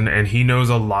person, and he knows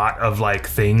a lot of like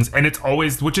things, and it's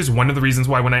always, which is one of the reasons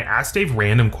why when I ask Dave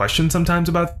random questions sometimes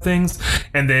about things,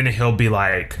 and then he'll be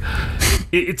like,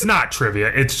 it's not trivia,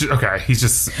 it's just okay, he's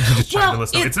just trying to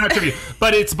listen. It's not trivia,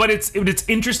 but it's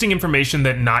interesting information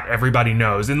that not everybody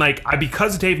knows. And like,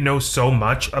 because Dave knows so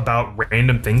much about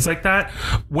random things like that,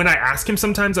 when I ask him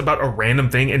sometimes about a random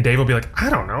thing, and Dave will be like, I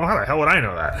don't know, how the hell would I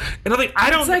know that? And I'm like, I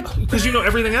don't, because you know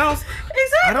everything else.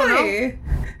 Exactly. I don't know.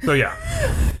 So yeah.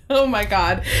 Oh my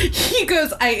God. He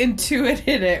goes, I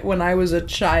intuited it when I was a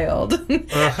child.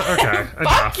 Okay.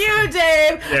 Fuck you,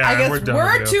 Dave. Yeah, I guess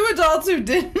we're two adults who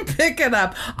didn't pick it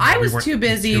up. I was too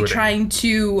busy trying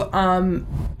to,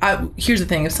 here's the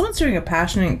thing. If someone's doing a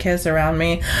passionate kiss around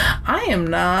me, I am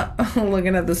not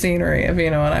looking at the scenery, if you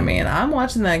know what I mean. I'm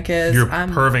watching that kiss. You're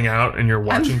perving out and you're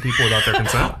watching people without their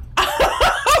consent?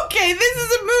 Okay, this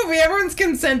is a movie. Everyone's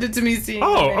consented to me seeing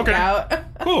it out.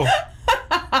 Cool.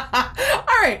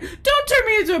 All right, don't turn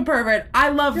me into a pervert. I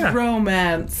love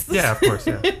romance. Yeah, of course.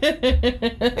 Yeah.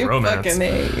 Romance. I fucking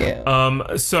hate you.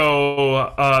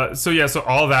 So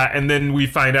all that, and then we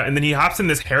find out, and then he hops in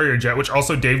this Harrier jet, which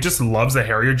also Dave just loves the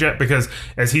Harrier jet, because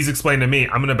as he's explained to me,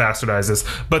 I'm gonna bastardize this,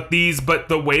 but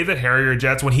the way that Harrier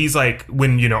jets, when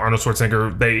Arnold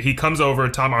Schwarzenegger, he comes over,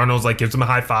 Tom Arnold's like gives him a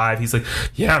high five. He's like,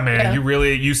 yeah, man,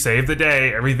 you saved the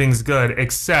day. Everything's good,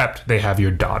 except they have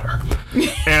your daughter,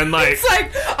 and like. It's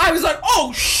like, I was like,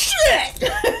 oh shit!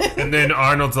 And then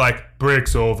Arnold's like,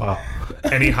 break's over.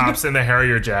 And he hops in the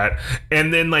Harrier jet.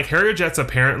 And then like Harrier jets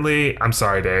apparently, I'm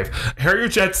sorry, Dave. Harrier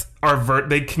jets are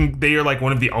they are like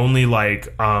one of the only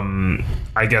like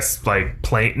I guess like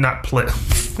I'm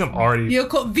already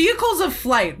vehicles of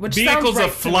flight, which vehicles sounds right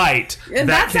of flight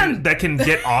that can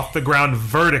get off the ground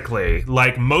vertically.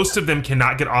 Like most of them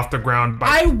cannot get off the ground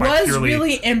by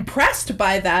really impressed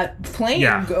by that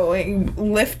plane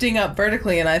lifting up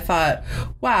vertically, and I thought,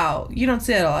 wow, you don't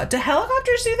see that a lot. Do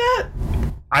helicopters do that?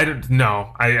 I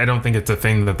don't think it's a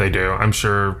thing that they do. I'm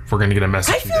sure we're gonna get a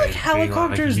message. I feel like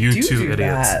helicopters do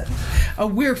that. Oh,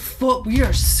 we are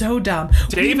so dumb.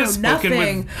 Dave has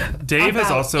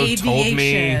also aviation. told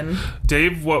me.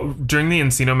 Dave, during the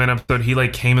Encino Man episode, he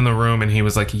like came in the room and he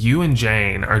was like, "You and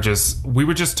Jane we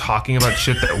were just talking about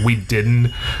shit that we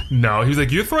didn't know." He was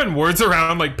like, "You're throwing words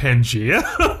around like Pangea,"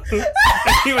 and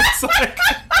he was like.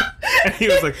 And he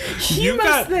was like, "You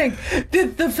must think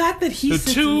the fact that he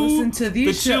sits and listens to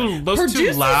these shows, those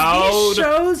two loud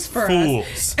shows for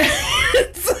fools."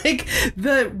 It's like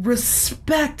the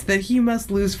respect that he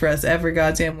must lose for us every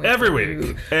goddamn week. Every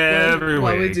week. Every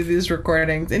while we week. do these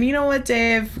recordings. And you know what,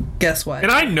 Dave? Guess what?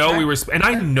 And I know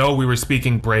we were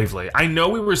speaking bravely. I know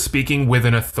we were speaking with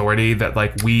an authority that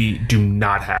like we do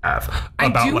not have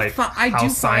about how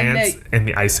science and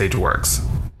the Ice Age works.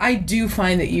 I do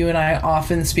find that you and I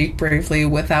often speak bravely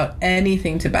without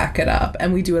anything to back it up.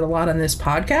 And we do it a lot on this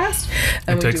podcast.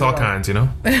 And it takes all kinds, you know?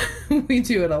 We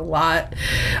do it a lot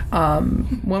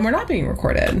when we're not being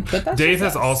recorded. But that's Dave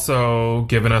has also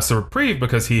given us a reprieve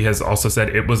because he has also said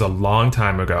it was a long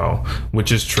time ago,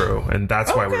 which is true. And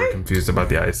that's why we were confused about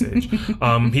the Ice Age.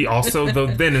 He also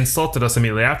then insulted us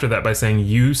immediately after that by saying,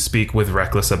 you speak with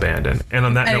reckless abandon. And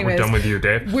on that note, we're done with you,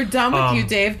 Dave. We're done with you,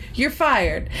 Dave. You're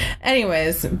fired.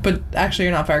 Anyways, but actually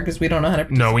you're not fired because we don't know how to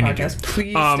produce no, we need podcast. to.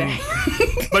 Please stay.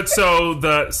 But so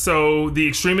the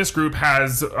extremist group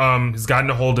has gotten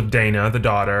a hold of Dana, the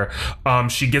daughter.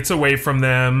 She gets away from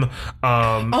them.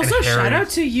 Also, shout out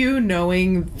to you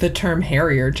knowing the term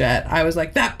Harrier jet. I was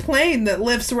like, that plane that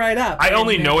lifts right up. I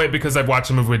only know it because I've watched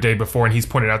the movie with Dave before, and he's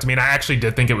pointed out to me, and I actually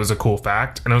did think it was a cool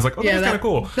fact, and I was like, oh, that's kind of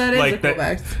cool. That is a cool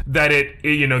fact. That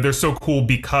they're so cool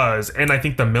because, and I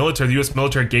think the U.S.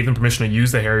 military gave them permission to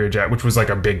use the Harrier jet, which was like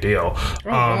a big deal.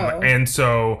 Wow. And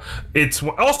so it's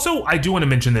also, I do want to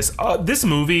mention this. This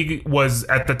movie was,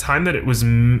 at the time that it was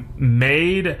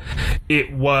made,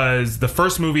 it was the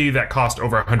first movie that cost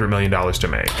over $100 million to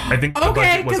make. I think the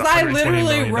budget was $120 million. Because I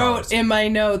literally wrote in my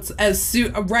notes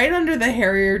right under the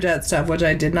Harrier jet stuff, which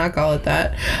I did not call it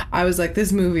that. I was like,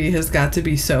 this movie has got to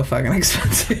be so fucking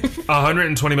expensive.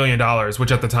 $120 million,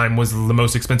 which at the time was the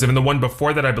most expensive. And the one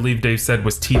before that, I believe Dave said,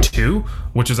 was T2,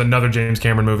 which is another James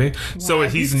Cameron movie. Wow, so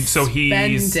he's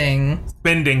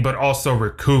spending, but also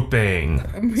recouping.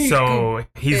 So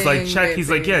he's like, check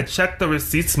the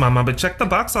receipts, mama, but check the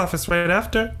box office right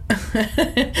after.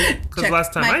 Because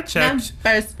last time I checked,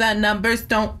 the numbers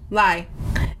don't lie.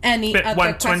 Any spent other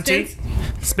 120,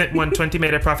 questions? spent 120,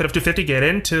 made a profit of 250. Get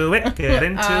into it.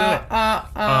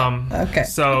 Okay.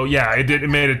 So yeah, it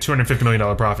made a $250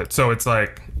 million profit. So it's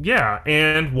like, yeah,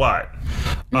 and what?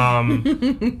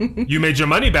 You made your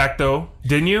money back though,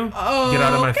 didn't you? Oh, get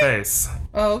out of my face.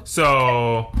 Oh.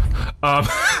 So,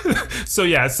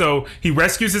 so he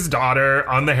rescues his daughter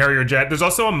on the Harrier jet. There's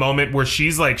also a moment where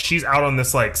she's out on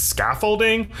this like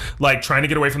scaffolding, like trying to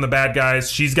get away from the bad guys.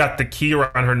 She's got the key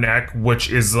around her neck, which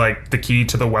is like the key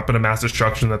to the weapon of mass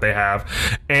destruction that they have.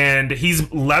 And he's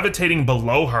levitating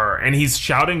below her and he's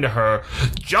shouting to her,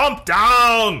 "Jump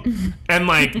down!" And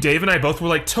like Dave and I both were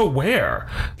like, to where?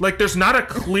 Like there's not a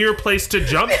clear place to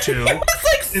jump to. It was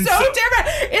like so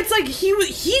different. It's like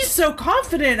he's so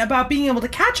confident about being able to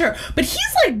catch her, but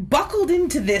he's like buckled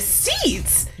into this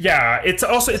seat. Yeah, it's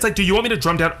like, do you want me to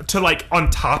drum down to like on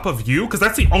top of you? Because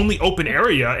that's the only open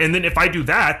area. And then if I do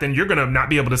that, then you're gonna not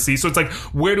be able to see. So it's like,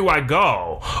 where do I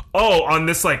go? Oh, on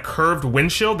this like curved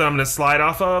windshield that I'm gonna slide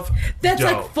off of. That's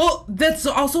like full. That's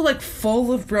also like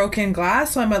full of broken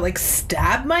glass. So I might like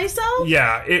stab myself.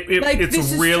 Yeah,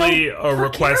 it's really so a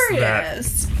request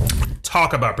that.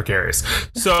 Talk about precarious.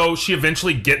 So she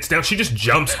eventually gets down. She just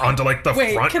jumps onto like the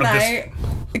front of this.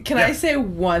 Can I say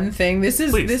one thing?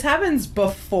 This happens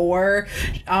before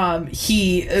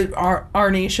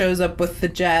Arnie shows up with the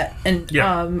jet and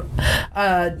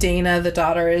Dana, the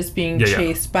daughter, is being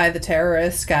chased by the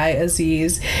terrorist guy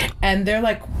Aziz, and they're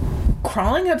like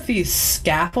crawling up these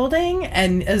scaffolding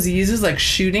and Aziz is like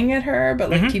shooting at her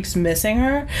but like keeps missing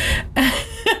her.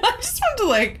 I just want to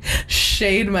like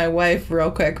shade my wife real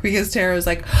quick because Tara was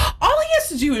like, all he has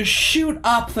to do is shoot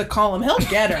up the column, he'll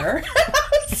get her.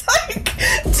 It's like,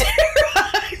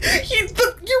 Tara,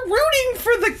 you're rooting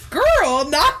for the girl,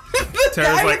 not the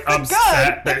Tara's guy like with the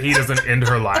upset gun. that he doesn't end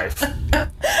her life.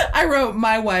 I wrote,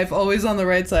 my wife always on the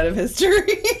right side of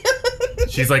history.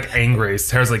 She's like angry.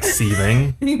 Tara's like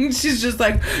seething. She's just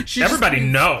like, everybody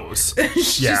knows.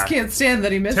 She just can't stand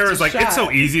that he missed. Tara's like, shot. it's so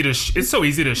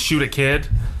easy to shoot a kid.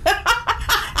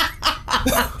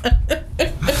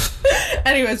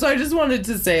 Anyway, so I just wanted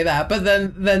to say that, but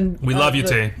then we love you,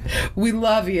 T. We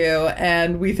love you,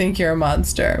 and we think you're a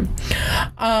monster.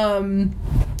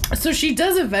 So she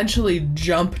does eventually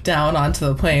jump down onto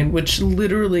the plane, which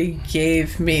literally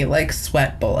gave me like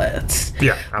sweat bullets.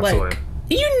 Yeah, absolutely. Like,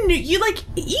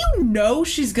 you know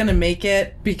she's gonna make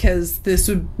it because this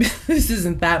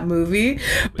isn't that movie,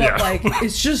 but like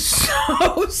it's just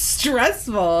so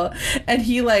stressful. And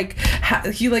he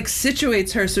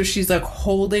situates her so she's like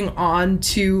holding on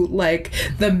to like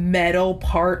the metal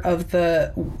part of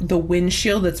the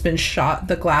windshield that's been shot,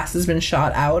 the glass has been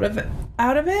shot out of it.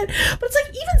 But it's like,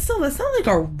 even still, that's not like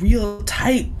a real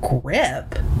tight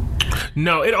grip.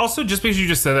 No, it also, just because you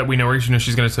just said that we know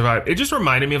she's going to survive, it just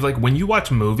reminded me of like when you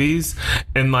watch movies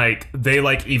and like they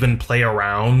like even play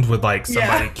around with like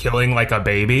somebody killing like a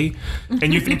baby,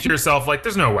 and you think to yourself like,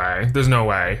 there's no way.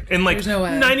 And like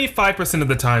 95% of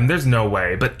the time, there's no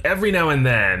way. But every now and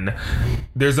then,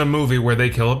 there's a movie where they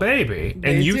kill a baby,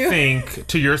 and you think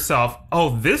to yourself,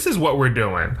 oh, this is what we're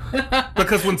doing.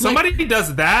 Because when somebody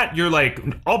does that, you're like,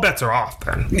 all bets are off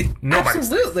then.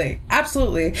 Absolutely.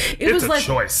 It's a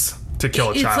choice to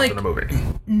kill a child in a movie.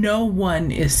 No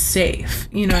one is safe.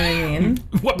 You know what I mean?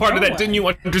 What part of that didn't you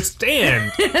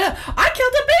understand? I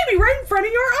killed a baby right in front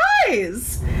of your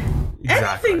eyes.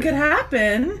 Exactly. Anything could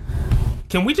happen.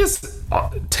 Can we just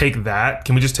take that?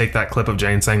 Can we just take that clip of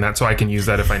Jane saying that so I can use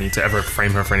that if I need to ever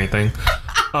frame her for anything?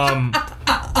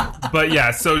 But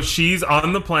yeah, so she's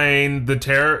on the plane. The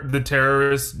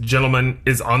terrorist gentleman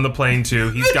is on the plane too.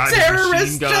 He's got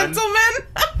his machine gun.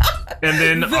 And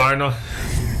then Arnold.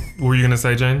 What were you gonna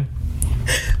say, Jane?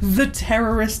 The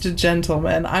terrorist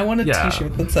gentleman. I want a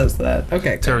t-shirt that says that.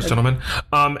 Okay. Terrorist gentleman.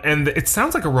 And it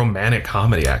sounds like a romantic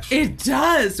comedy, actually. It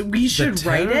does. We should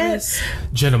write it.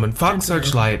 Gentleman, Fox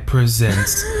Searchlight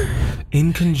presents,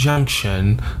 in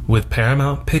conjunction with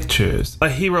Paramount Pictures, a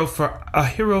hero for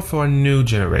a new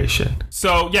generation.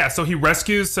 So yeah, so he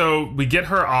rescues. So we get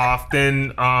her off. Then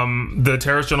the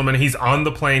terrorist gentleman, he's on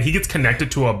the plane. He gets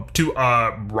connected to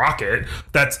a rocket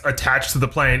that's attached to the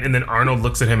plane, and then Arnold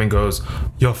looks at him and goes,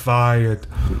 "You're fired,"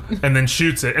 and then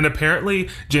shoots it. And apparently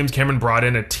James Cameron brought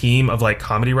in a team of like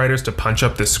comedy writers to punch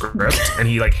up this script, and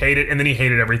he like hated, and then he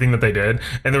hated everything that they did.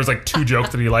 And there was like 2 jokes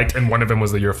that he liked, and one of them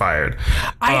was that "you're fired."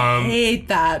 I hate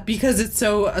that because it's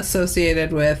so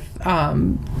associated with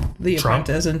The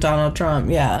Apprentice and Donald Trump.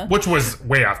 Yeah, which was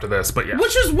way after this, but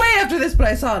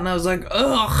I saw it and I was like,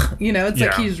 ugh. You know, it's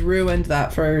like he's ruined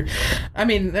that for. I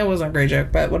mean, it wasn't a great joke,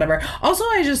 but whatever. Also,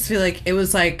 I just feel like it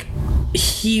was like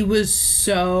he was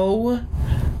so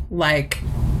like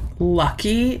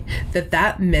lucky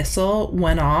that missile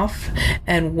went off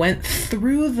and went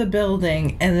through the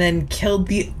building and then killed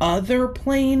the other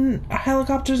plane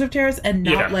helicopters of terrorists and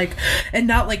not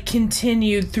like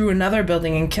continued through another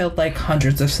building and killed like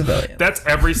hundreds of civilians. That's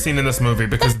every scene in this movie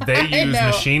because they use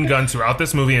machine guns throughout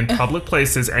this movie in public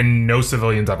places and no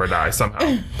civilians ever die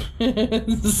somehow.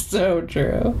 So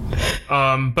true.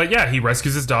 But yeah, he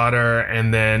rescues his daughter,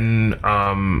 and then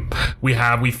we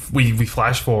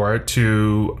flash forward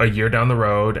to a year down the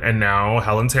road, and now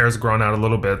Helen's hair has grown out a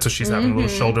little bit, so she's having a little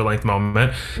shoulder length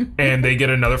moment, and they get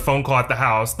another phone call at the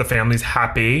house. The family's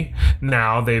happy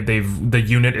now. The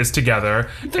unit is together.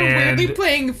 They're weirdly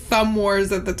playing Thumb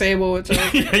Wars at the table, which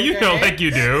yeah, you know, like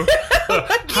you do.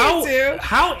 How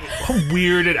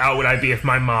weirded out would I be if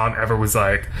my mom ever was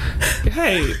like,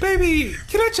 "Hey, baby,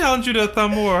 can I challenge you to a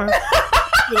Thumb War?"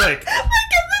 Like,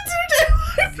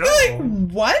 no. Like,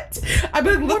 what? I'd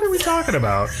be like, what are we talking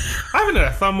about? I haven't done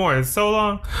a Thumb War in so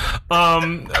long.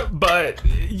 But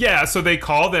yeah, so they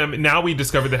call them. Now we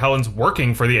discovered that Helen's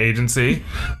working for the agency.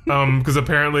 Because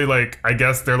apparently, like, I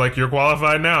guess they're like, "You're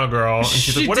qualified now, girl." And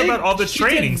she's like, "What about all the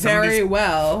training?" Very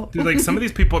well. Like, some of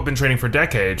these people have been training for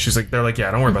decades. She's like, they're like,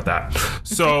 "Yeah, don't worry about that."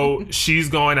 So she's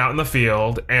going out in the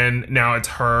field, and now it's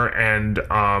her and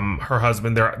her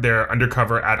husband. They're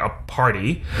undercover at a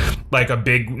party, like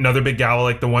another big gala,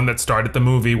 like the one that started the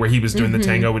movie where he was doing the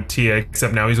tango with Tia,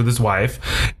 except now he's with his wife.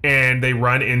 And they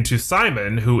run into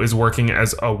Simon, who is working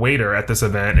as a waiter at this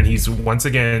event, and he's once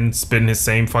again spitting his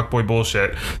same fuckboy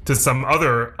bullshit to some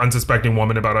other unsuspecting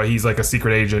woman about how he's like a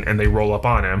secret agent, and they roll up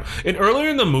on him. And earlier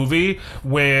in the movie,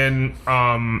 when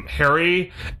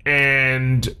Harry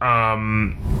and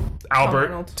Tom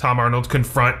Arnold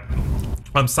confront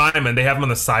Simon, they have him on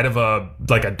the side of a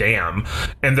dam,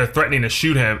 and they're threatening to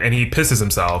shoot him, and he pisses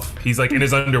himself. He's like in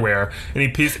his underwear, and he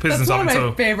pisses himself. That's one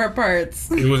of my favorite parts.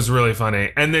 It was really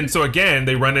funny. And then so again,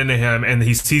 they run into him, and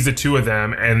he sees the two of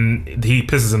them, and he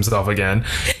pisses himself again.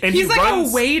 And he's like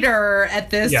a waiter at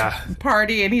this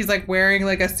party, and he's like wearing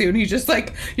like a suit. And he's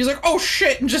like, "Oh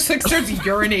shit!" and just like starts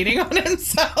urinating on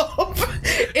himself.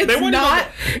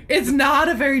 It's not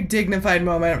a very dignified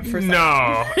moment for Simon.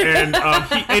 No,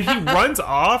 and he runs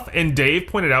off, and Dave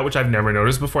pointed out, which I've never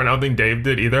noticed before, and I don't think Dave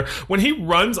did either. When he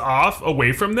runs off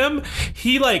away from them,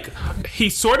 he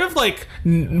sort of like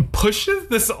pushes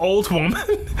this old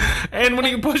woman, and when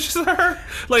he pushes her,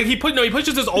 like he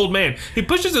pushes this old man. He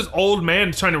pushes this old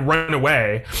man trying to run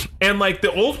away, and like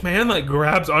the old man like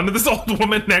grabs onto this old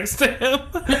woman next to him,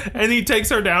 and he takes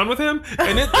her down with him,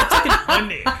 and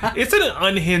it's an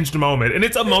unhinged moment, and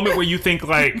it's a moment where you think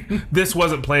like this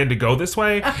wasn't planned to go this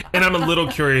way, and I'm a little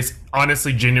curious.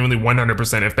 honestly, genuinely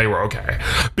 100% if they were okay.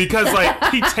 Because, like,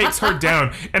 he takes her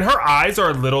down, and her eyes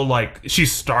are a little, like,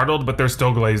 she's startled, but they're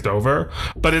still glazed over.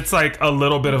 But it's, like, a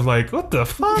little bit of, like, what the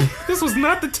fuck? This was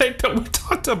not the take that we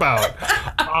talked about.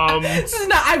 This is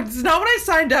not what I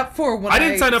signed up for when I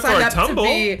didn't sign up for a tumble. To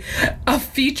be a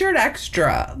featured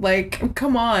extra. Like,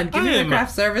 come on, give me the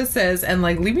craft services and,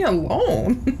 like, leave me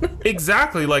alone.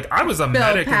 Exactly. Like, I was a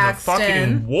medic in the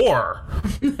fucking war.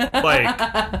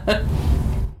 Like,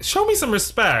 show me some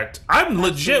respect. I'm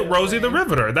legit Rosie the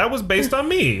Riveter. That was based on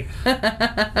me.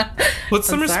 Put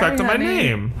some respect on my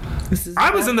name.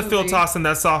 I was in the field tossing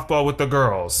that softball with the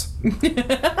girls.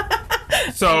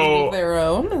 So their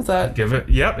own, is that give it?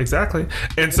 Yep, exactly.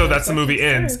 And so that's the movie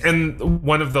ends. And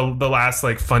one of the last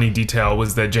like funny detail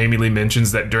was that Jamie Lee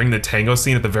mentions that during the tango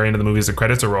scene at the very end of the movie, as the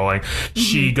credits are rolling,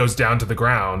 she goes down to the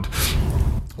ground.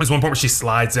 There's one point where she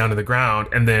slides down to the ground,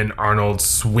 and then Arnold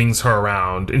swings her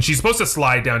around, and she's supposed to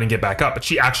slide down and get back up, but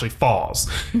she actually falls.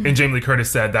 And Jamie Lee Curtis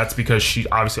said that's because she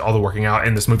obviously all the working out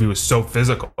in this movie was so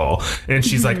physical, and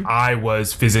she's like, I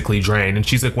was physically drained, and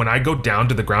she's like, when I go down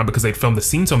to the ground, because they'd filmed the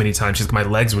scene so many times, she's like, my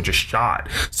legs were just shot.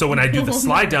 So when I do the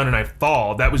slide down and I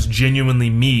fall, that was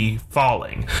genuinely me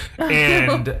falling.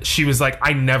 And she was like,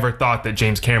 I never thought that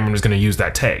James Cameron was going to use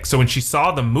that take. So when she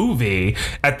saw the movie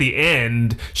at the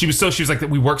end, she was like, that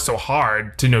we worked so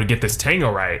hard to get this tango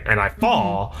right, and I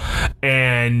fall,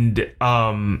 and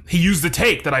he used the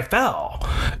take that I fell,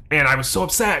 and I was so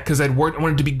upset because I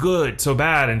wanted to be good so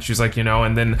bad, and she's like,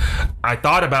 and then I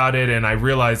thought about it and I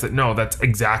realized that no, that's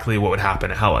exactly what would happen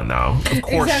to Helen though. Of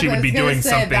course, she would be doing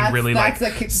something really like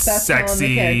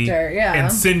sexy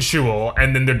and sensual,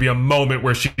 and then there'd be a moment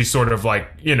where she sort of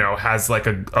like has like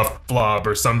a flub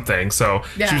or something. So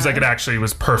she was like, it actually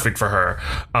was perfect for her,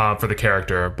 for the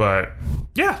character. But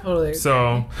yeah, totally.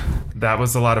 So that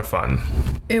was a lot of fun.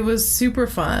 It was super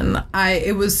fun.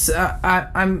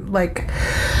 I'm like,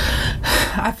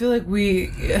 I feel like we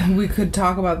could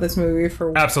talk about this movie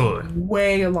for absolutely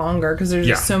way longer because there's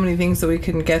just so many things that we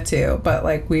couldn't get to. But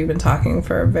like we've been talking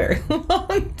for a very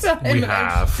long time. We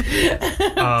have.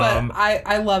 But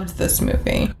I loved this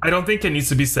movie. I don't think it needs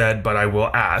to be said, but I will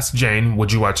ask Jane,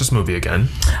 would you watch this movie again?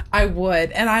 I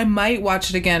would, and I might watch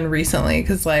it again recently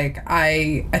because like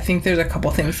I think there's a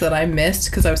couple things that I missed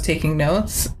because I was taking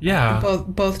notes. Yeah.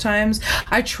 Both times.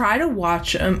 I try to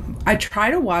watch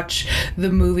the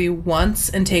movie once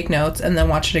and take notes and then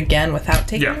watch it again without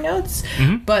taking notes.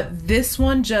 Mm-hmm. But this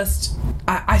one just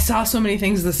I saw so many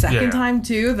things the second time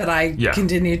too that I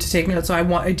continued to take notes. So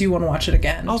I do want to watch it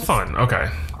again. Oh, fun. Okay.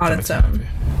 On its own.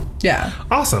 Yeah.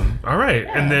 Awesome. All right.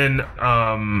 Yeah. And then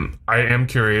I am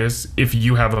curious if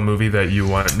you have a movie that you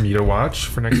want me to watch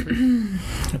for next week.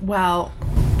 Well,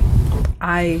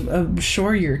 I am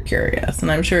sure you're curious,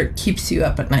 and I'm sure it keeps you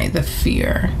up at night, the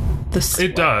fear, the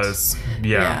sweat. It does.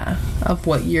 Yeah. Of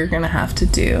what you're going to have to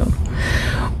do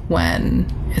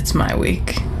when it's my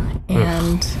week.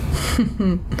 And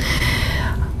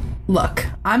look,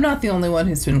 I'm not the only one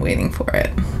who's been waiting for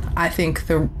it. I think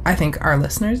our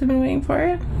listeners have been waiting for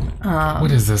it.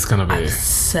 What is this going to be?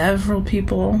 Several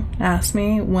people asked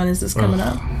me, when is this coming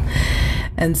up?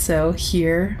 And so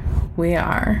here we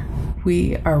are.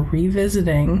 We are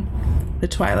revisiting the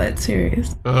Twilight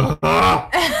series.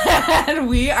 And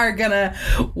we are gonna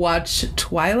watch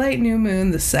Twilight New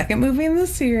Moon, the second movie in the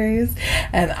series,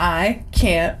 and I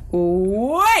can't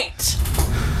wait.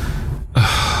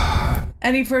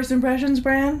 Any first impressions,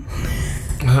 Bran?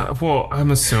 Well,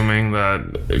 I'm assuming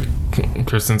that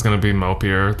Kristen's going to be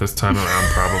mopier this time around,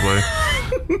 probably.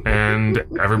 And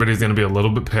everybody's going to be a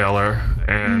little bit paler.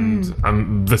 And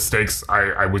the stakes,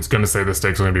 I was going to say the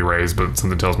stakes are going to be raised, but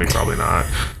something tells me probably not.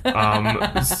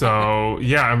 So,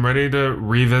 yeah, I'm ready to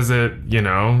revisit,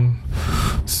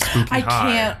 Spooky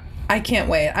High. I can't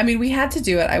wait. I mean, we had to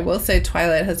do it. I will say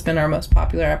Twilight has been our most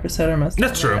popular episode, our most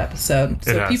downloaded episode.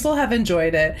 So people have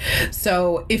enjoyed it.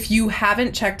 So if you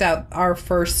haven't checked out our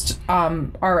first,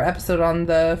 our episode on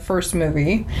the first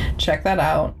movie, check that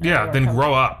out. Yeah, then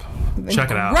grow up. Check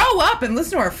it out. Grow up and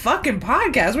listen to our fucking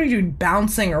podcast. What are you doing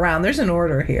bouncing around? There's an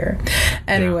order here.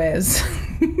 Anyways,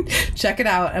 check it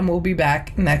out, and we'll be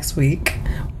back next week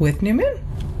with New Moon.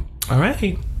 All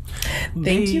right.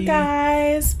 Thank you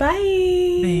guys. Bye.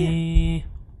 Bye.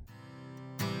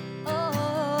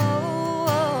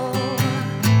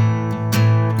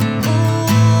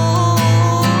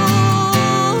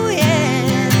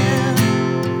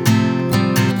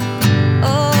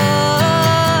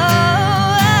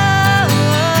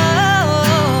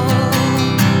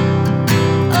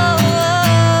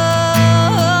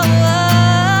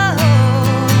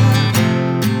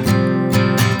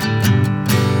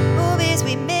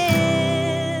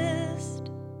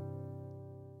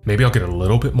 maybe I'll get a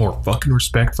little bit more fucking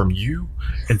respect from you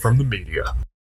and from the media.